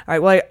 Yeah. All right.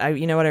 Well, I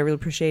you know what? I really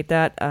appreciate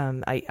that.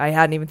 I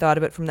hadn't even thought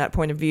of it from that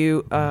point of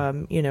view.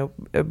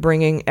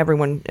 Bringing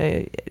everyone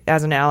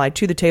as an ally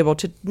to the table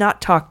to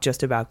not talk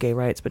just about gay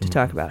rights, but to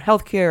talk about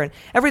healthcare and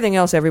everything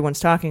else everyone's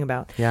talking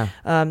about. Yeah.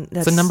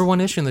 It's the number one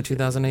issue in the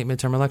 2008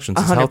 midterm elections.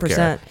 100%.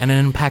 Healthcare, and it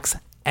impacts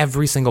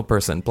every single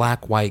person,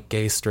 black, white,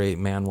 gay, straight,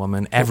 man,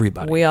 woman,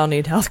 everybody. We all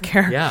need health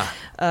care. Yeah.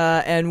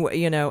 And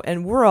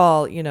we're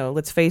all,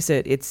 let's face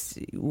it, it's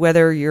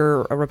whether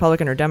you're a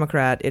Republican or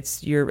Democrat,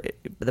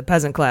 the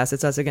peasant class,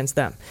 it's us against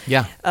them.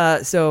 Yeah.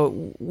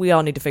 So we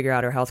all need to figure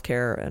out our health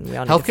care, and we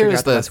all need to figure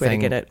out the best way to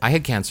get it. I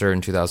had cancer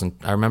in 2000.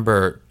 I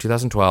remember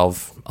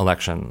 2012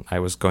 election, I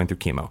was going through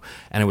chemo,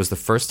 and it was the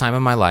first time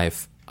in my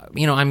life,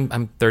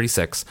 I'm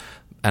 36,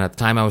 and at the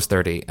time I was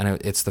 30,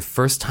 and it's the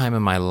first time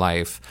in my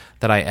life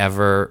that I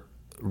ever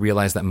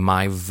realized that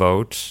my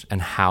vote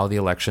and how the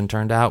election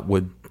turned out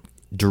would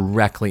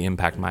directly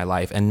impact my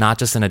life, and not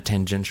just in a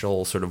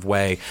tangential sort of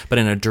way, but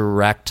in a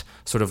direct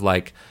sort of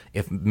like,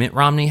 if Mitt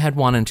Romney had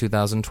won in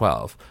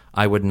 2012,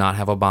 I would not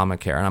have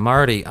Obamacare.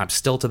 And I'm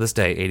still to this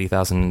day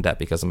 $80,000 in debt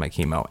because of my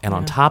chemo. And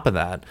on top of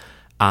that,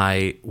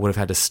 I would have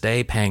had to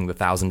stay paying the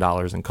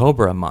 $1,000 in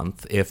COBRA a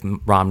month if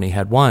Romney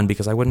had won,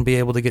 because I wouldn't be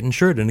able to get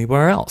insured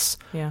anywhere else.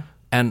 Yeah.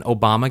 And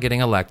Obama getting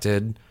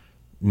elected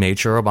made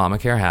sure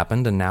Obamacare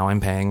happened, and now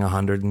I'm paying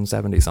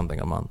 $170 something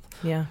a month.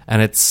 Yeah.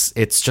 And it's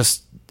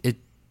just it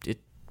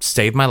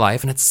saved my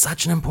life, and it's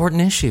such an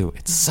important issue.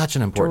 It's such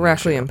an important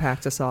directly issue.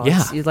 impacts us all.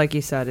 Yeah. Like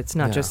you said, it's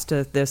not just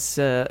this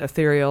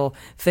ethereal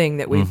thing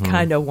that we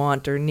kind of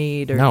want or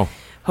need or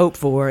hope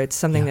for. It's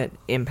something that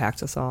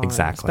impacts us all,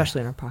 exactly,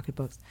 especially in our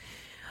pocketbooks.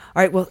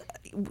 All right. Well,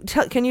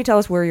 can you tell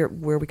us where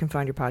we can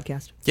find your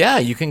podcast? Yeah,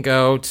 you can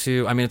go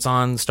to, it's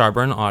on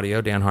Starburn Audio,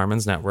 Dan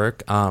Harmon's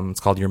network. It's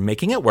called You're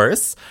Making It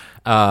Worse.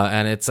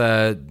 And it's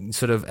a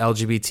sort of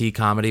LGBT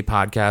comedy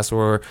podcast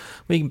where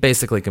we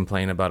basically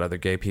complain about other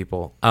gay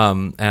people.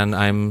 And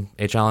I'm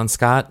H. Alan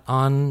Scott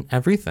on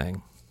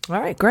everything.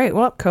 All right, great.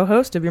 Well,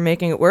 co-host of You're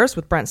Making It Worse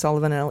with Brent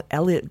Sullivan and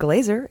Elliot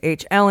Glazer,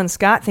 H. Alan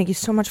Scott, thank you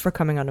so much for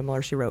coming on to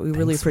Mueller, She Wrote. We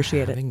really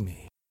appreciate it.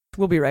 Me.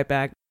 We'll be right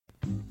back.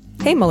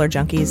 Hey Mueller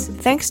Junkies,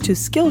 thanks to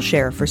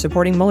Skillshare for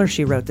supporting Mueller,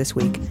 She Wrote this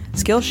week.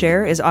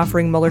 Skillshare is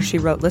offering Mueller, She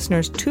Wrote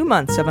listeners 2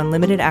 months of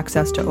unlimited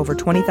access to over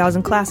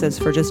 20,000 classes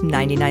for just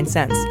 99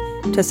 cents.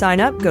 To sign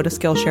up, go to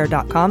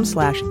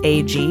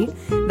Skillshare.com/AG.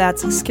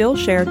 That's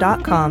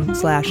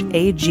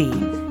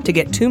Skillshare.com/AG to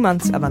get 2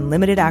 months of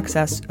unlimited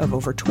access of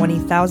over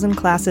 20,000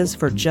 classes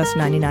for just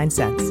 99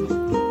 cents.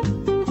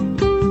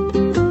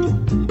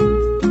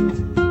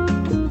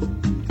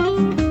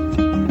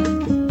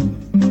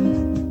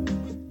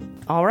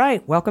 All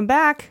right, welcome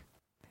back.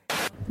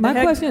 My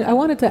question I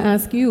wanted to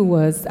ask you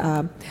was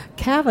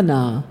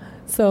Kavanaugh.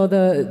 So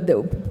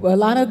a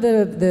lot of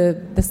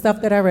the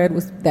stuff that I read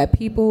was that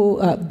people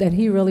that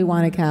he really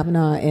wanted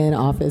Kavanaugh in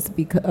office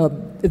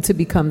to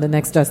become the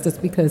next justice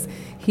because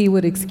he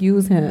would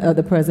excuse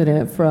the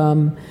president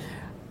from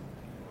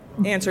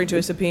answering to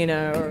a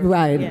subpoena.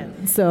 Right. Yeah.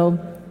 So.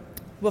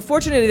 Well,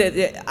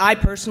 fortunately, I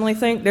personally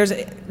think there's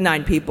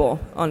 9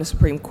 people on the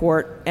Supreme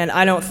Court, and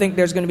I don't think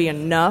there's going to be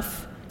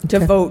enough to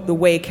vote the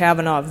way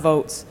Kavanaugh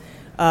votes.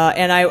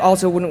 And I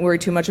also wouldn't worry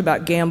too much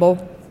about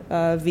Gamble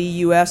v.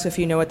 U.S., if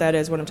you know what that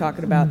is, what I'm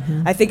talking about.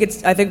 Mm-hmm. I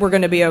think we're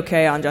going to be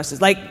okay on justice.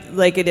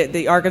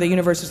 The arc of the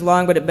universe is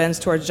long, but it bends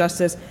towards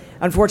justice.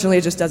 Unfortunately,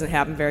 it just doesn't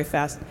happen very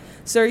fast.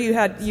 Sir, you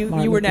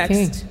were next.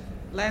 King.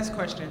 Last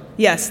question.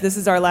 Yes, this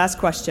is our last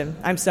question.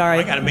 I'm sorry.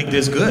 I got to make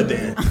this good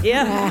then.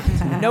 Yeah,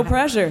 no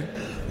pressure.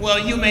 Well,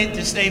 you made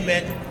the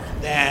statement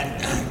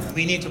that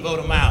we need to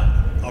vote him out,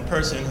 a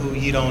person who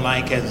you don't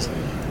like as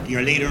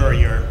your leader or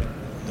you're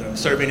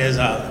serving as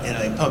in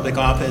a public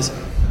office.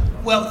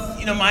 Well,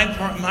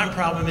 my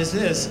problem is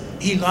this.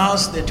 He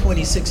lost the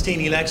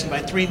 2016 election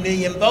by 3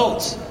 million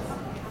votes.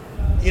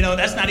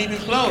 That's not even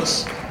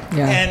close.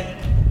 Yeah.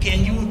 And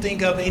can you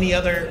think of any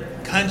other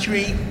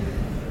country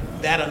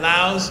that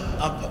allows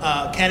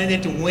a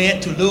candidate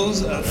to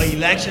lose an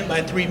election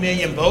by 3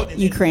 million votes?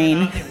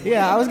 Ukraine.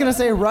 Yeah, I was going to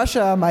say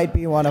Russia might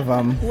be one of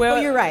them.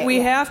 Well, you're right.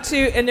 We have to,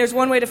 and there's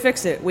one way to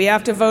fix it. We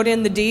have to vote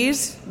in the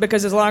D's,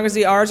 because as long as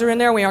the R's are in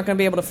there, we aren't going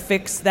to be able to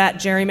fix that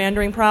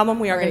gerrymandering problem.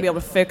 We aren't going to be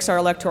able to fix our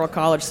electoral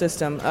college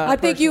system. I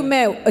think you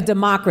meant a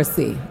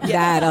democracy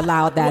that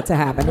allowed that to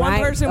happen, one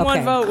right? person,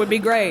 one Okay. vote would be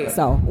great.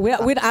 So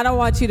I don't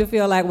want you to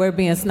feel like we're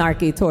being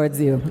snarky towards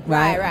you,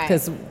 right? Right.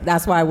 Because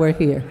that's why we're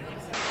here.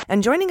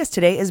 And joining us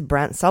today is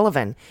Brent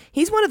Sullivan.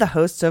 He's one of the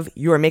hosts of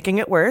You're Making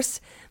It Worse,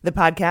 the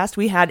podcast.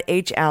 We had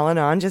H. Allen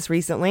on just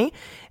recently,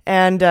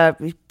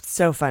 and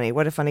so funny.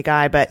 What a funny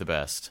guy. But the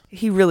best.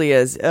 He really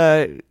is.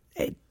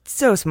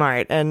 So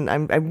smart, and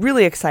I'm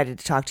really excited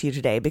to talk to you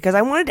today because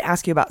I wanted to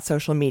ask you about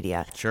social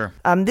media. Sure.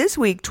 This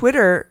week,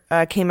 Twitter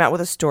came out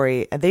with a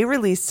story. They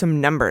released some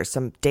numbers,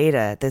 some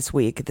data this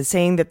week,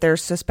 saying that they're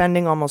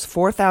suspending almost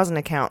 4,000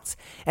 accounts,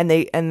 and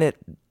that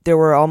there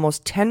were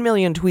almost 10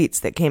 million tweets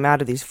that came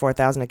out of these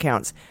 4,000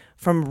 accounts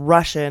from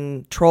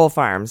Russian troll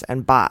farms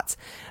and bots,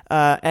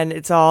 and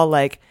it's all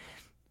like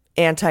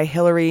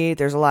anti-Hillary.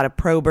 There's a lot of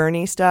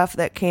pro-Bernie stuff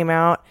that came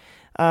out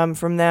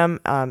from them.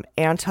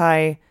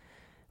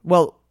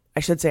 I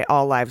should say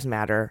all lives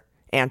matter,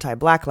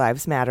 anti-Black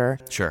Lives Matter.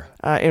 Sure.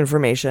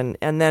 Information,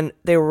 and then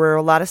there were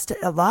a lot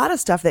of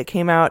stuff that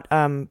came out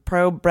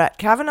pro Brett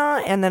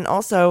Kavanaugh, and then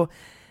also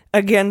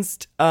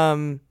against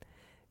the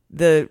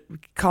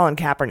Colin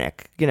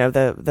Kaepernick,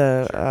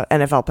 the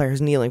NFL player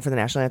who's kneeling for the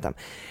national anthem.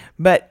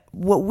 But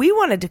what we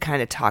wanted to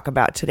kind of talk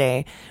about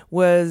today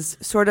was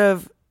sort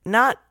of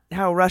not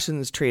how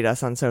Russians treat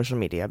us on social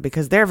media,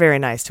 because they're very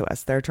nice to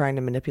us. They're trying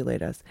to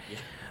manipulate us. Yeah.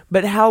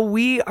 But how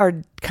we are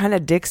kind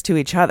of dicks to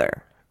each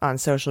other on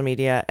social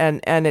media.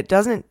 And it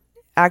doesn't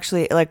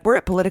actually, like, we're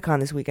at Politicon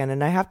this weekend,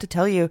 and I have to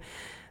tell you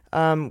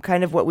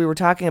kind of what we were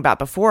talking about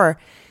before,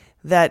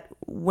 that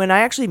when I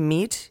actually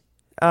meet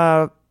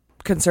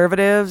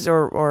conservatives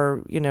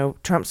or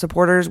Trump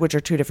supporters, which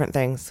are two different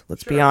things,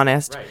 let's be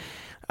honest,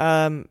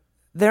 right.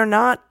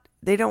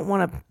 They don't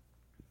want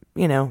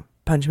to,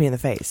 punch me in the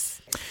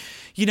face.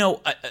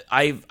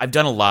 I've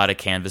done a lot of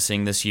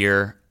canvassing this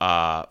year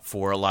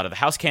for a lot of the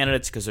House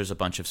candidates, because there's a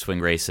bunch of swing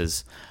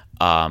races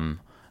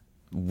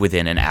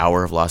within an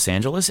hour of Los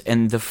Angeles.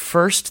 And the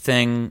first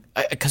thing,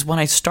 because when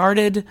I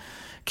started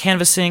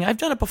canvassing, I've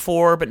done it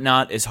before, but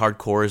not as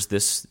hardcore as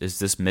this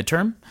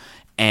midterm.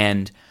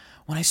 And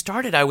when I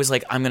started, I was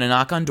like, I'm going to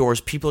knock on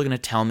doors. People are going to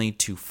tell me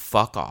to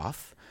fuck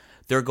off.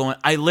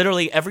 I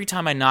literally, every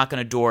time I knock on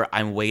a door,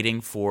 I'm waiting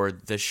for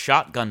the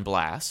shotgun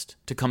blast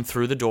to come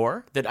through the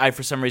door that I,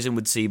 for some reason,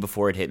 would see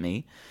before it hit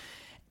me.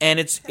 And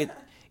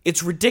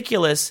it's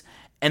ridiculous.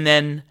 And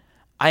then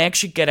I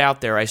actually get out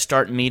there. I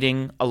start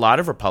meeting a lot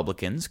of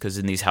Republicans, because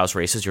in these House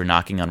races, you're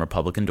knocking on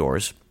Republican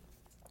doors.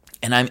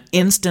 And I'm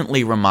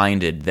instantly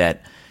reminded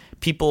that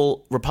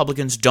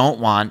Republicans don't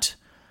want,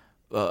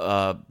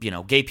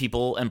 gay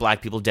people and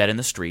black people dead in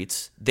the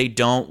streets. They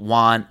don't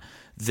want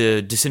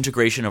the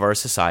disintegration of our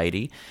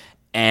society,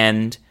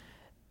 and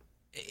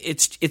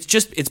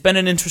it's been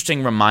an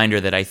interesting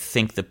reminder that I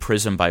think the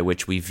prism by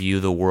which we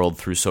view the world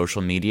through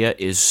social media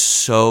is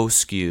so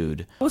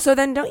skewed. Well, so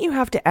then don't you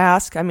have to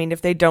ask, I mean,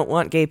 if they don't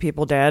want gay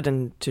people dead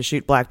and to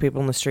shoot black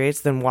people in the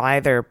streets, then why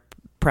their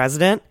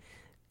president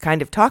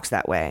kind of talks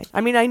that way?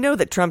 I mean, I know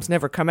that Trump's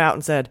never come out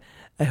and said,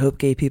 I hope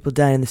gay people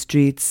die in the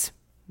streets.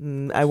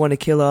 I want to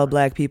kill all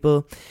black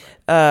people.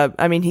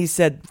 I mean, he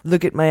said,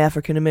 look at my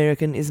African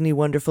American, isn't he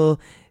wonderful?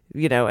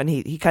 And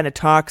he kind of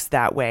talks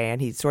that way, and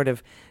he sort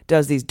of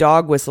does these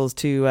dog whistles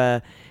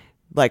to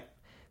like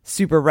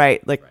super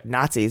right, like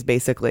Nazis,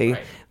 basically,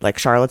 like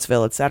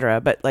Charlottesville, etc.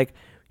 But like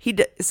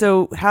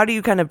so how do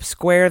you kind of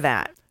square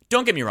that?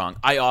 Don't get me wrong.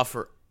 I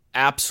offer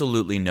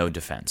absolutely no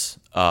defense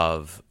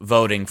of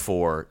voting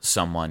for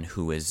someone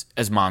who is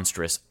as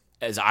monstrous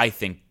as I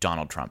think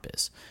Donald Trump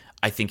is.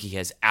 I think he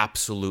has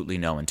absolutely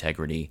no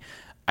integrity.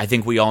 I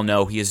think we all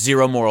know he has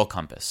zero moral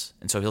compass.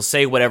 And so he'll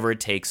say whatever it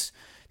takes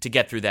to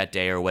get through that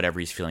day or whatever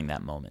he's feeling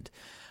that moment.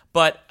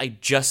 But I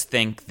just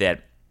think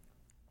that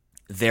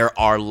there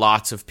are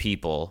lots of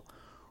people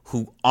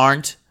who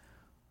aren't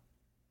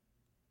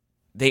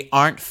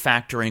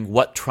factoring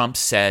what Trump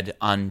said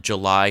on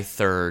July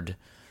 3rd,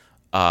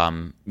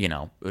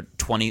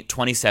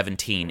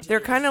 2017. They're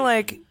kind of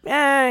like,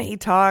 he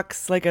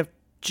talks like a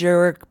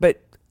jerk,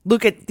 but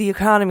look at the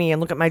economy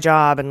and look at my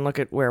job and look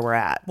at where we're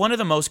at. One of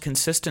the most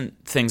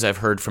consistent things I've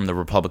heard from the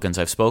Republicans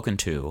I've spoken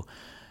to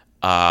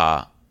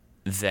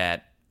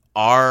that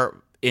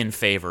are in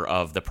favor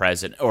of the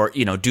president or,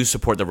 do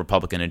support the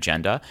Republican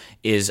agenda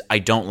is, I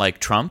don't like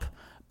Trump,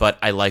 but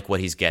I like what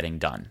he's getting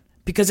done.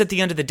 Because at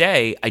the end of the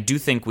day, I do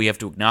think we have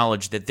to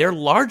acknowledge that they're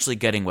largely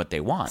getting what they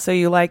want. So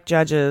you like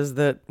judges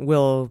that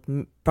will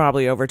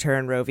probably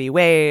overturn Roe v.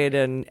 Wade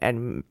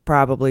and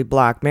probably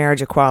block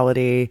marriage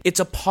equality.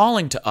 It's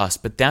appalling to us,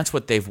 but that's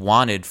what they've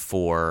wanted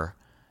for...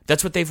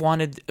 That's what they've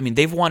wanted. I mean,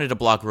 they've wanted to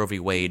block Roe v.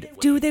 Wade.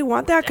 Do they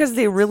want that because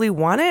they really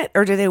want it?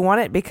 Or do they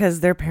want it because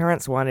their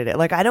parents wanted it?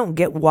 Like, I don't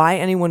get why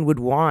anyone would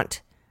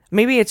want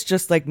Maybe it's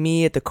just like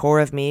me at the core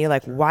of me.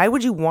 Like, why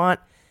would you want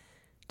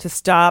to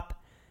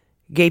stop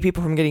gay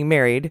people from getting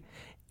married,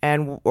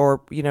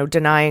 or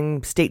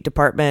denying State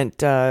Department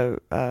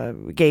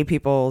gay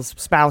people's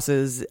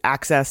spouses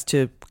access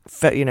to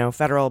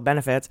federal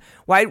benefits?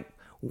 Why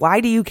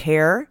do you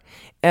care?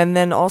 And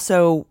then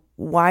also,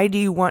 why do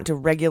you want to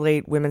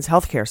regulate women's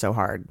health care so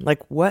hard?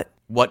 Like, what?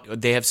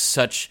 There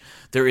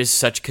is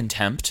such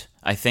contempt,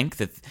 I think,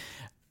 that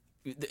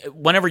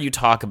whenever you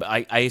talk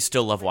about, I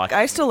still love watching.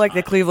 I still like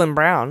the Cleveland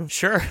Brown.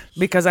 Sure.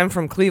 Because I'm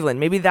from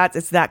Cleveland. Maybe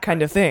it's that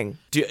kind of thing.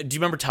 Do you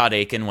remember Todd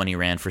Aiken when he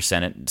ran for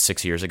Senate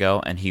 6 years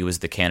ago? And he was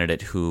the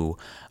candidate who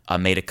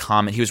made a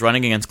comment. He was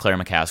running against Claire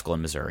McCaskill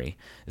in Missouri.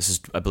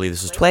 I believe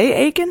this is Clay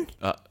Aiken?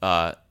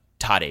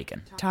 Todd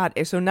Aiken.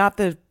 So not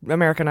the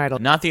American Idol.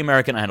 Not the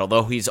American Idol,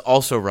 though he's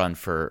also run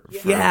for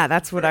yeah,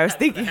 that's what I was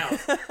thinking.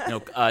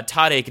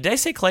 Todd Aiken. Did I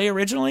say Clay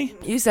originally?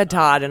 You said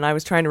Todd, and I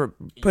was trying to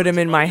put him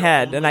in my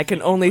head, and I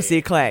can only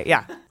see Clay.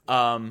 Yeah.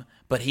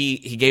 But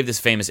he gave this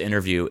famous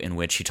interview in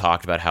which he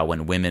talked about how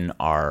when women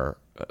are,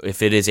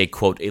 if it is a,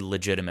 quote,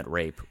 illegitimate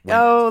rape.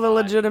 The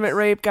legitimate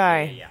rape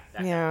guy.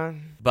 Yeah.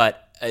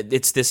 But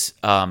it's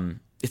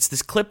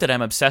this clip that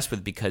I'm obsessed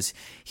with, because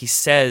he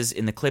says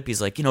in the clip,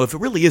 he's like, if it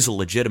really is a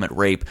legitimate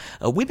rape,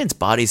 women's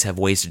bodies have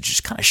ways to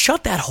just kind of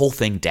shut that whole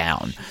thing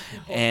down.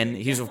 And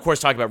he's, of course,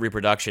 talking about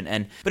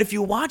reproduction. But if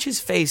you watch his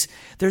face,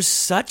 there's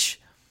such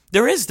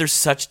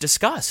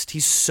disgust.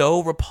 He's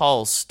so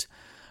repulsed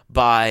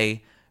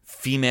by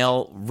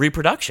female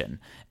reproduction.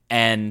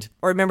 Or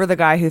remember the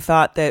guy who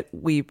thought that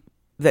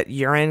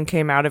urine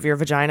came out of your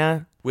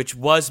vagina? Which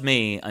was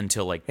me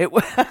until 8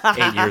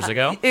 years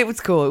ago. It was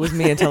cool. It was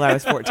me until I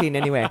was 14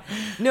 anyway.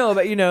 No,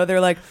 but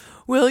they're like,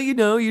 well,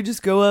 you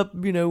just go up,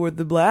 with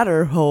the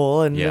bladder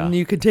hole and then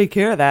you can take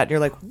care of that. And you're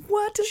like,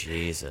 what?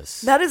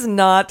 Jesus. That is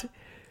not.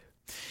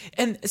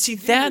 And see,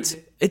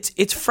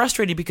 it's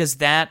frustrating because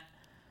but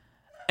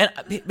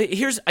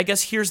here's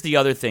the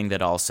other thing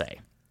that I'll say.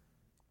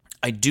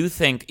 I do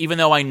think, even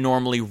though I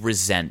normally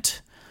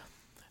resent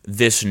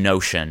this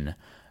notion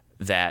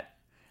that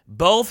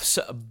both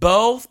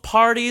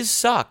parties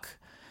suck,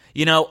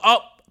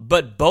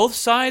 but both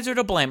sides are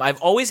to blame.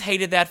 I've always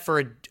hated that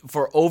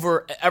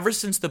ever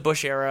since the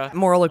Bush era.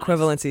 Moral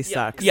equivalency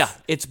sucks. Yeah,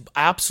 it's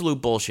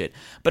absolute bullshit.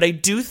 But I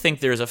do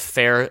think there's a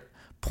fair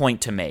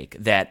point to make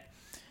that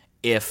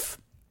if,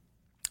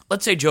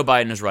 let's say Joe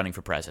Biden is running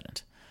for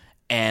president,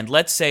 and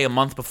let's say a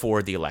month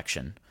before the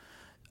election,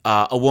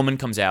 a woman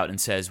comes out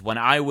and says, when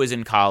I was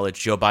in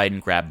college, Joe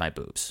Biden grabbed my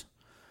boobs.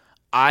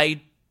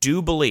 I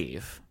do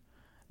believe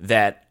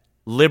that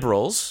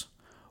liberals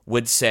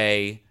would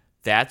say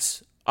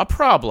that's a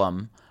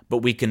problem, but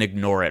we can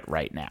ignore it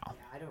right now.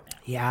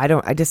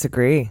 I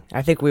disagree.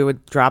 I think we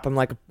would drop him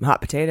like a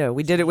hot potato.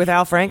 We did it with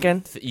Al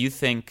Franken. You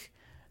think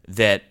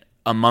that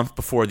a month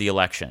before the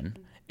election,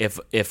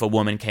 if a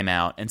woman came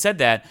out and said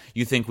that,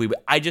 you think we would?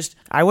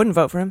 I wouldn't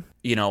vote for him.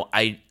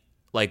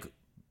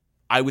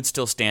 I would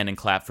still stand and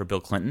clap for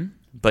Bill Clinton,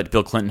 but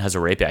Bill Clinton has a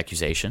rape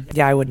accusation.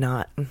 Yeah, I would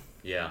not.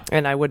 Yeah.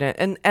 And I wouldn't.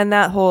 And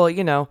that whole,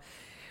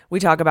 we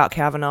talk about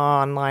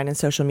Kavanaugh online and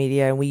social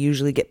media, and we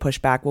usually get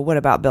pushed back. Well, what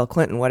about Bill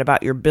Clinton? What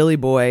about your Billy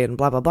boy and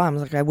blah, blah, blah? I'm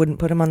like, I wouldn't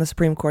put him on the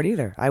Supreme Court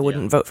either. I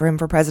wouldn't vote for him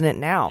for president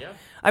now. Yeah.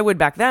 I would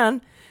back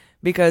then,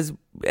 because,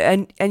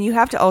 and you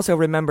have to also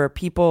remember,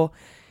 people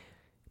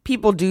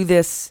do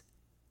this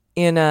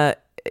in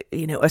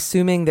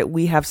assuming that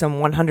we have some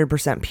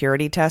 100%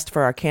 purity test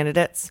for our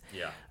candidates.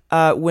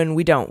 Yeah. When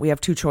we don't. We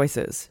have two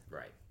choices.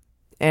 Right.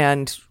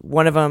 And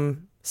one of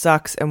them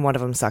sucks and one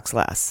of them sucks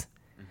less.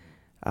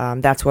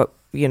 That's what,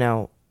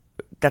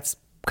 that's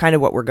kind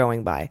of what we're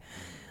going by.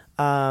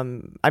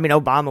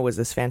 Obama was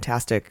this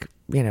fantastic,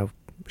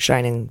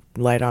 shining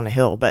light on a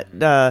hill, but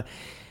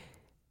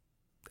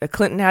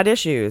Clinton had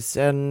issues,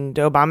 and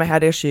Obama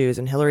had issues,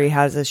 and Hillary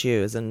has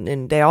issues,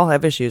 and they all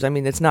have issues.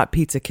 It's not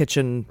pizza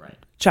kitchen,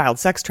 child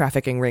sex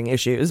trafficking ring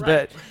issues,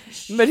 but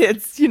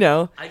it's,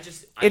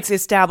 it's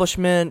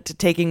establishment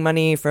taking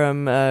money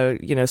from,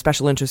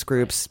 special interest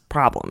groups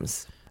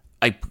problems.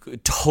 I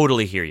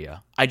totally hear you.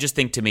 I just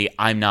think, to me,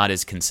 I'm not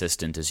as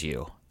consistent as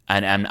you,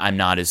 and I'm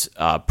not as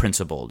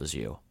principled as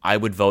you. I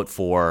would vote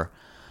for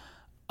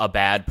a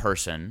bad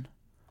person.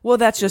 Well,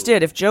 that's just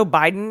it. If Joe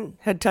Biden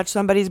had touched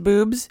somebody's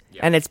boobs,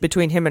 and it's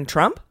between him and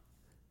Trump,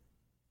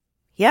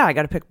 I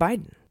got to pick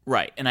Biden.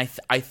 Right, and I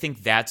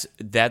think that's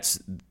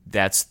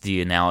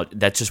the analogy.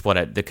 That's just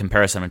the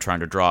comparison I'm trying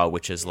to draw,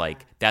 which is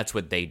that's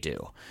what they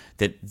do.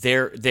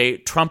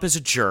 That Trump is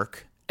a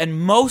jerk.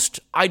 And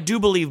I do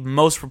believe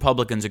most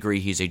Republicans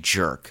agree he's a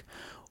jerk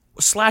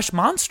 /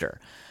 monster.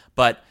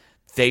 But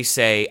they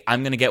say,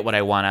 I'm going to get what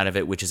I want out of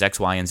it, which is X,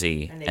 Y, and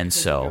Z.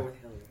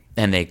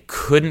 And they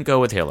couldn't go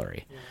with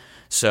Hillary. Yeah.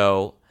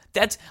 So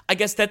I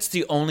guess that's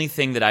the only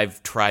thing that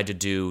I've tried to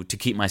do to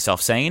keep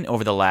myself sane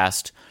over the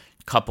last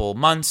couple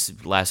months,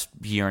 last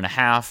year and a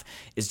half,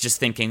 is just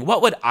thinking,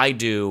 what would I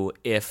do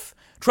if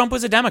Trump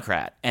was a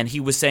Democrat, and he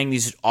was saying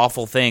these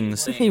awful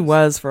things. He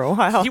was for a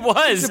while. He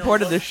was. He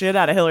supported the shit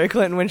out of Hillary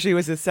Clinton when she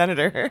was a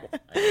senator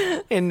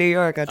in New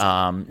York.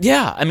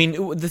 Yeah, I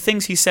mean, the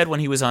things he said when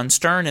he was on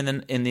Stern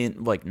in the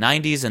like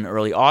 90s and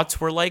early aughts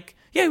were like,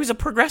 yeah, he was a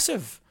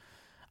progressive.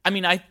 I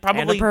mean, I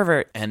probably... And a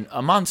pervert. And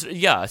a monster.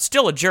 Yeah,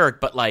 still a jerk,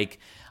 but like,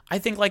 I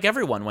think like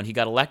everyone, when he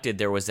got elected,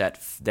 there was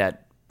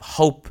that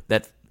hope,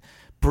 that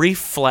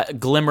brief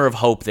glimmer of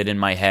hope that in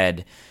my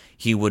head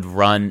he would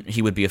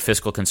be a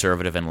fiscal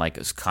conservative and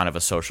like kind of a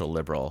social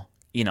liberal.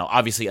 You know,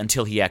 obviously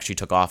until he actually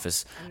took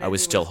office, I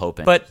was still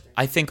hoping. But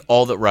I think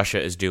all that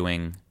Russia is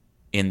doing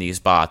in these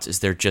bots is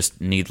they're just,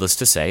 needless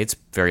to say, it's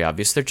very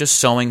obvious, they're just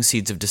sowing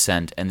seeds of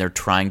dissent, and they're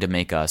trying to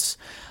make us...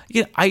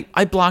 You know,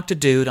 I blocked a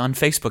dude on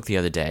Facebook the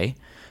other day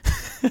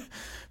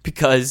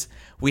because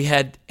we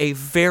had a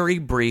very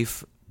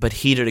brief but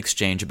heated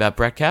exchange about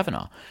Brett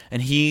Kavanaugh.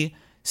 And he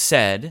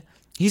said...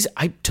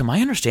 to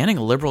my understanding,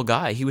 a liberal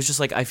guy. He was just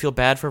like, I feel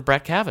bad for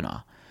Brett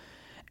Kavanaugh.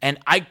 And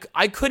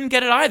I couldn't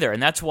get it either.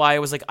 And that's why I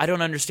was like, I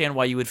don't understand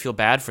why you would feel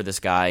bad for this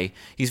guy.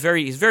 He's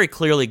very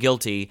clearly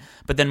guilty.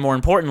 But then more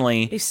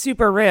importantly... He's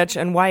super rich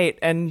and white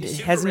and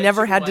has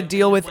never had to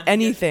deal with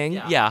anything.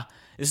 Yeah.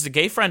 This is a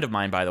gay friend of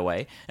mine, by the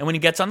way. And when he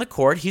gets on the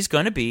court, he's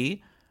going to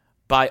be,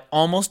 by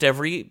almost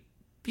every,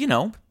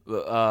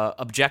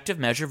 objective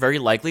measure, very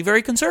likely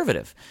very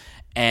conservative.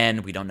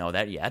 And we don't know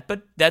that yet,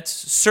 but that's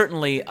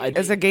certainly...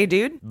 As a gay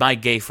dude? My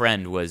gay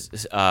friend was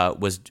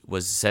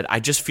said, I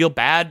just feel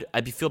bad.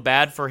 I feel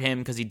bad for him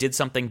because he did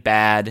something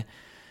bad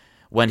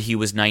when he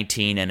was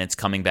 19 and it's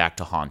coming back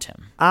to haunt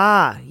him.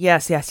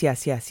 Yes.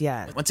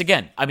 Once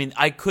again, I mean,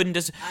 I couldn't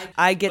just...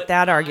 I get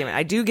that argument.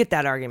 I do get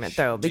that argument,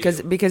 though,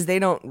 because they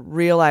don't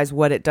realize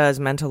what it does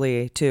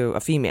mentally to a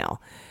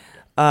female.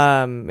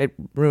 It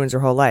ruins her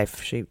whole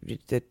life.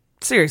 It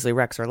seriously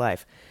wrecks her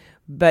life.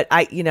 But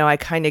I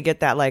kind of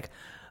get that, like,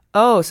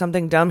 oh,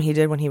 something dumb he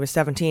did when he was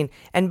 17.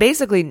 And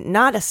basically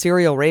not a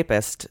serial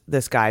rapist,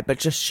 this guy, but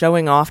just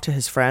showing off to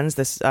his friends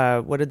this,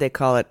 what did they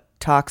call it?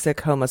 Toxic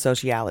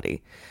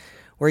homosociality,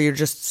 where you're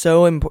just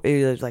so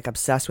like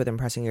obsessed with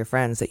impressing your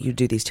friends that you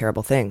do these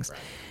terrible things. Right.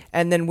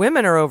 And then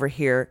women are over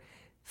here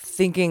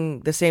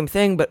thinking the same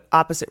thing, but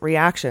opposite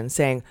reaction,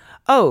 saying,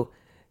 oh,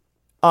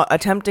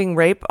 attempting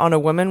rape on a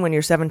woman when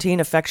you're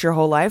 17 affects your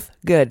whole life?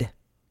 Good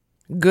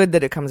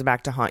that it comes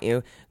back to haunt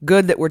you.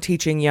 Good that we're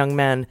teaching young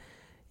men,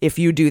 if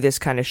you do this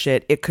kind of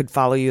shit, it could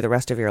follow you the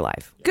rest of your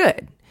life.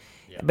 Good.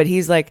 Yeah. But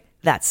he's like,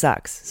 that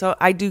sucks. So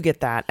I do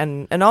get that.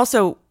 And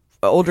also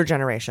older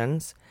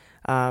generations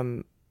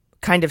kind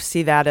of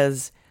see that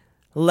as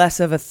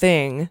less of a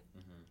thing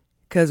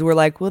because we're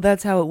like, well,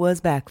 that's how it was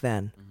back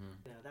then.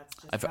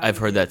 I've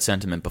heard that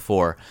sentiment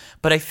before.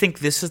 But I think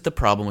this is the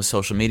problem with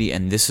social media,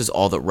 and this is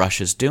all that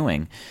Russia's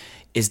doing,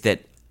 is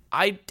that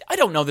I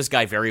don't know this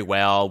guy very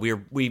well.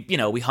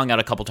 We hung out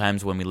a couple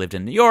times when we lived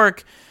in New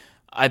York.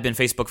 I've been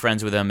Facebook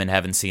friends with him and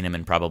haven't seen him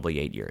in probably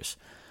 8 years.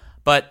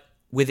 But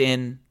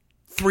within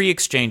 3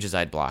 exchanges,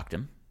 I'd blocked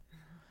him.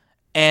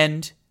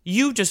 And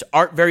you just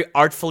very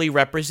artfully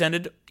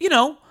represented,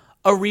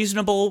 a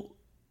reasonable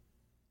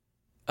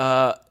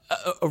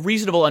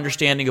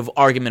understanding of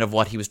argument of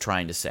what he was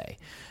trying to say,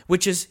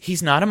 which is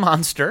he's not a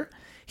monster.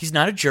 He's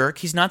not a jerk.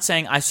 He's not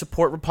saying I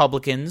support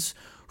Republicans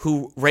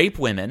who rape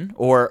women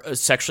or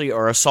sexually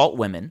or assault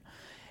women.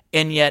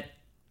 And yet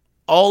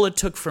all it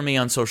took for me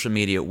on social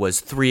media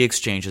was 3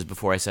 exchanges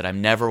before I said I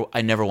never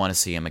want to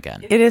see him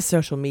again. It is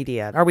social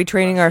media. Are we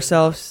training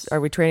ourselves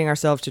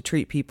to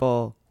treat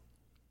people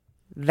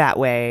that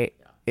way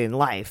in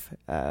life?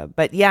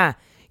 But yeah,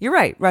 you're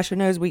right. Russia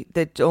knows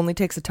that only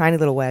takes a tiny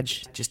little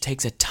wedge. It just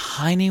takes a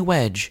tiny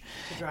wedge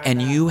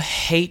and you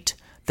hate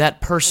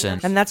that person.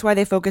 And that's why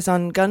they focus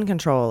on gun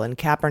control and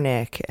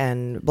Kaepernick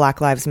and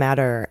Black Lives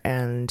Matter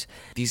and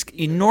these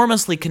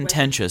enormously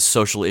contentious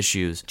social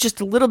issues.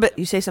 Just a little bit,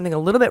 you say something a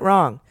little bit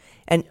wrong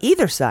and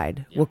either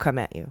side will come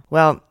at you.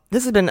 Well,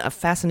 this has been a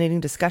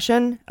fascinating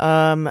discussion.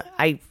 Like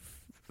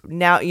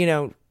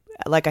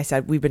I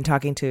said, we've been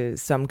talking to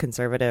some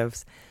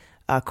conservatives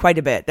quite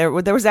a bit.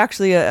 There's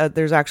actually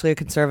a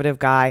conservative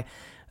guy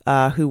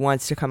who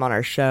wants to come on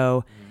our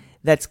show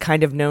that's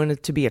kind of known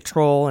to be a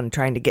troll and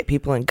trying to get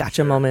people in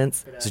gotcha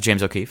moments. Is it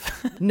James O'Keefe?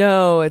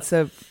 No, it's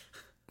I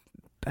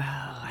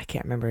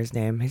can't remember his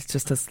name. He's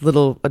just this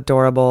little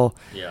adorable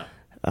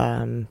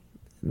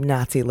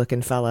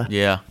Nazi-looking fella.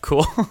 Yeah,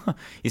 cool.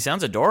 He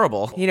sounds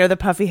adorable. The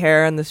puffy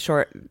hair and the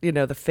short,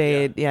 the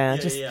fade. Yeah,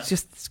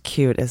 just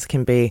cute as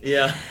can be.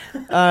 Yeah.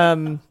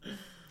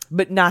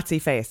 But Nazi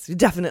face.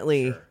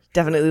 Definitely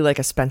like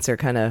a Spencer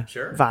kind of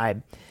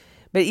vibe.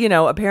 But,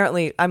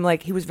 apparently I'm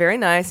like, he was very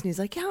nice and he's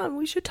like, yeah,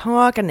 we should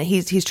talk. And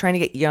he's trying to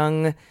get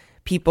young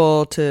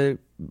people to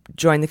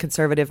join the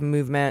conservative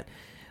movement.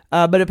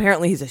 But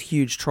apparently he's a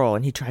huge troll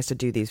and he tries to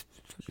do these.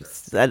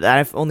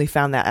 I've only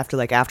found that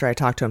after I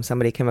talked to him,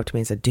 somebody came up to me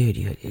and said, dude,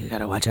 you got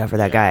to watch out for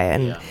that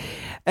guy.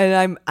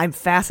 And I'm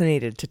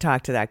fascinated to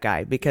talk to that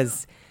guy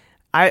because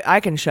I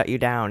can shut you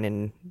down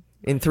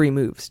in 3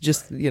 moves,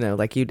 just,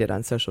 like you did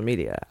on social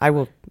media. I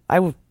will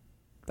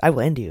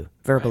end you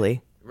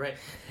verbally. Right.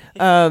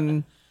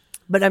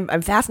 But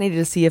I'm fascinated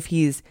to see if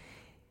he's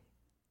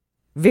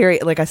very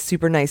like a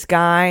super nice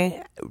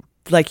guy,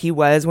 like he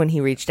was when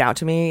he reached out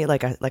to me,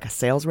 like a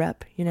sales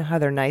rep. You know how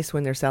they're nice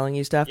when they're selling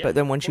you stuff, but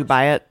then once you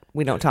buy it,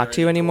 we don't talk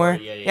to you anymore.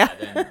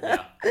 Right.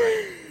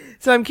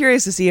 So I'm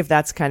curious to see if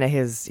that's kind of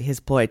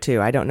his ploy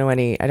too. I don't know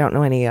any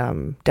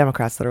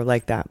Democrats that are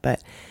like that,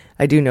 but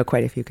I do know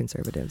quite a few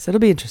conservatives. It'll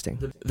be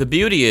interesting. The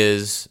beauty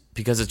is,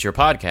 because it's your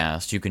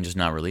podcast, you can just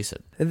not release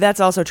it. That's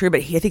also true, but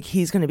I think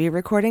he's going to be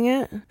recording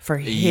it for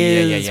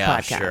his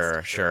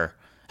podcast. Sure.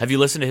 Have you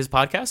listened to his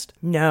podcast?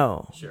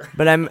 No, sure.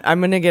 But I'm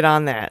going to get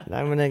on that.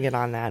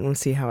 And we'll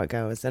see how it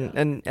goes.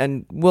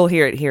 And we'll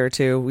hear it here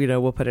too. You know,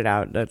 we'll put it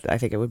out. I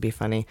think it would be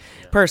funny.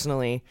 Yeah.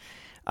 Personally,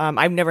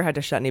 I've never had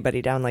to shut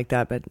anybody down like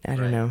that, but I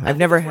don't know. I've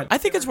never had. I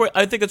think it's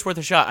worth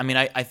a shot. I mean,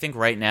 I think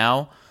right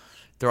now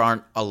there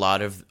aren't a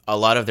lot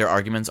of their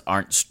arguments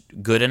aren't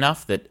good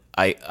enough that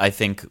I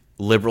think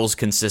liberals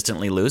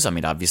consistently lose. I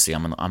mean, obviously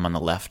I'm on the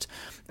left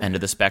end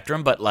of the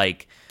spectrum, but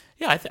like,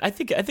 yeah, I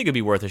think it'd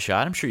be worth a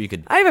shot. I'm sure you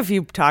could. I have a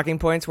few talking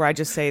points where I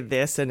just say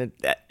this and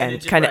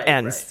it kind of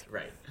ends.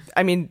 Right.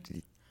 I mean,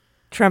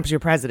 Trump's your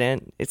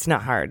president. It's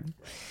not hard.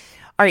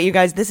 All right, you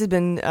guys, this has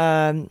been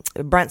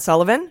Brent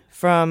Sullivan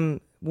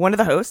from one of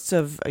the hosts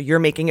of You're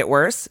Making It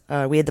Worse.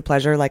 We had the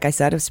pleasure, like I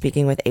said, of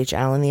speaking with H.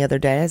 Allen the other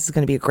day. This is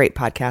going to be a great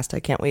podcast. I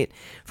can't wait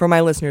for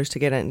my listeners to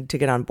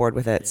get on board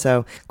with it.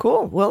 So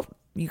cool. Well,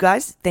 you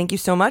guys, thank you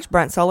so much,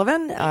 Brent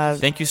Sullivan.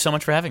 Thank you so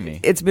much for having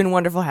me. It's been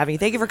wonderful having you.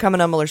 Thank you for coming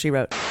on Mueller, She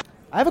Wrote.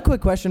 I have a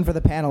quick question for the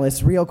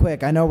panelists, real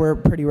quick. I know we're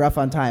pretty rough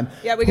on time.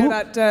 Yeah, we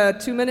got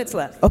about 2 minutes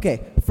left.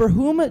 Okay, for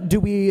whom do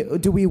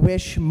we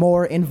wish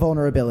more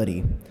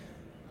invulnerability?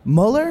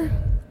 Mueller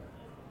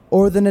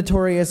or the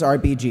notorious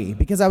RBG?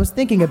 Because I was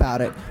thinking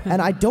about it,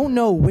 and I don't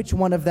know which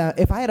one of them.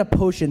 If I had a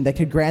potion that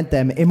could grant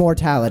them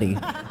immortality,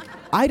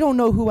 I don't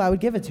know who I would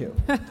give it to.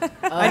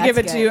 I'd give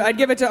it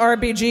to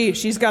RBG.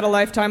 She's got a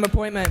lifetime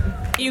appointment.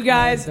 You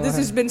guys, this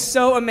has been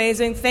so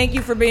amazing. Thank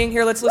you for being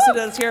here. Let's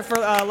hear for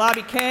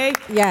Lobby K.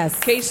 Yes.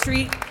 K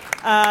Street.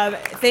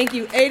 Thank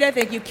you, Ada.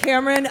 Thank you,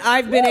 Cameron.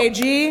 I've been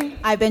AG.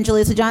 I've been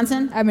Jaleesa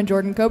Johnson. I've been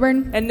Jordan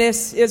Coburn. And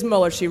this is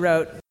Mueller, She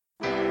Wrote.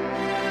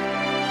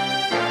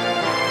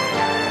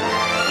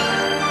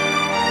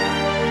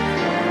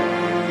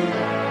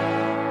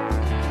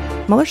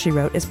 Mueller, She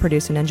Wrote is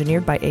produced and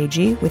engineered by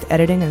AG with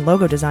editing and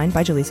logo design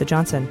by Jaleesa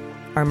Johnson.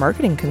 Our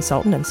marketing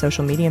consultant and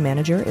social media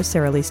manager is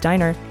Sarah Lee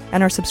Steiner,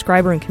 and our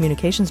subscriber and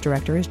communications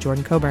director is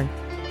Jordan Coburn.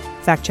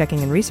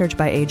 Fact-checking and research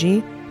by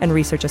AG, and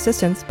research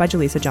assistance by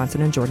Jaleesa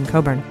Johnson and Jordan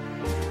Coburn.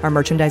 Our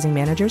merchandising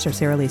managers are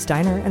Sarah Lee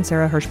Steiner and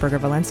Sarah Hirschberger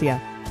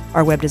Valencia.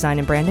 Our web design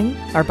and branding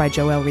are by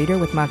Joelle Reeder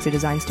with Moxie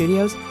Design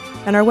Studios,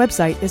 and our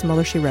website is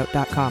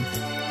MuellerSheWrote.com.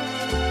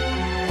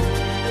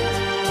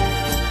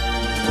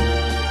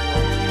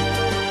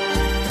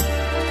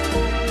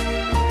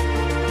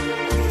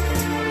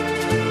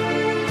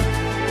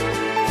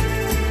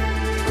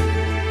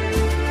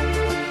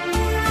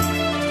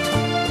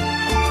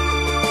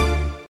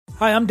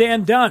 Hi, I'm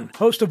Dan Dunn,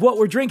 host of What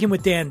We're Drinking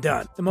with Dan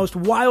Dunn, the most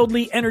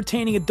wildly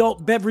entertaining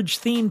adult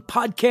beverage-themed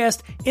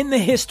podcast in the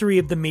history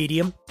of the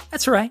medium.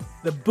 That's right,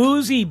 the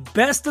boozy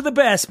best of the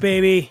best,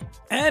 baby.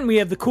 And we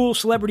have the cool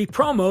celebrity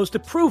promos to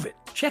prove it.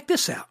 Check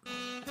this out.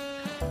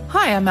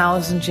 Hi, I'm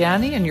Allison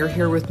Janney, and you're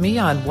here with me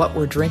on What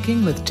We're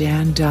Drinking with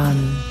Dan Dunn.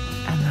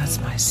 And that's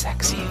my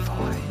sexy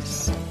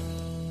voice.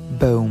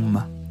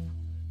 Boom.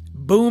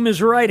 Boom is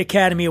right,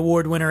 Academy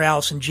Award winner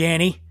Allison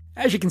Janney.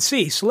 As you can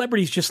see,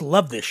 celebrities just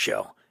love this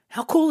show.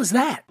 How cool is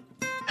that?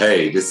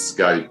 Hey, this is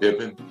Scottie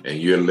Pippen, and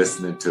you're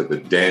listening to The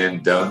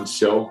Dan Dunn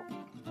Show.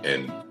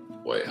 And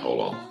wait,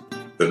 hold on.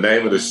 The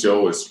name of the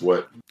show is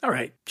what? All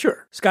right,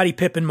 sure. Scottie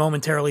Pippen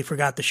momentarily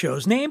forgot the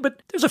show's name,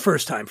 but there's a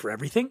first time for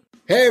everything.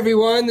 Hey,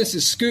 everyone, this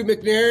is Scoot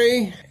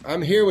McNairy.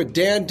 I'm here with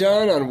Dan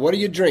Dunn on What Are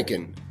You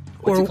Drinking?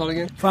 What's it called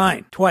again?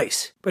 Fine,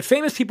 twice. But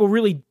famous people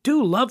really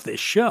do love this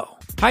show.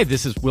 Hi,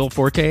 this is Will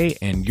Forte,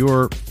 and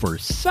you're, for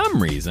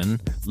some reason,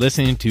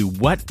 listening to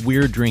What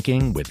We're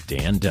Drinking with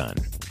Dan Dunn.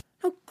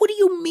 Now, what do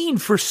you mean,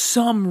 for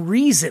some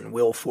reason,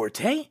 Will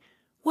Forte?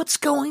 What's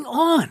going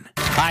on?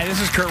 Hi,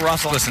 this is Kurt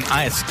Russell. Listen,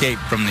 I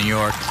escaped from New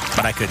York,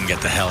 but I couldn't get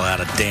the hell out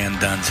of Dan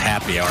Dunn's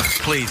happy hour.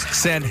 Please,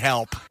 send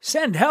help.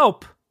 Send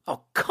help?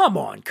 Oh, come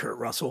on, Kurt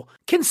Russell.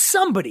 Can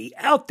somebody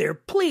out there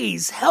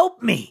please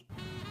help me?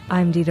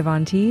 I'm Dita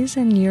Von Teese,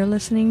 and you're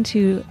listening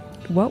to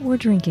What We're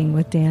Drinking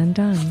with Dan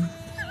Dunn.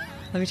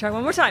 Let me try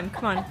one more time.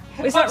 Come on.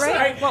 Is that right?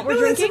 Sorry. What we're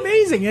drinking?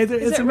 It's amazing.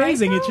 It's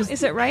amazing. Right, it's just...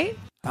 Is it right?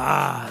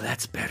 Ah,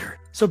 that's better.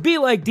 So be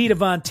like Dita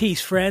Von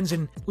Teese, friends,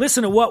 and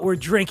listen to What We're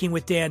Drinking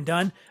with Dan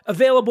Dunn,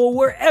 available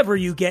wherever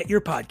you get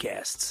your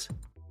podcasts.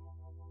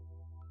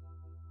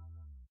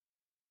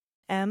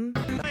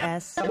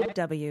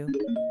 MSW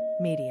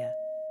Media.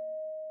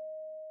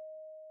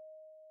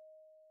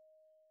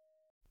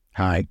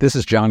 Hi, this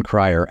is John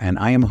Cryer, and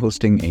I am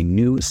hosting a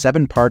new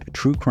 7-part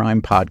true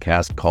crime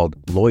podcast called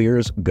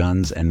Lawyers,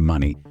 Guns, and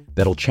Money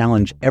that'll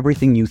challenge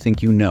everything you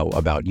think you know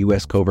about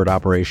U.S. covert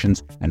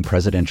operations and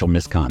presidential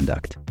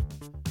misconduct.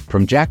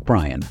 From Jack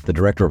Bryan, the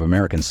director of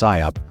American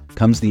PSYOP,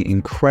 comes the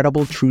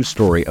incredible true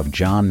story of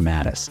John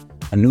Mattis,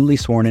 a newly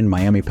sworn-in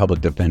Miami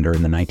public defender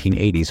in the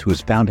 1980s who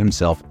has found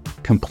himself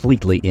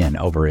completely in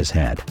over his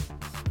head.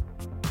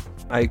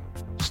 I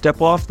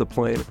step off the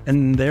plane,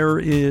 and there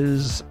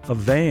is a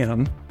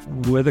van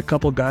with a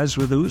couple guys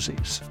with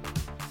Uzis.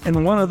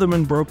 And one of them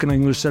in broken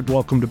English said,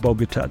 "Welcome to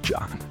Bogota,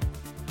 John."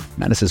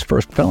 Mattis's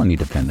first felony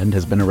defendant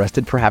has been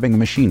arrested for having a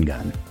machine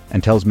gun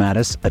and tells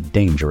Mattis a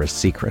dangerous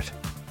secret.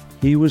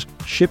 He was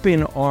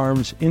shipping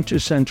arms into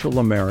Central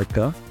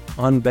America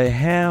on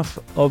behalf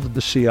of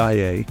the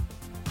CIA.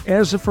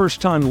 As a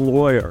first-time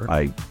lawyer,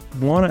 I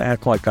want to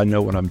act like I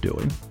know what I'm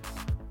doing.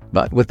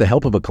 But with the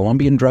help of a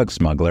Colombian drug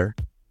smuggler...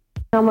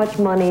 How much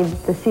money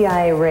the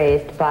CIA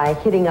raised by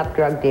hitting up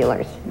drug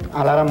dealers?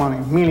 A lot of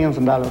money, millions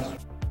of dollars.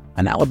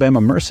 An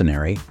Alabama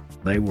mercenary...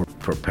 They were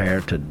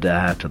prepared to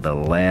die to the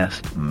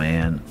last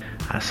man.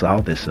 I saw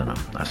this in them.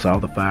 I saw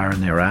the fire in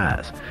their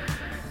eyes.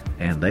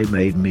 And they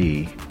made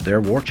me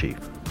their war chief.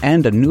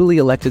 And a newly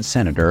elected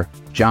senator,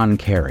 John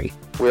Kerry.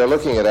 We are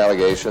looking at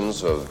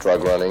allegations of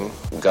drug running,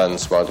 gun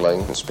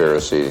smuggling,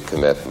 conspiracy to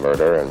commit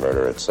murder and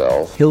murder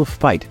itself. He'll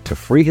fight to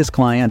free his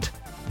client.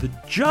 The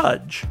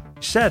judge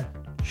said,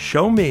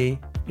 "Show me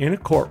in a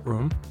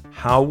courtroom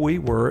how we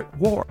were at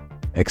war."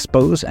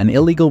 Expose an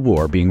illegal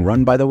war being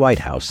run by the White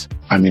House.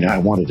 I mean, I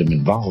wanted him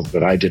involved,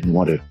 but I didn't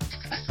want to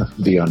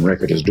be on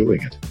record as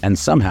doing it. And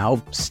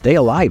somehow stay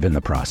alive in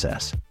the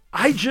process.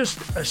 I just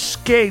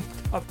escaped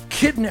a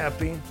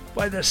kidnapping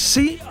by the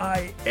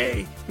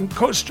CIA in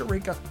Costa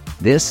Rica.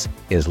 This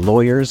is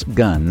Lawyers,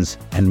 Guns,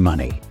 and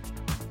Money.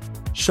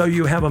 So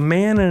you have a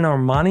man in an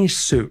Armani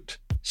suit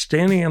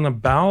standing in the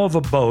bow of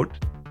a boat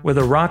with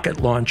a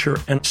rocket launcher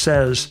and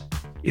says,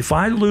 "If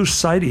I lose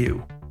sight of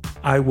you,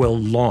 I will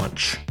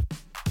launch.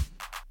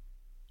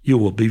 You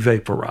will be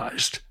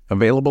vaporized."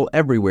 Available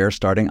everywhere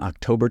starting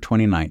October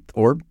 29th,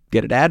 or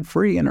get it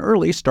ad-free and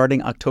early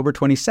starting October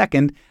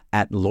 22nd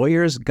at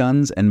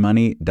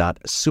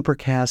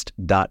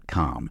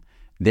lawyersgunsandmoney.supercast.com.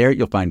 There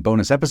you'll find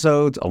bonus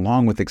episodes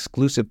along with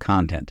exclusive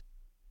content.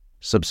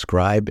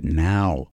 Subscribe now.